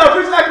sport, you gotta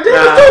preach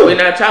academics too. We're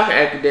not talking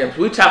academics.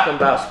 We're talking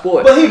about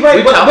sports. We're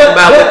talking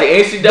about what the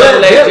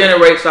NCAA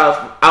generates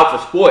out for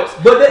sports.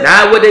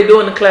 Not what they do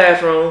in the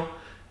classroom.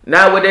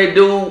 Not what they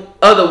do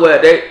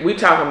otherwhere. We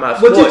talking about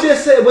sports.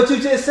 What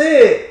you just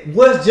said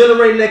was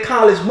generating that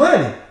college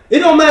money. It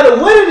don't matter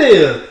what it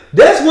is.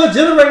 That's what's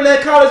generating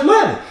that college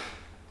money.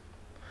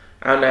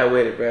 I'm not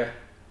with it, bro.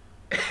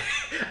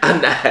 I'm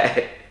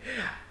not.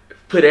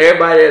 Put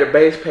everybody at a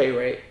base pay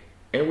rate,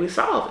 and we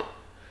solve it.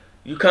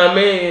 You come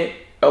in,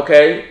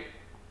 okay,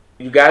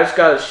 you got a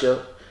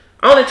scholarship.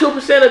 Only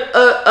 2%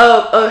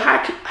 of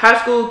high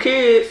school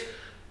kids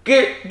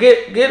get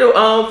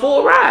a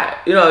full ride.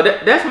 You know,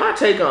 that's my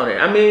take on it.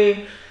 I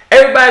mean,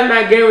 everybody's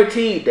not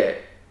guaranteed that,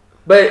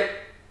 but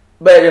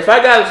if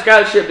I got a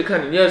scholarship to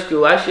come to your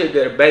school, I should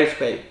get a base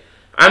pay.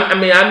 I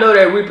mean, I know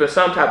they're reaping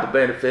some type of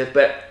benefits,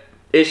 but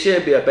it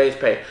should be a base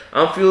pay.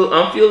 I'm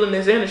fueling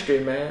this industry,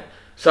 man.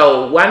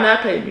 So why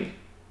not pay me?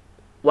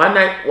 Why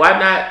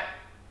not?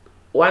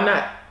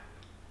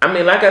 I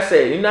mean, like I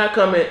said, you're not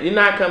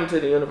coming to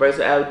the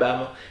University of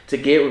Alabama to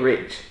get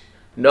rich.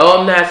 No,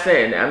 I'm not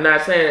saying that. I'm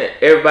not saying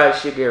that everybody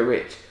should get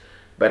rich.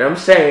 But I'm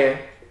saying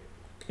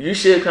you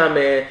should come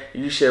in,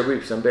 you should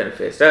reap some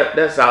benefits.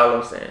 That's all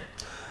I'm saying.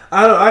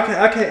 I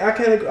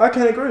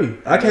can't agree.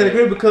 I can't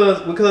agree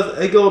because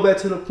it goes back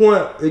to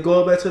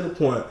the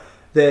point.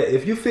 That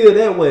if you feel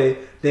that way,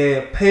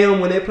 then pay them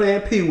when they're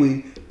playing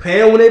pee-wee, pay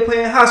them when they're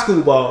playing high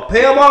school ball,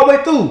 pay them all the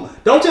way through.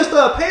 Don't just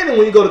start paying them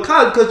when you go to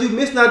college because you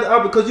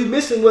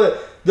missing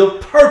what the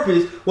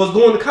purpose was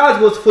going to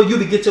college was for you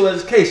to get your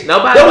education.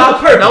 Nobody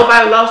lost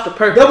the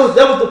purpose. That was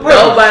the purpose.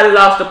 Nobody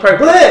lost the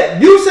purpose. But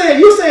you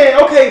saying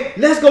okay,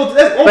 I'm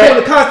going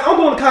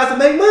to college to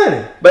make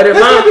money. But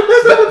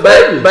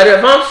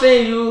if I'm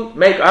seeing you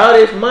make all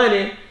this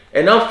money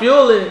and I'm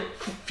fueling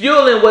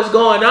what's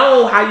going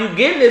on, how you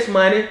getting this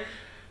money?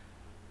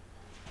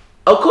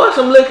 Of course,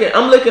 I'm looking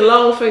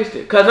long faced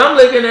it, cause I'm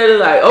looking at it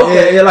like,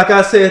 okay, yeah, like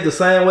I said, the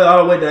same way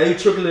all the way down. You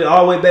trickle it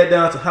all the way back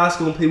down to high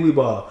school and pee wee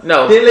ball.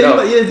 No, you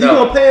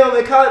gonna pay them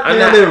at college?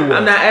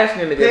 I'm not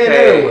asking to get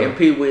paid in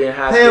pee wee and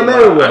high school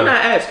ball. I'm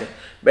not asking,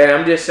 but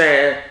I'm just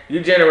saying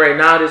you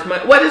generating all this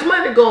money. Where this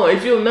money going?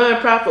 If you're a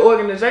non-profit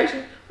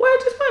organization,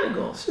 where's this money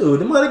going? Shoot,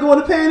 the money going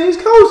to paying these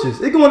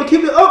coaches. It's going to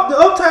keep the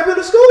uptype in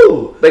the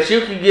school. But you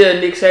can give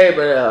Nick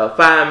Saban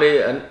 $5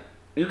 million.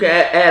 You can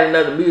add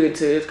another $1 million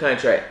to his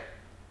contract.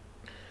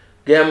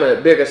 Give him a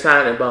bigger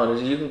signing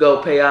bonus. You can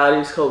go pay all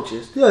these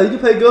coaches. Yeah, you can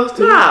pay Gus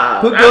too.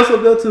 Put Gus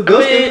up there too.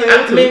 Gus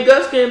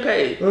getting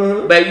paid.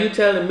 Mm-hmm. But you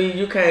telling me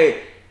you can't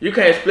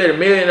split $1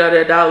 million of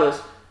their dollars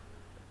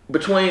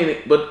between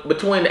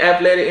the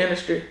athletic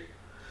industry,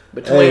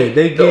 between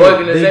the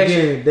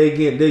organization. They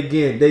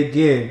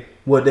getting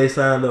what they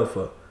signed up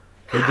for.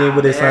 They getting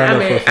what they signed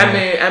up for.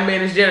 I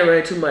mean, it's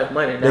generating too much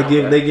money now.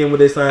 They getting what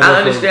they signed up for. I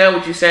understand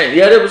what you're saying.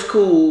 Yeah, that was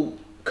cool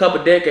a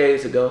couple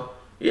decades ago.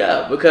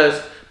 Yeah, because.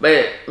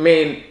 But I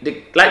mean,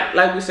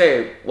 like we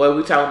said, well,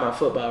 we talking about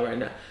football right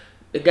now.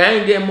 The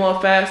game getting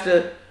more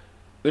faster.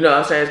 You know what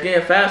I'm saying? It's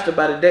getting faster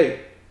by the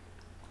day.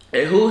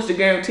 And who's to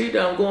guarantee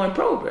that I'm going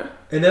pro, bro?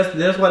 And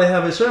that's why they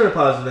have insurance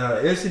policies now.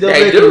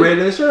 NCAA can rate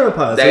the insurance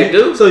policy. They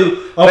do. So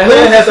a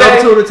player has the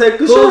opportunity to take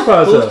the insurance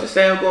policy. Who's to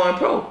say I'm going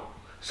pro?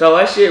 So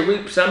I should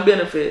reap some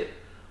benefit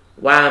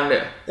while I'm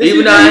there.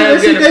 Even though I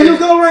am getting there you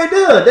go right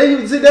there.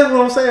 That's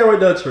what I'm saying right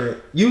there, Trent.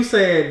 You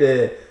saying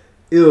that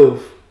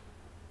if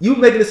you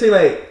making it seem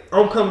like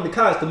I'm coming to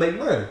college to make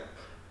money.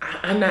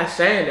 I'm not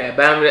saying that,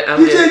 but I'm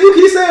you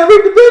keep saying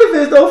reap the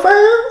benefits though,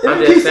 fam. If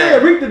you keep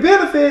saying reap the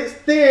benefits,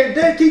 then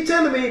they keep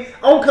telling me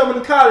I'm coming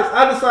to college.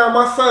 I just signed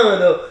my son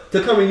up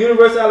to come to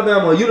University of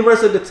Alabama or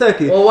University of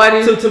Kentucky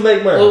to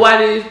make money. Well,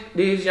 why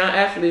these young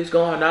athletes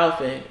going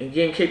off and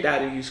getting kicked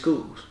out of these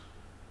schools?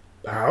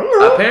 I don't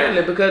know.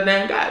 Apparently because they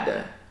ain't got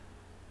done.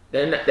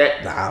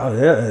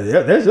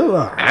 That's your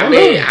line. I'm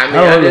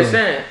just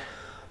saying.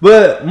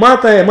 But my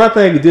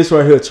thing is this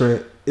right here,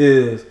 Trent,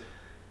 is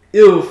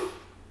if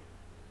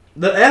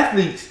the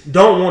athletes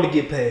don't want to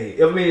get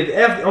paid. I mean,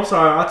 I'm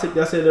sorry, I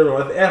said that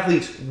wrong. If the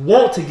athletes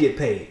want to get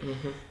paid,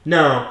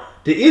 now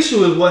the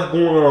issue is what's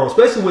going on,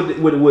 especially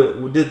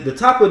with the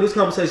topic of this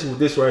conversation with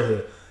this right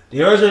here.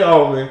 DeAndre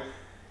Altman,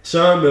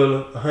 Sean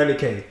Miller,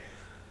 $100K.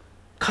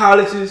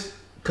 Colleges,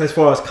 as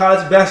far as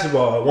college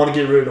basketball, want to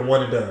get rid of the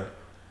one and done.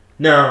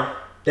 Now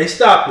they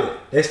stopped it.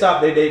 They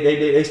stopped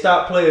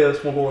players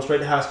from going straight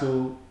to high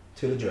school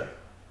to the draft.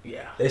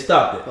 Yeah, they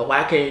stopped it. But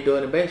why can't you do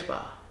it in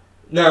baseball?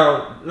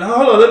 Now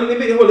hold on. Let me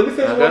finish what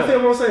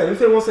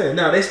I'm saying.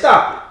 Now they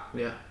stopped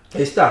it. Yeah,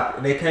 they stopped it,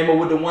 and they came up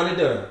with the one and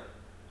done.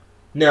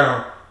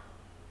 Now,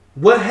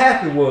 what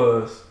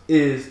happened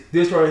is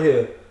this right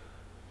here.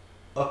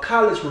 A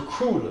college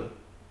recruiter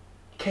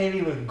can't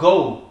even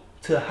go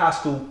to a high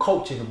school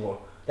coach anymore.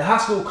 The high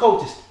school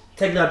coach is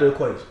taken out of the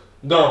equation.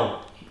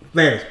 Gone.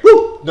 Vanished.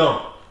 Woo!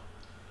 Gone.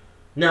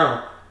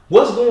 Now,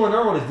 what's going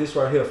on is this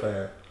right here,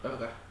 fam.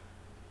 Okay.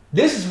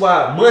 This is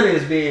why money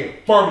is being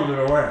funneled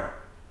around.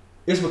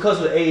 It's because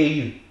of the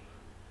AAU.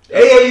 The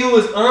AAU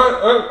is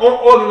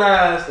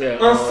unorganized,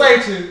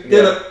 unsanctioned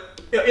than a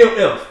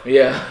MF.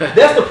 Yeah.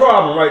 That's the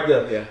problem right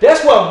there. Yeah.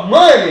 That's why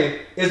money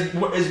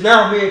is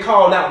now being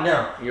called out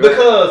now.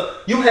 Because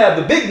you have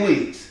the big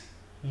wigs.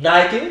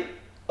 Nike,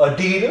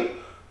 Adidas,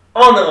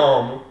 Under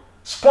Armour,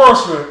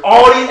 sponsoring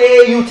all these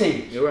AAU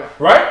teams. You're right.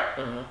 Right?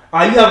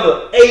 Uh-huh. You have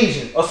an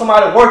agent or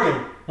somebody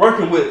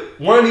working with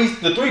one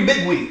of the three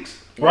big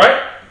wigs.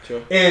 Right?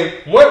 Sure. And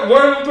one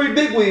of the three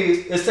big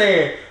wigs is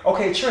saying,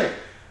 okay, Trent,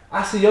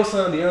 I see your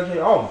son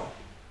DeAndre Altman.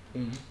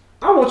 Mm-hmm.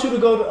 I want you to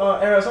go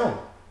to Arizona.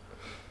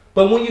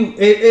 But when you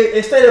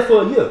and stay there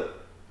for a year.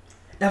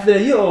 After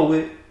that year over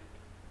with,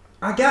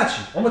 I got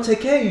you. I'm gonna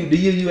take care of you the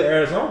year you in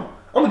Arizona.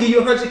 I'm gonna give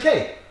you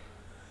 $100K.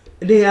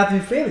 And then after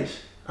you finish,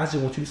 I just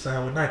want you to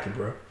sign with Nike,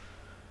 bro.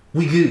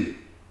 We good.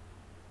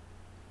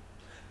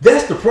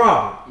 That's the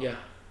problem. Yeah.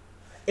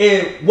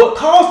 And what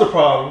caused the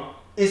problem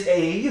is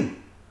AAU.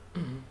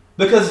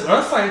 Because it's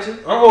unsanctioned,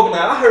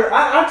 unorganized.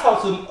 I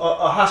talked to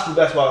a high school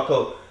basketball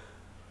coach.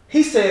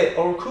 He said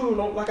a recruiter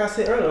don't, like I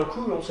said earlier, a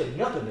recruiter don't say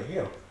nothing to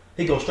him.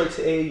 He goes straight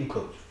to AAU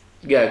coach.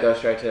 Yeah, go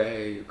straight to the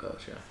AAU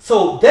coach, yeah.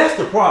 So that's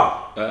the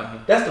problem. Uh-huh.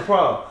 That's the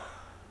problem.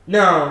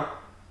 Now,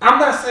 I'm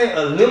not saying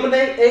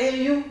eliminate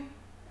AAU,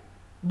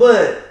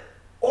 but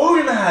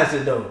organize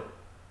it though.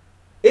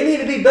 It need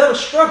to be better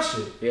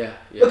structured. Yeah.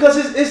 Because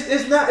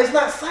it's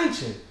not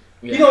sanctioned.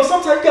 Yeah. You know,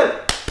 sometimes you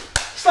gotta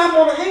slap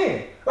them on the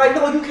hand. Like,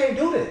 no, you can't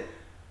do that.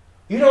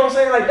 You know what I'm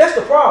saying? Like, that's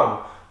the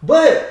problem.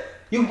 But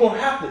you gonna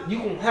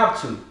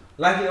have to.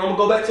 Like, I'm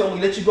gonna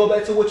let you go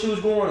back to what you was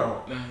going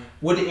on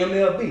with the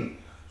MLB.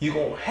 You're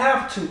gonna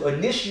have to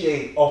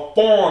initiate a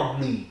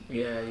farm league.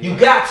 Yeah. You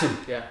got to.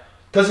 Yeah.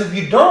 Because if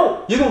you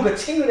don't, you're gonna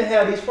continue to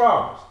have these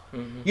problems.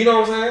 Mm-hmm. You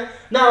know what I'm saying?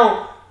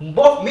 Now,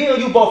 both me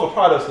and you both are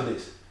products of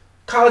this.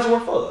 College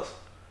weren't for us.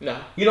 No.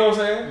 You know what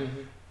I'm saying?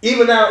 Mm-hmm.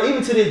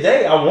 Even to this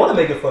day, I want to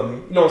make it for me.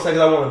 You know what I'm saying?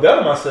 Because I want to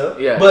better myself.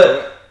 Yeah.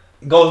 But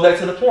it goes back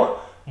to the point.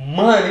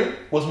 Money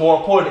was more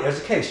important than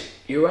education.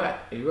 You're right.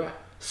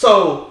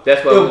 So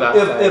that's what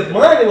if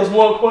money was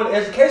more important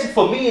than education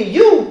for me and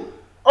you,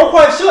 I'm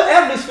quite sure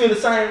athletes feel the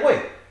same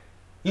way.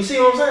 You see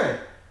what I'm saying?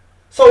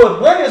 So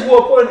if money is more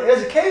important than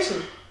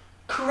education,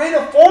 create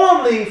a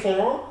farm league for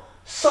them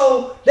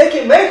so they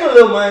can make a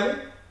little money.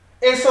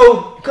 And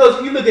so,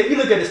 because you look at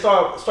the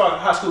star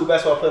high school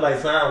basketball player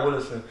like Zion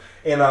Williamson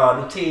and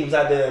the teams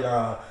out there,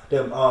 and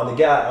the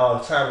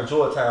guy time in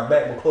Georgetown,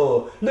 Mac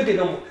McClure. Look at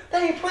them; they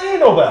ain't playing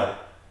nobody.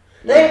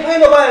 They ain't playing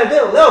nobody at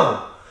their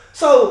level.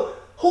 So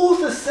who's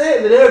to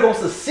say that they're gonna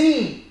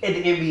succeed at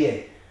the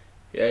NBA?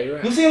 Yeah, you're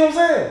right. You see what I'm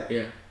saying?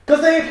 Yeah.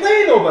 Because they ain't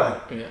playing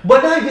nobody. Yeah.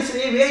 But now you get to the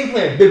NBA, you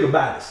playing bigger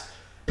bodies,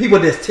 people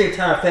that's 10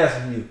 times faster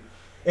than you,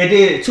 and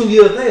then 2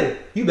 years later,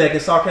 you back in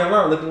South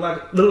Carolina looking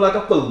like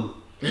a fool.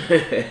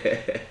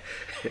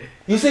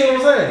 You see what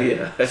I'm saying?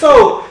 Yeah.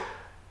 So,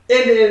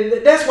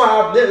 and that's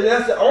why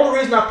that's the only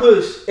reason I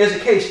push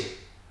education.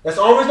 That's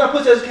the only reason I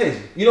push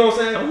education. You know what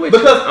I'm saying?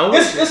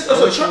 Because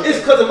it's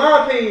because in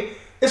my opinion,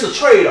 it's a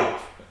trade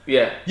off.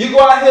 Yeah. You go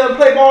out here and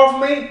play ball for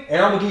me,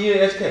 and I'm gonna give you an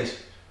education.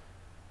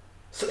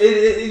 So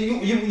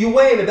you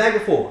weighing it back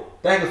and forth.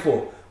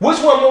 Which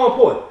one more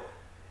important?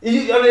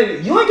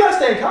 You ain't gotta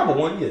stay in college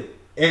 1 year.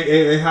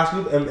 In high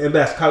school and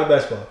college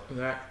basketball,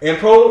 right. And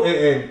pro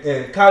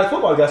and college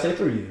football, you gotta stay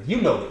 3 years.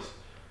 You know this.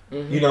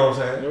 Mm-hmm. You know what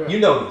I'm saying? Right. You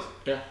know this.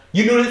 Yeah.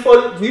 You knew this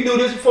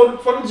from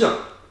the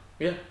jump.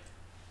 Yeah.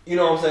 You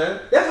know what I'm saying?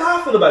 That's how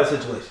I feel about the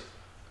situation.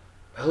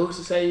 Who's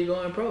to say you're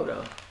going pro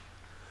though?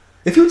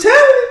 If you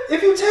talented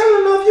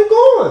enough, you're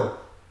going.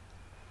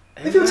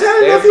 If you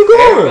talented enough, you're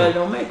going. Everybody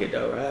don't make it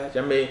though, right?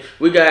 I mean,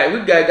 we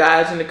got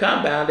guys in the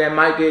compound that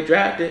might get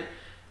drafted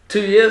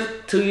 2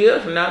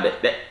 years from now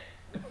that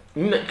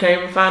you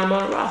can't even find them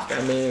on the roster.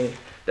 I mean,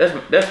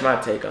 that's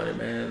my take on it,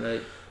 man.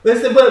 Like,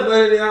 listen, but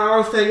I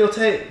understand your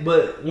take.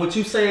 But what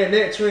you saying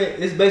that, Trent,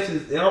 it's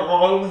basically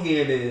all I'm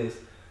hearing is,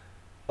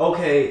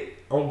 okay,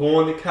 I'm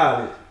going to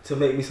college to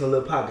make me some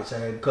little pocket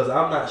change because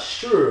I'm not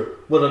sure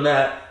whether or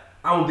not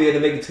I'm gonna be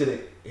able to make it to the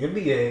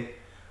NBA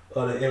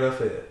or the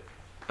NFL.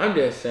 I'm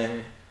just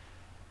saying,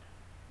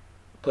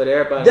 put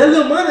everybody. That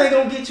little money ain't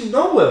gonna get you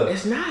nowhere.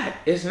 It's not.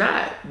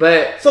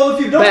 But so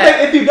if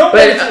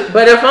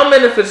if I'm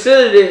in a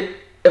facility,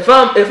 if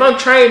I'm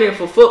training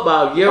for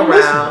football year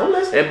round,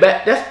 and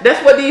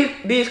that's what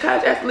these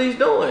college athletes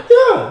doing.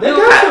 Yeah, they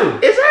got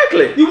to.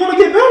 Exactly. You want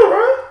to get better,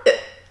 right?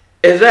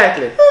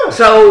 Exactly. Yeah.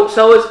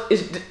 So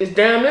it's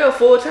damn near a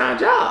full-time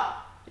job.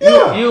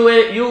 Yeah.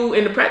 You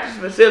in the practice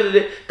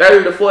facility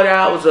 30 to 40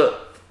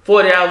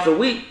 hours a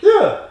week.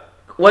 Yeah.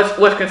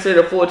 What's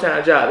considered a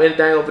full-time job?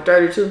 Anything over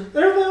 32?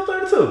 Everything over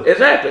 32.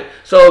 Exactly.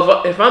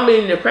 So if I'm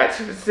in the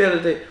practice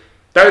facility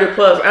 30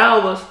 plus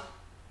hours,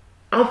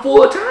 I'm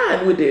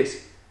full-time with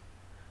this.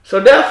 So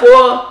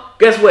therefore,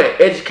 guess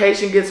what?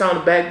 Education gets on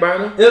the back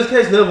burner.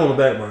 Education never on the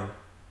back burner.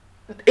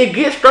 It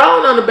gets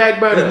thrown on the back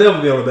burner. It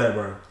never be on the back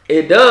burner.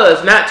 It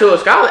does, not to a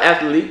scholar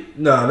athlete.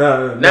 No.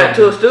 Not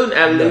to a student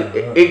athlete.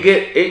 No.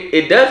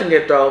 It doesn't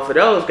get thrown for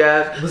those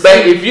guys.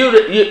 But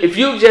if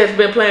you just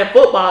been playing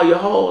football your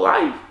whole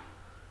life,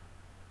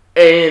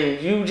 and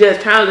you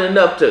just talented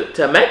enough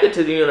to make it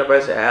to the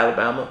University of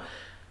Alabama,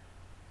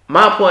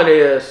 my point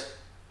is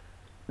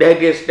that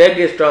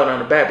gets thrown on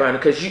the back burner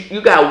because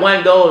you got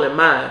one goal in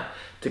mind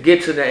to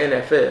get to the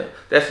NFL.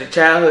 That's the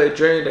childhood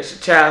dream. That's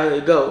the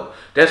childhood goal.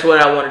 That's what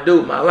I want to do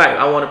with my life.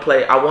 I want to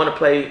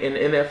play in the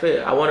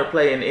NFL. I want to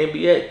play in the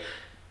NBA.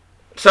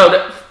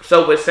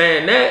 So with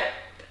saying that,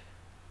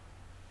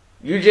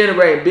 you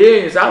generating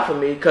billions off of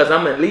me because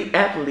I'm an elite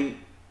athlete.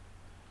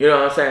 You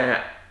know what I'm saying?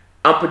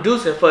 I'm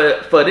producing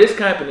for this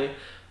company,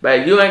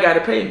 but you ain't got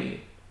to pay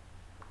me.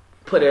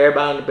 Put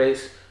everybody on the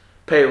base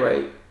pay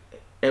rate,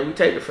 and we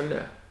take it from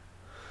there.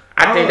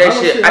 I think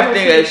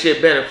they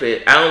should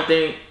benefit.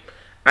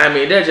 I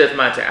mean, that's just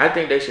my take. I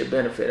think they should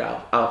benefit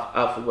off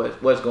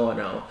of what's going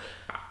on.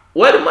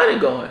 Where the money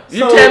going? You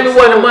tell me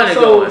where the money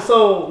going.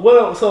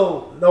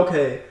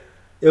 Okay.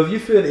 If you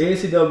feel the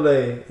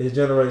NCAA is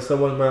generating so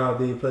much money out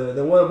of these players,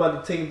 then what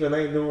about the teams that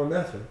ain't doing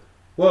nothing?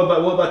 What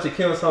about your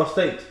Kennesaw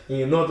States and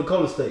your North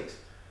Dakota States?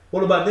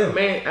 What about them?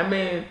 I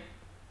mean,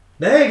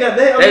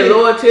 they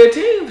lower tier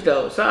teams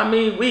though. So I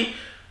mean,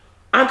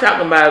 I'm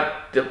talking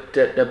about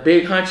the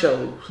big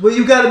honchos. Well,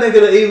 you got to make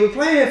it an even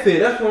playing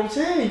field. That's what I'm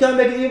saying. You got to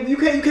make it even. You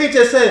can't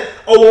just say,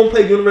 "Oh, I won't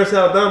play University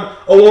of Alabama.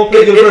 Oh, I won't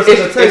play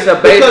University of Texas." It's a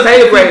base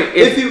pay rate.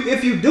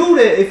 If you do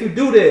that,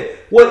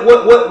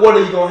 what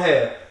are you gonna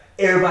have?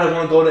 Everybody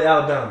want to go to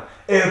Alabama.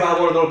 Everybody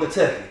want to go to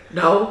Kentucky.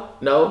 No.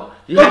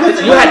 You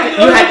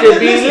have to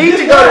be elite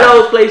to go to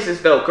those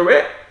places, though.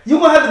 Correct? You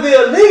gonna have to be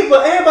elite,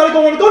 but everybody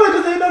gonna want to go there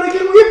because they know they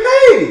can get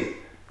paid.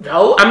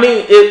 No, I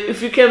mean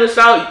if you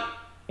Kennesaw,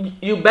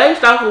 you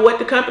based off of what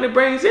the company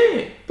brings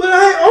in. But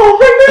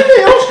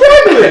I'm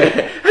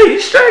struggling. Hey, you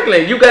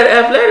struggling. You got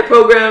an athletic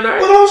program, right?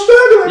 But I'm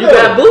struggling. You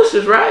got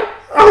boosters, right?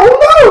 I don't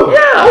know.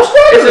 Yeah, I'm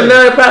struggling. It's a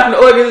non-profit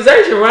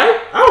organization,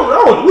 right? I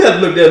don't. We have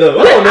to look that up.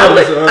 I don't know. I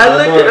looked it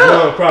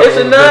up. It's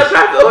a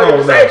non-profit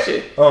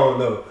organization. I don't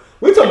know.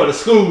 We talking about the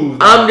schools.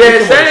 I'm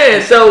just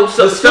saying. So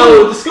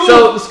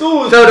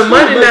the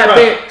money not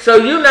being. So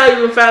you not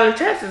even filing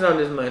taxes on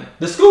this money.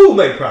 The school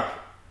make profit.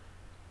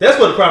 That's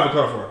where the profit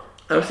come from.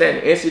 I'm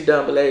saying the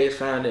NCAA is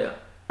founded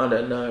under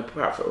a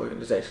non-profit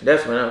organization.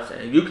 That's what I'm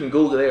saying. You can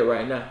Google it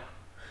right now.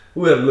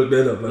 We have to look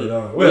that up,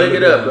 Look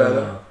it up,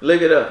 brother.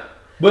 Look it up.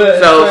 But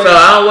so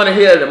I don't want to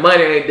hear the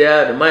money ain't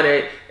there. The money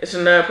ain't. It's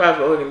a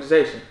non-profit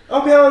organization.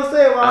 Okay, I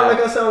understand. I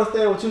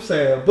understand what you're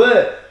saying,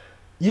 but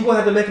you gonna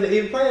have to make it an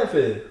even playing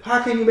field.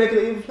 How can you make it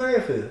an even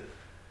playing field?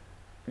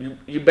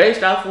 You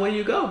based off of where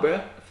you go, bro.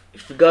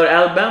 If you go to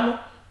Alabama,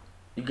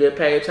 you get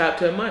paid top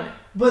 10 money.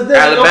 But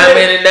that's Alabama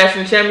in the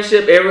national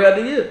championship every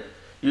other year.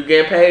 You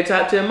getting paid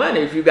top 10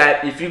 money if you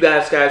got a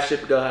scholarship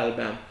to go to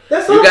Alabama.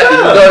 That's you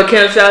go to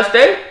Kansas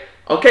State.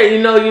 Okay,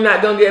 you know you're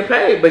not gonna get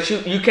paid, but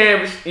you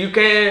can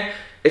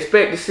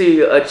expect to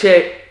see a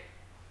check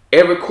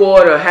every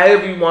quarter,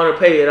 however you want to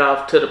pay it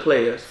off to the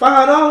players.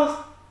 $5?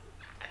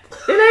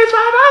 It ain't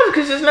 $5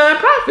 because it's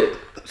non-profit.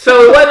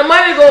 So where the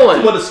money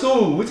going? We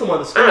talking about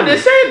the school. I'm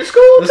just saying the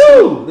school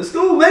too. The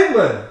school make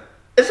money.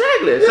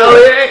 Exactly. Yeah. So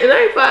it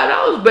ain't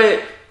 $5,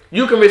 but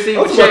you can receive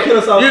a check.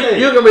 You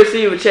can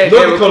receive a check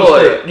every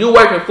quarter. You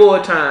working full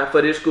time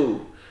for this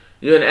school.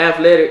 You're in the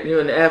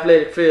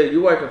athletic field.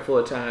 You working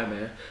full time,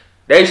 man.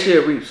 They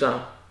should reap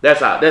some.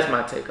 That's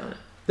my take on it.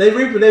 They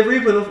reaping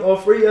a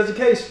free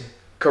education.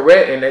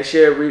 Correct, and they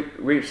should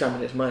reap some of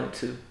this money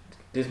too.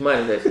 This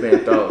money that's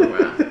been thrown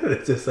around.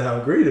 It's just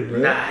sound greedy, bro.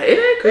 Nah, it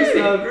ain't greedy.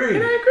 It sound greedy.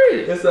 It ain't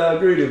greedy. It sound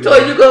greedy, bro. So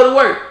you go to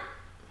work.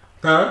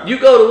 Huh? You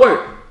go to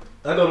work.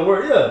 I go to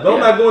work, yeah. But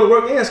I'm not going to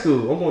work and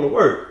school. I'm going to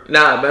work.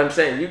 Nah, but I'm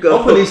saying you go.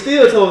 I'm putting these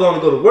steel toes on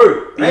to go to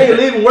work. I ain't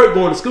leaving work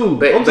going to school.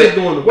 I'm just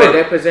going to work. But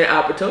they present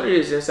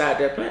opportunities inside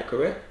that plant,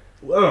 correct?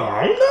 Well,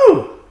 I don't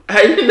know.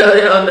 How you know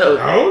they don't know?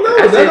 I don't know.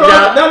 That's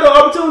no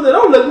opportunity that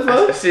I'm looking for.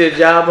 I see a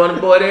job on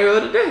the board every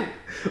other day.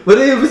 But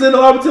if it's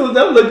no opportunity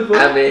that I'm looking for.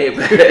 I mean,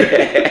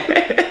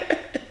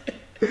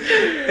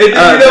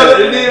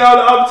 and then all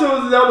the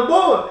opportunities on the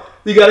board,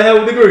 you got to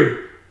have a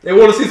degree. They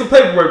want to see some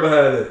paperwork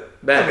behind it.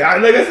 Like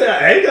I said,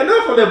 I ain't got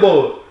nothing on that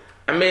board.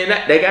 I mean,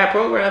 they got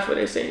programs where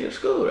they send you to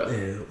school, though.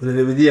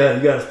 Yeah,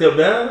 you got to step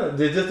down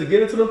just to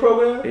get into the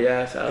program.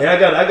 Yeah, so. And I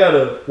got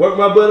to work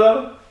my butt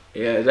off.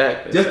 Yeah,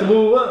 exactly. Just to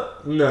move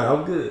up. Nah,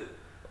 I'm good.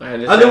 I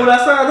knew what I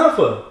signed up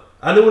for.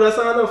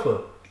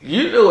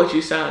 You knew what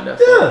you signed up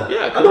for.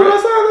 Yeah, I knew what I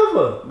signed up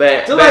for.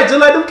 But just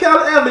like them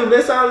college athletes, when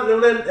they signed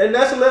at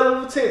national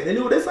level 10, they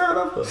knew what they signed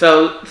up for.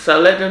 So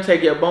let them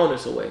take your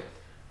bonus away.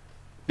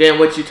 Then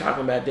what you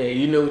talking about then?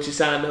 You knew what you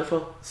signed up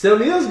for?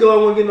 7 years ago, I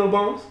wasn't getting no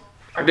bonus.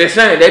 I'm just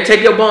saying, they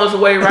take your bonus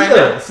away right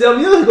now.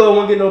 7 years ago, I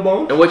wasn't getting no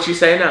bonus. And what you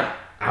say now?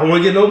 I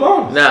won't get no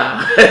bonus.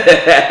 Nah.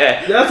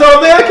 That's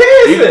all I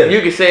can say.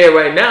 You can say it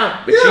right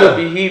now, but you'll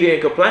be heated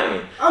and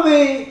complain. I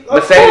mean,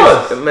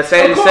 Mercedes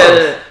selling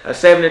a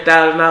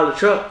 $70,000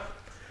 truck.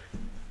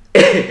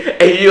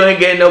 And you ain't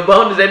getting no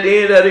bonus at the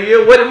end of the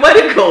year. Where the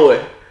money going?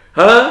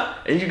 Huh?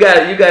 And you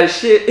got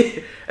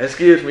shit.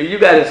 Excuse me. You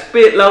got a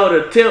spit load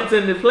of temps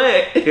in the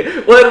plant.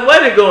 Where the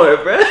money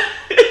going, bro?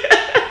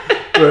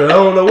 Bro, I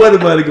don't know where the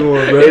money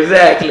going, bro.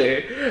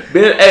 Exactly.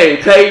 Hey,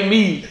 pay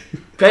me.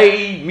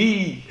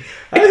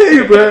 I hear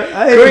you, bro.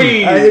 I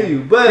hear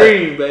you. But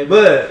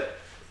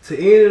to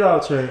end it all,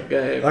 Trent,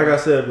 like I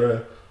said,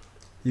 bro,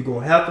 you're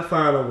going to have to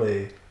find a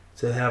way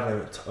to have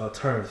an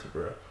alternative,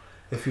 bro.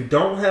 If you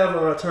don't have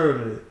an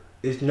alternative,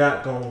 it's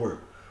not going to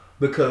work.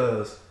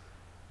 Because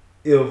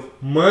if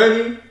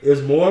money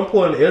is more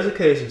important than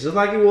education, just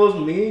like it was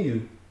with me and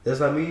you,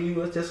 that's like me and you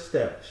was just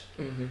established.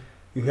 Mm-hmm.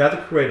 You have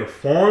to create a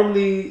farm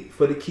league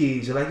for the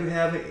kids, just like you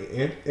have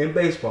in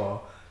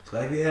baseball, just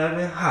like you have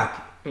in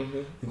hockey.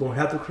 Mm-hmm. You're going to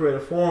have to create a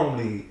farm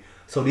league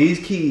so these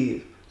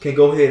kids can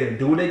go ahead and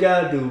do what they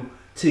got to do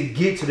to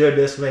get to their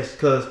destination,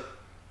 because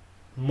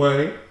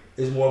money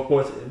is more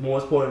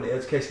important than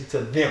education to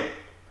them.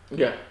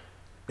 Yeah.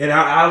 And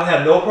I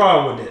have no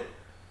problem with that.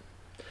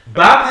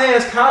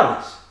 Bypass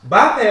college.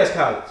 Bypass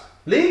college.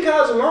 Leave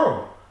college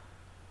alone.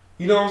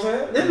 You know what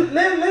I'm saying? Let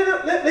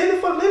the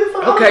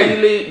fuck.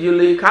 Okay, you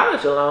leave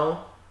college alone.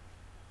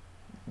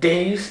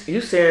 Then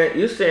you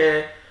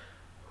saying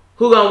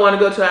who gonna want to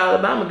go to an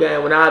Alabama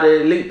game when all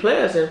the elite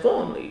players in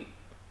form league?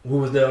 Who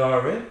was there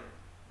already?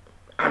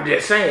 I'm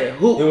just saying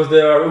who. It was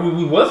there already.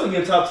 We wasn't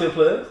getting top 10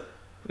 players.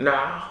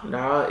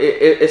 No.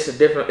 It's a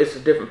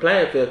different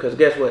playing field because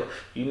guess what?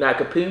 You're not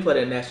competing for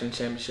that national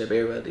championship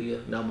every other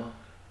year no more.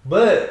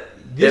 But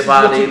this if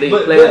all the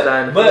elite players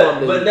are in the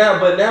form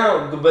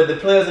league. But the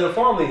players in the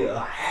farm league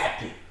are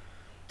happy.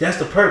 That's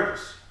the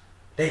purpose.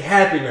 They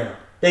happy now.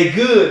 They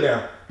good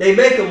now. They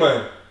making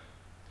money.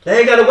 They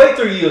ain't gotta wait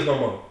 3 years no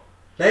more.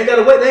 They ain't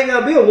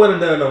gotta be a one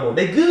and done no more.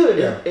 They good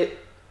now.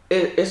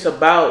 It's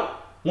about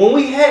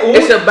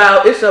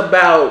it's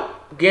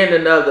about getting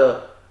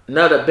another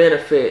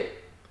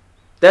benefit.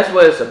 That's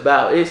what it's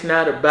about. It's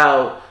not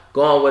about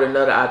going with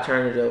another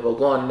alternative or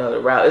going another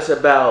route. It's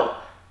about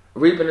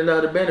reaping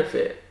another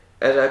benefit.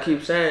 As I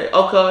keep saying,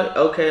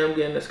 okay, I'm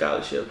getting a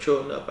scholarship.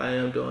 True enough, I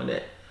am doing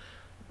that.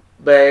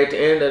 But at the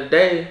end of the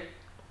day,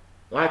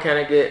 why can't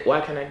I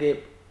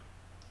get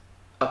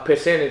a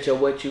percentage of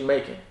what you're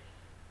making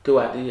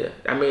throughout the year?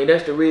 I mean,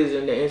 that's the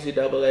reason the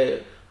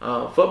NCAA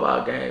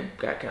football game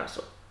got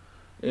canceled.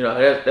 You know,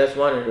 that's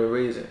one of the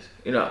reasons.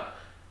 You know,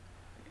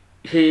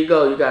 here you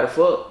go, you got a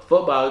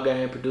football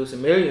game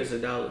producing millions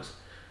of dollars,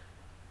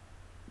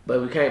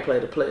 but we can't play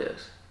the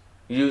players.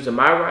 Using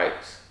my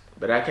rights,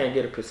 but I can't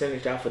get a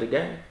percentage out for the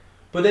game.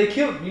 But they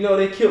killed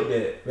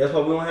that. That's why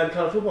we don't have the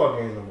college football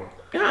games no more.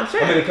 Yeah, I'm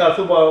saying. I mean, the college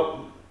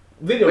football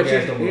video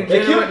games no more.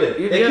 They killed it.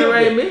 They killed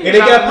it. And they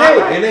got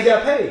paid. And they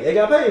got paid. They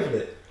got paid for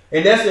that.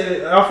 And that's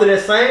after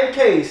that same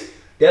case.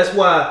 That's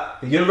why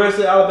the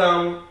University of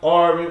Alabama,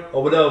 Oregon,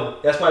 or whatever.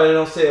 That's why they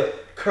don't sell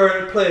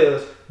current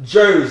players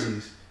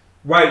jerseys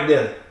right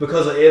there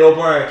because of Ed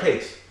O'Brien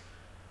case.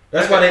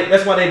 That's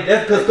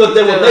because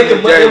they were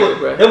making money.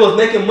 They was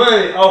making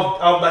money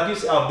off like you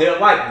said, off their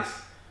likeness.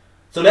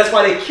 So that's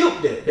why they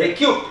killed that. They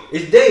killed it.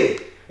 It's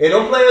dead. And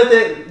them players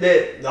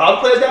that all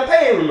the players got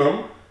paid.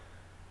 Remember,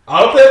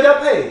 all the players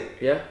got paid.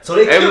 Yeah. So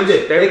they killed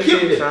it. They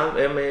killed it.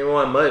 I mean, it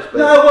wasn't much. But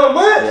no, it wasn't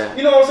much. Yeah.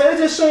 You know what I'm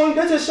saying?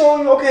 That's just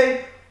showing you.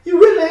 Okay, you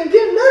really ain't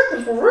getting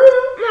nothing for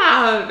real.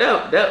 Nah,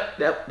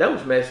 that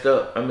was messed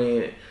up. I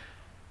mean,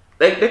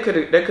 they could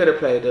have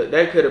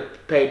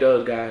paid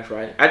those guys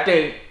right. I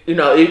think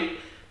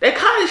they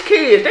college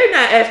kids. They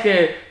not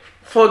asking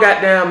for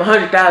goddamn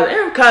 $100,000.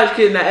 Every college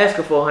kid not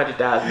asking for $100,000.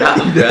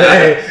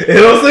 It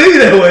don't seem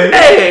that way.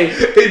 Hey,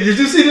 did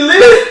you see the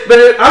list?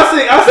 But I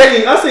seen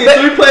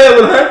 3 players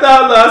with $100,000.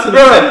 I seen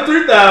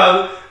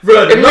 $73,000.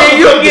 Bro, if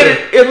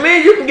me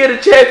you can get a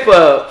check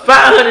for $500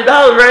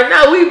 right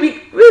now, we'd be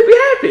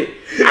happy.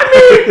 I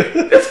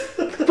mean, just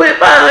put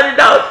 $500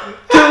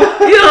 to,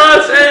 you know what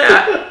I'm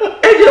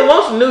saying? They just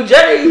want some new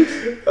J's.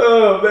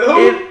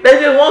 They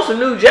just want some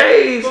new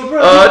J's.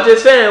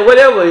 Just saying,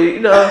 whatever,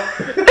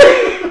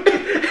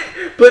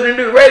 Put a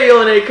new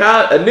radio in their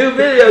car, a new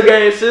video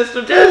game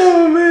system. Just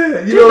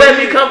let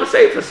me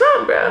compensate for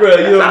something, bro. Bro,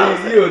 you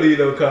don't need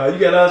no car. You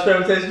got all the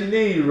transportation you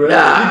need, bro.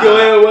 Nah. You go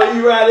everywhere,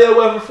 you ride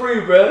everywhere for free,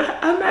 bro.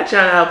 I'm not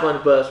trying to hop on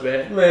the bus,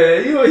 man.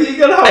 Man, you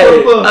gotta hop on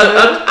the bus,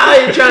 man.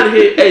 I ain't trying to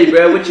hit. Hey,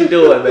 bro, what you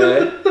doing,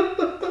 man?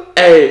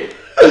 Hey.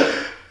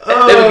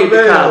 Let me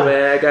get the car,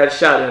 man. I got a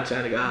shot I'm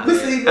trying to go out.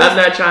 I'm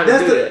not trying to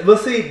do that. But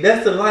see,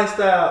 that's the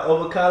lifestyle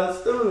of a college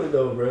student,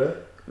 though, bro.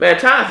 Man,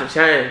 times have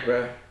changed,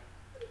 bro.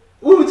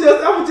 I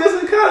was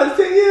just in college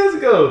 10 years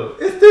ago.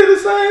 It's still the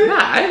same.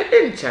 Nah, it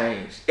didn't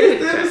change. It's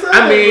still the same.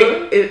 I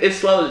mean, it's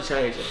slowly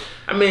changing.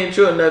 I mean,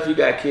 true enough, you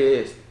got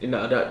kids,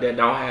 that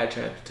don't have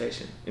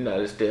transportation,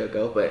 to still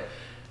go. But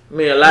I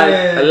mean, a lot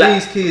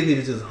these kids need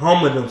to just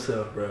humble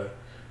themselves, bro.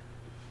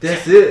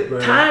 That's it,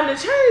 bro. Time to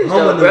change,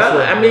 though,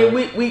 bro. I mean,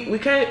 we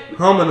can't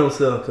humble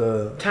themselves,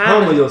 cuz.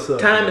 Humble yourself.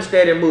 Time is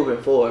steady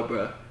moving forward,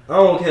 bro. I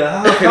don't care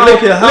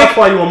how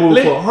far you want to move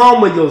forward.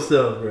 Humble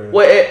yourself, bro.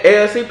 Well,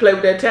 LC play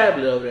with that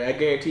tablet over there. I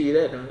guarantee you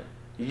that, don't it?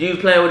 You was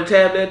playing with the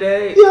tablet at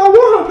that age? Yeah, I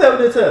want to play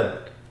with that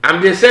tablet.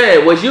 I'm just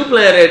saying, was you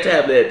playing that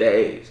tablet at that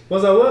age?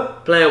 Was I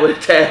what? Playing with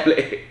a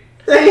tablet.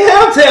 They ain't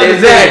have tablets.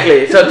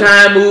 Exactly. So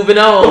time moving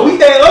on. But we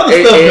had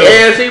other stuff.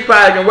 And LC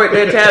probably can work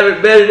that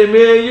tablet better than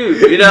me and you.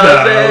 You know what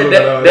I'm saying?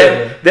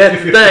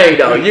 That's the thing,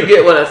 though. You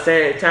get what I'm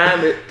saying?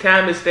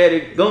 Time is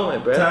steady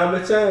going, bro. Time to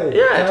change.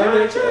 Yeah, time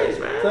to change,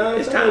 man.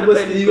 It's time to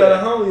play. You gotta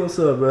humble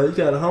yourself, bro. You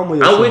gotta humble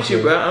yourself. I'm with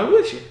you, bro. I'm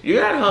with you. You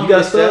gotta humble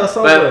yourself.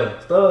 You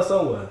gotta start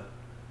somewhere.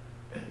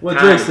 What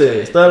Drake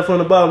said, started from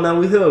the bottom, now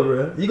we here,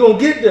 bro. You gonna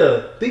get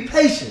there. Be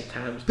patient.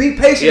 Be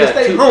patient and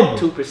stay humble.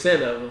 2% of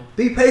them.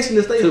 Be patient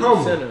and stay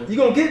humble. You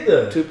gonna get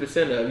there. 2%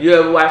 of them. You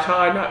ever watch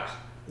Hard Knocks?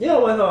 Yeah, I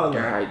watch Hard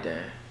Knocks. Alright,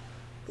 then.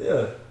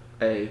 Yeah.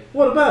 Hey.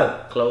 What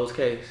about it? Closed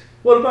case.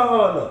 What about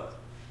Hard Knocks?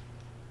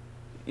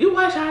 You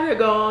watch how that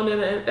go on,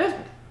 and that's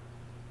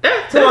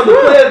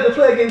the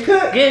player getting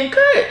cut.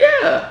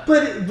 Yeah.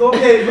 But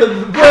okay, but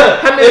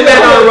how many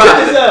men on the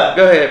roster?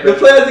 Go ahead, bro. The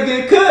players that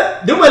get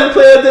cut, them were the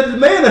players that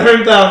demanded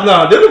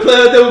 $100,000. Them the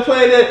players that were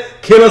playing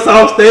at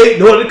Kennesaw State,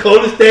 North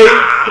Dakota State,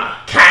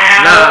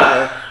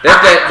 Nah,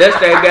 that's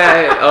that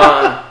guy.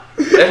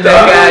 That's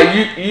that guy.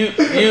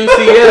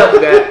 UCF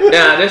guy.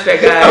 Nah, that's that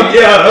guy.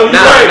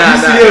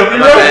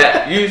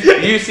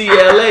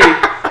 UCLA.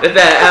 That's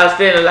that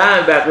outstanding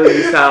linebacker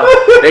you saw.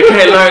 They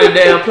can't learn the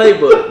damn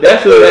playbook.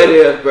 That's who that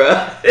is, bro.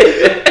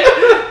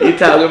 You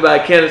talking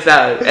about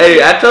Kennesaw?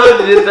 Hey, I told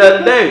you this the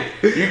other day.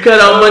 You cut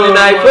on Monday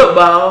Night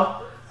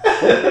Football.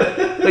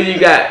 Who you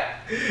got?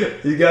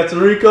 You got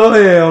Tariq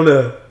Ham on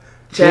there.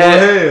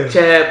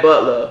 Chad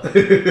Butler,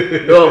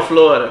 North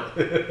Florida.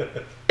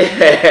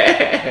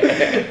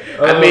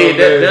 I mean,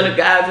 they're the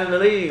guys in the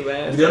league,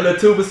 man. Them the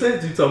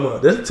 2% you talking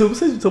about. That's the 2%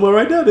 you talking about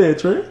right there,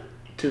 Trent.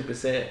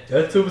 2%.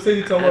 That's 2%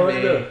 you talking about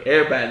right there.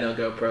 Everybody don't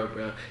go pro,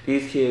 bro.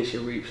 These kids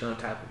should reap some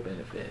type of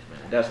benefits,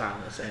 man. That's all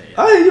I'm saying.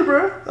 I hear you,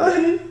 bro. I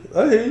hear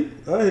you.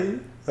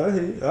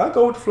 I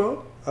go with the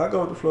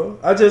flow.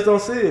 I just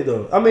don't see it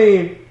though. I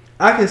mean,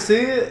 I can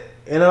see it,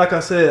 and like I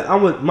said,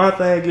 my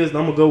thing is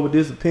I'm gonna go with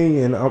this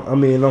opinion.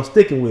 I'm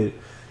sticking with it.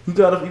 You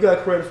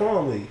gotta create a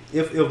farm league.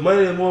 If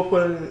money is more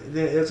important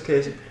than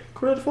education,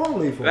 create a farm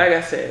league for like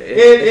I said,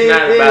 it's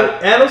not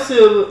about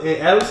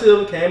Adam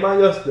Silver came out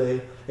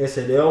yesterday and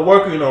said they're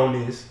working on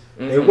this.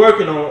 Mm-hmm. They're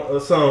working on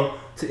some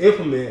to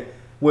implement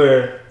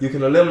where you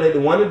can eliminate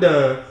the one and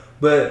done,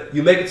 but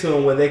you make it to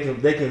them where they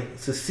can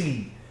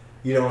succeed.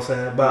 You know what I'm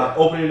saying? By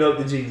opening up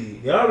the G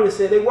League. They already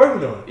said they're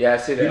working on it. Yeah, I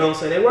see that. You know what I'm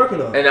saying? They're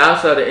working on it. And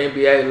also the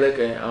NBA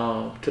looking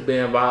to be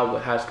involved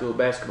with high school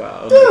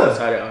basketball.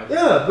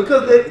 Yeah,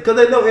 because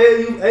they know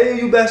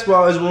AAU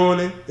basketball is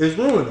ruining it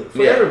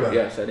for everybody.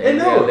 Yeah, so the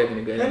NBA looking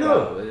to get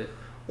involved with it.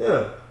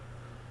 Yeah.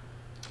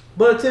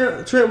 But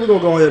Trent, we're gonna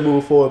go ahead and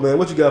move forward, man.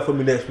 What you got for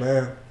me next,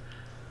 man?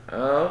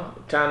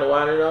 Time to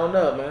wind it on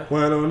up, man.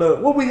 Wind on up.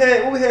 What we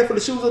had for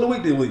the shoes of the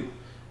week this week?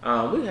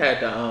 We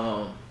had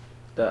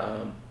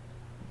the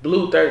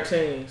Blue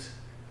 13s.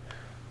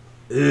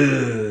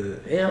 You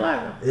didn't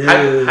like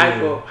them?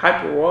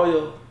 Hyper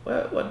Royal.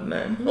 What the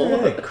name?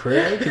 Yeah,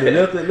 crap. You could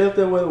have left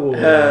that way it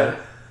was.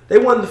 They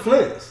wasn't the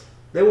Flints.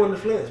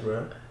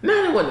 Bro.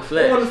 No, they wasn't the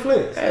Flints. They wasn't the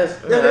Flints.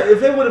 If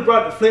they would have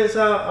brought the Flints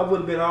out, I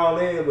would have been all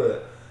in.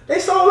 But they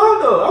sold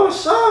out though. I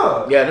was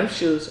shocked. Yeah, them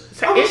shoes.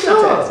 I was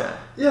shocked.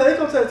 Yeah, they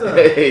gonna take time.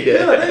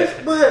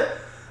 But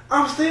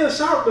I'm still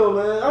shocked though,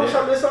 man. I was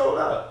shocked they sold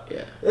out.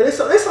 Yeah. And they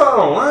sold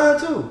online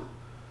too.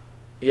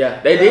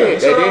 Yeah, they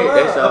did. They did.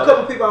 A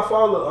couple people I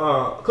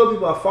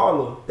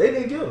follow, they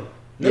didn't get them.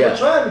 They were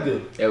trying to get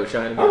them. They were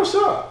trying to get them.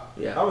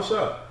 I was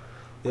shocked.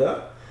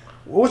 Yeah.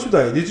 Well, what you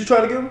think? Did you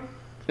try to get them?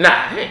 Nah,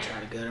 I ain't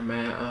trying to get them,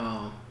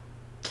 man.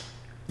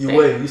 You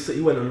waited.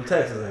 You went on the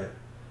taxes, man.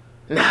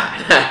 Nah,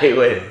 I ain't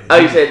waiting. Oh,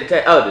 you said the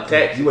tax? Oh, the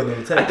tax. You went on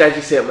the tax. I thought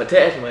you said my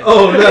tax money.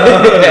 Oh no,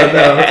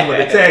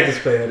 the taxes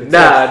paid.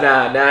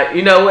 Nah.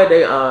 You know what?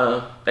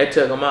 They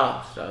took them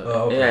off,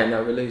 so they ain't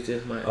no release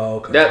this month. Oh,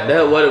 okay.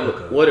 That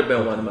would have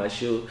been one of my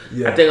shoes.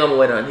 Yeah. I think I'm gonna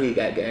wait on He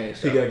Got Game.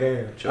 So. He Got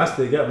Game. Sure. I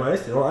still got mine.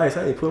 It's still on ice.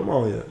 I ain't put them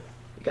on yet.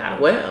 You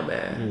gotta wear them,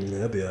 man.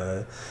 That'll be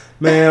alright.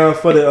 Man,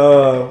 for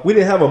the we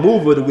didn't have a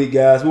move of the week,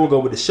 guys. We'll go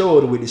with the show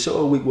of the week. The show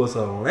of the week was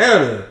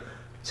Atlanta.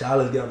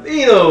 Charles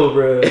Gambino,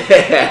 bro.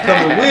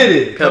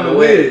 Coming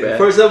with it, bro.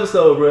 First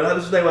episode, bro. How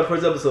did you think about the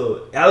first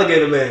episode?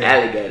 Alligator Man.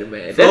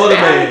 That's Florida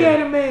the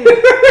Alligator Man.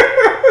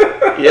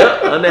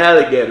 Yep, I'm the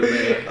Alligator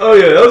Man. Oh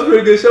yeah, that was a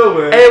pretty good show,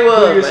 man. It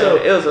was,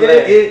 man. It was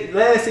hilarious.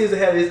 Last season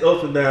had its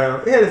ups and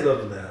downs. It had its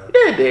ups and downs.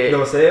 Yeah, it did. You know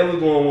what I'm saying? It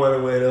was going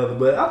one way or the other.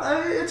 But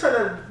it turned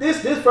out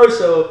this first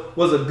show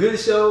was a good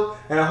show,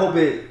 and I hope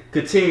it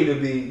continue to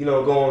be,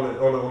 going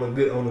on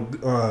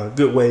a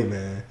good way,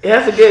 man. Yeah,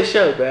 that's a good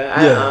show, bro.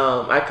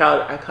 I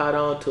caught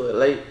on to it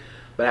late,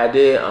 but I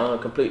did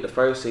complete the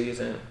first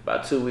season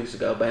about 2 weeks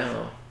ago. But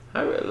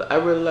I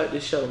really like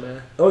this show,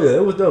 man. Oh yeah,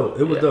 it was dope.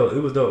 It was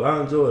dope.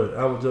 I enjoyed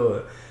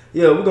it.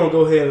 Yeah, we're gonna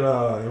go ahead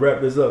and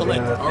wrap this up,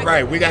 guys. All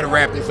right, we gotta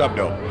wrap this up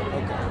though.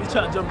 Okay. He's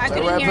trying to jump. I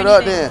couldn't wrap hear it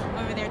up anything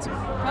then. over there too.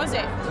 Close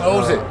it.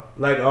 Close it.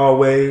 Like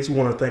always, we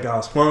want to thank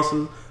our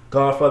sponsors,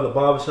 Godfather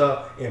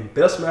Barbershop in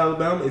Bessemer,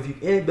 Alabama. If you're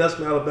in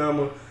Bessemer,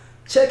 Alabama,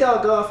 check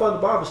out Godfather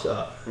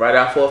Barbershop. Right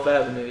out 4th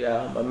Avenue,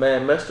 y'all. My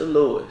man, Mr.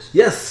 Lewis.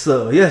 Yes,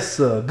 sir.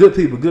 Good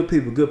people.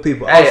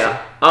 Hey,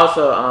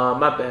 also,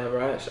 my bad,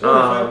 Raj.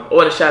 I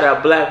want to shout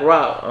out Black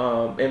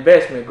Rock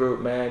Investment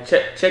Group, man.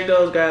 Check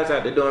those guys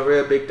out. They're doing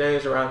real big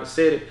things around the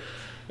city.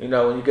 When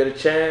you get a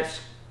chance,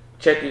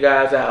 check you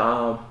guys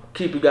out.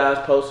 Keep you guys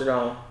posted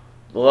on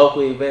the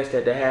local events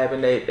that they're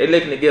having. They're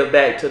looking to give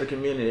back to the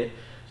community.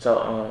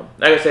 So,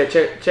 like I said,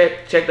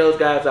 check those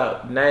guys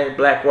out. Name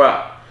Black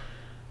Rock.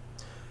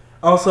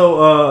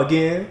 Also,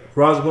 again,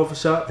 Roger Muffler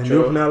Shop in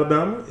Newton,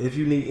 Alabama. If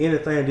you need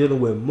anything dealing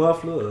with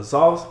muffler,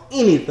 exhaust,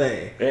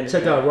 anything,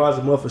 check out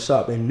Roger Muffler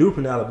Shop in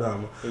Newton,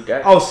 Alabama.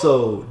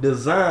 Also,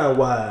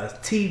 design-wise,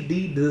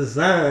 TD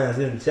Designs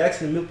in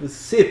Jackson,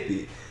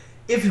 Mississippi.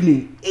 If you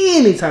need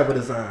any type of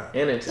design,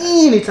 let's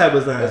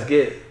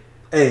get it.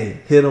 Hey,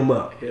 hit them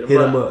up. Hit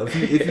them up.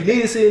 If you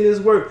need to see this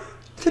work,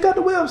 check out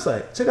the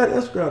website. Check out the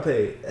Instagram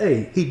page.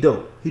 Hey, he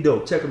dope.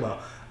 Check him out.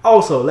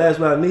 Also, last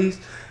but not least,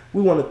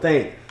 we want to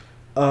thank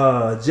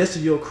Just to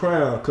Your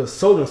Crown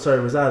consulting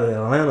service out of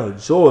Atlanta,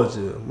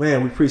 Georgia.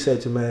 Man, we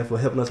appreciate you, man, for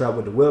helping us out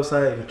with the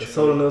website and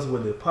consulting us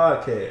with the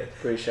podcast.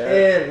 Appreciate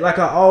it. And like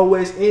I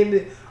always end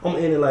it, I'm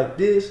gonna end it like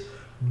this.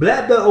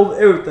 Black belt over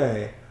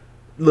everything.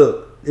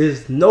 Look,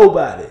 there's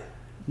nobody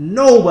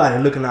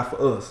looking out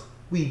for us.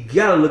 We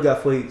gotta look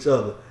out for each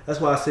other.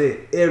 That's why I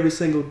said every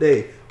single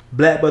day,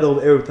 black belt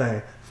over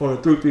everything. From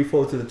the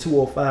 334 to the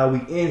 205, we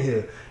in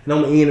here. And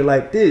I'm gonna end it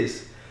like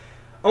this.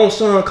 On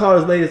Sean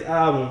Carter's latest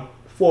album,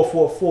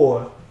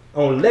 444,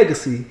 on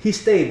Legacy, he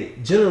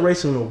stated,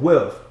 generational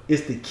wealth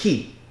is the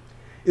key.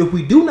 If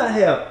we do not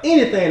have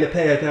anything to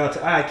pass down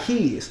to our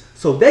kids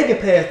so they can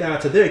pass down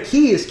to their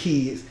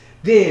kids,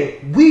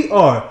 then we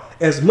are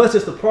as much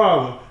as the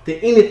problem than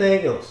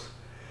anything else.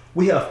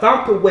 We have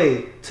found a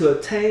way to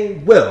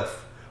attain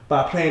wealth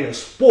by playing a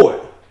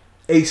sport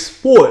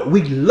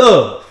we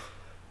love,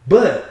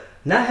 but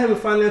not having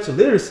financial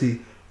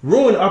literacy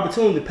ruin the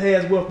opportunity to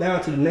pass wealth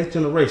down to the next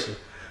generation.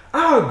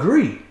 I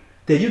agree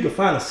that you can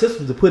find a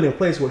system to put in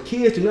place where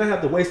kids do not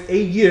have to waste a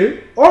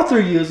year or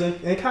 3 years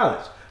in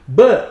college.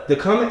 But the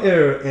common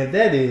error, and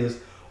that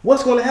is,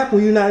 what's going to happen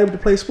when you're not able to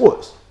play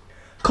sports?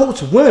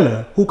 Coach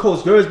Winner, who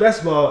coached girls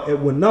basketball at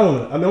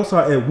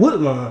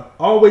Woodlawn,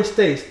 always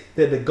states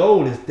that the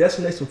goal is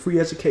destination free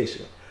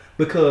education.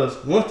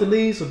 Because once the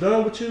leagues are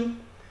done with you,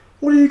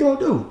 what are you going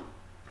to do?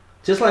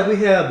 Just like we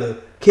have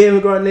the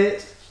Kevin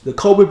Garnett's, the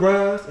Kobe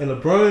Bryant's, and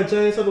LeBron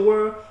James of the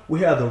world, we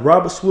have the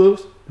Robert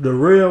Swifts, the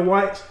Real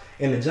Whites,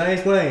 and the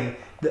James Lane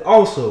that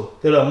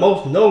are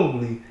most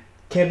notably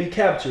can be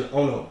captured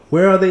on a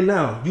Where Are They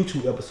Now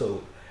YouTube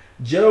episode.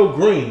 Gerald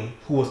Green,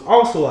 who was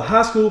also a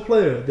high school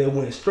player that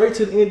went straight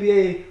to the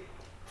NBA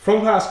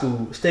from high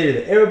school, stated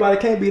that everybody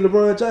can't be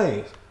LeBron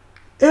James.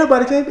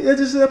 Everybody can't be,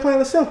 it's just that plain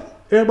and simple.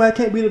 Everybody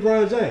can't be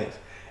LeBron James.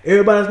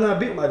 Everybody's not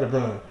built like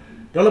LeBron.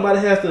 Don't nobody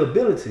has the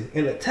ability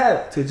and the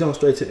talent to jump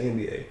straight to the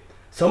NBA.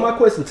 So my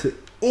question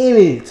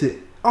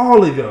to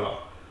all of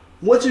y'all,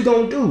 what you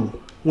gonna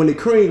do when the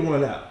cream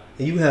run out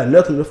and you have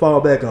nothing to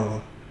fall back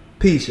on?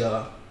 Peace,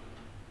 y'all.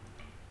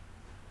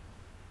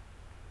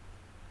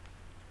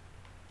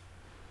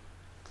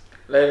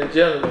 Ladies and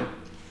gentlemen,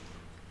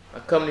 I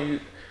come to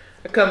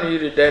you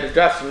today to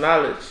drop some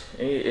knowledge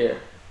in your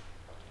ear.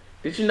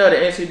 Did you know the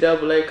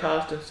NCAA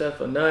calls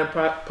themselves a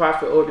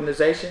non-profit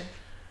organization?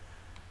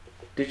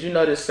 Did you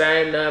know the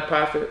same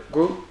non-profit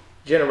group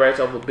generates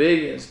over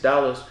billions of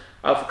dollars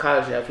off of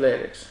college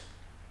athletics?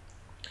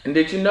 And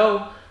did you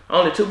know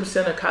only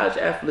 2% of college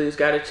athletes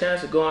got a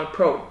chance of going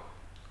pro?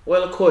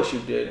 Well, of course you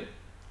didn't.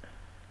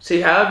 See,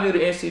 how I view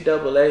the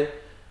NCAA,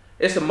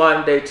 it's a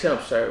modern day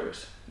temp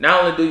service.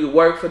 Not only do you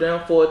work for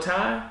them full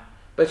time,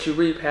 but you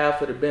reap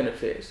half of the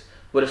benefits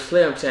with a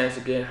slim chance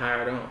of getting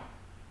hired on.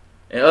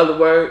 In other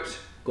words,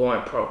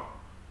 going pro.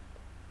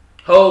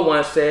 Ho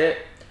once said,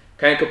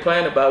 can't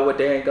complain about what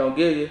they ain't gonna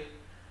give you.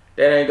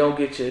 That ain't gonna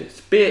get you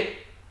spit.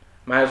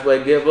 Might as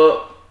well give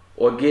up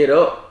or get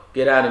up,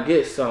 get out and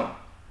get some.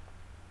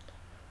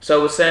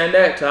 So with saying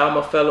that, to all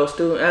my fellow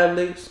student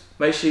athletes,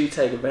 make sure you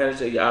take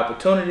advantage of your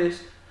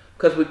opportunities,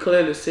 because we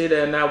clearly see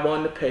they're not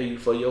wanting to pay you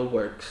for your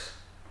works.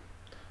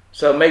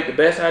 So make the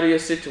best out of your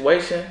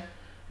situation,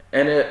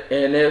 and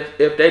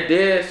if they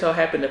did so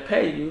happen to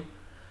pay you,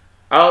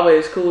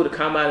 always cool to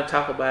come out and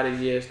talk about it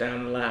years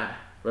down the line.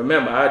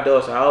 Remember, our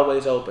doors are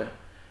always open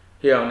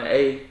here on the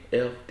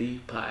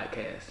AFD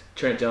podcast.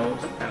 Trent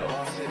Jones, out.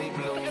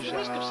 At the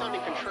risk of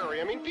sounding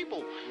contrary, I mean,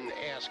 people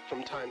ask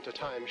from time to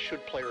time,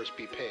 should players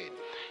be paid?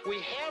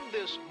 We have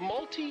this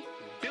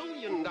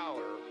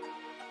multi-billion-dollar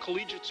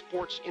collegiate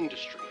sports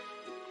industry.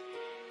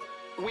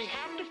 We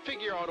have to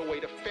figure out a way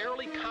to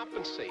fairly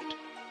compensate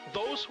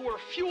those who are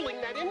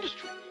fueling that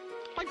industry.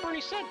 Like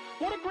Bernie said,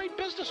 what a great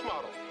business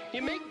model.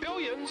 You make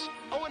billions.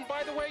 Oh, and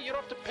by the way, you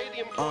don't have to pay the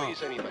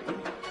employees anything.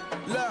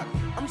 Look,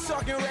 I'm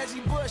talking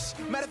Reggie Bush.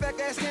 Matter of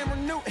fact, ask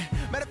Cameron Newton.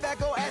 Matter of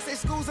fact, go ask their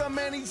schools how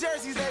many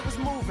jerseys they was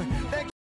moving. Thank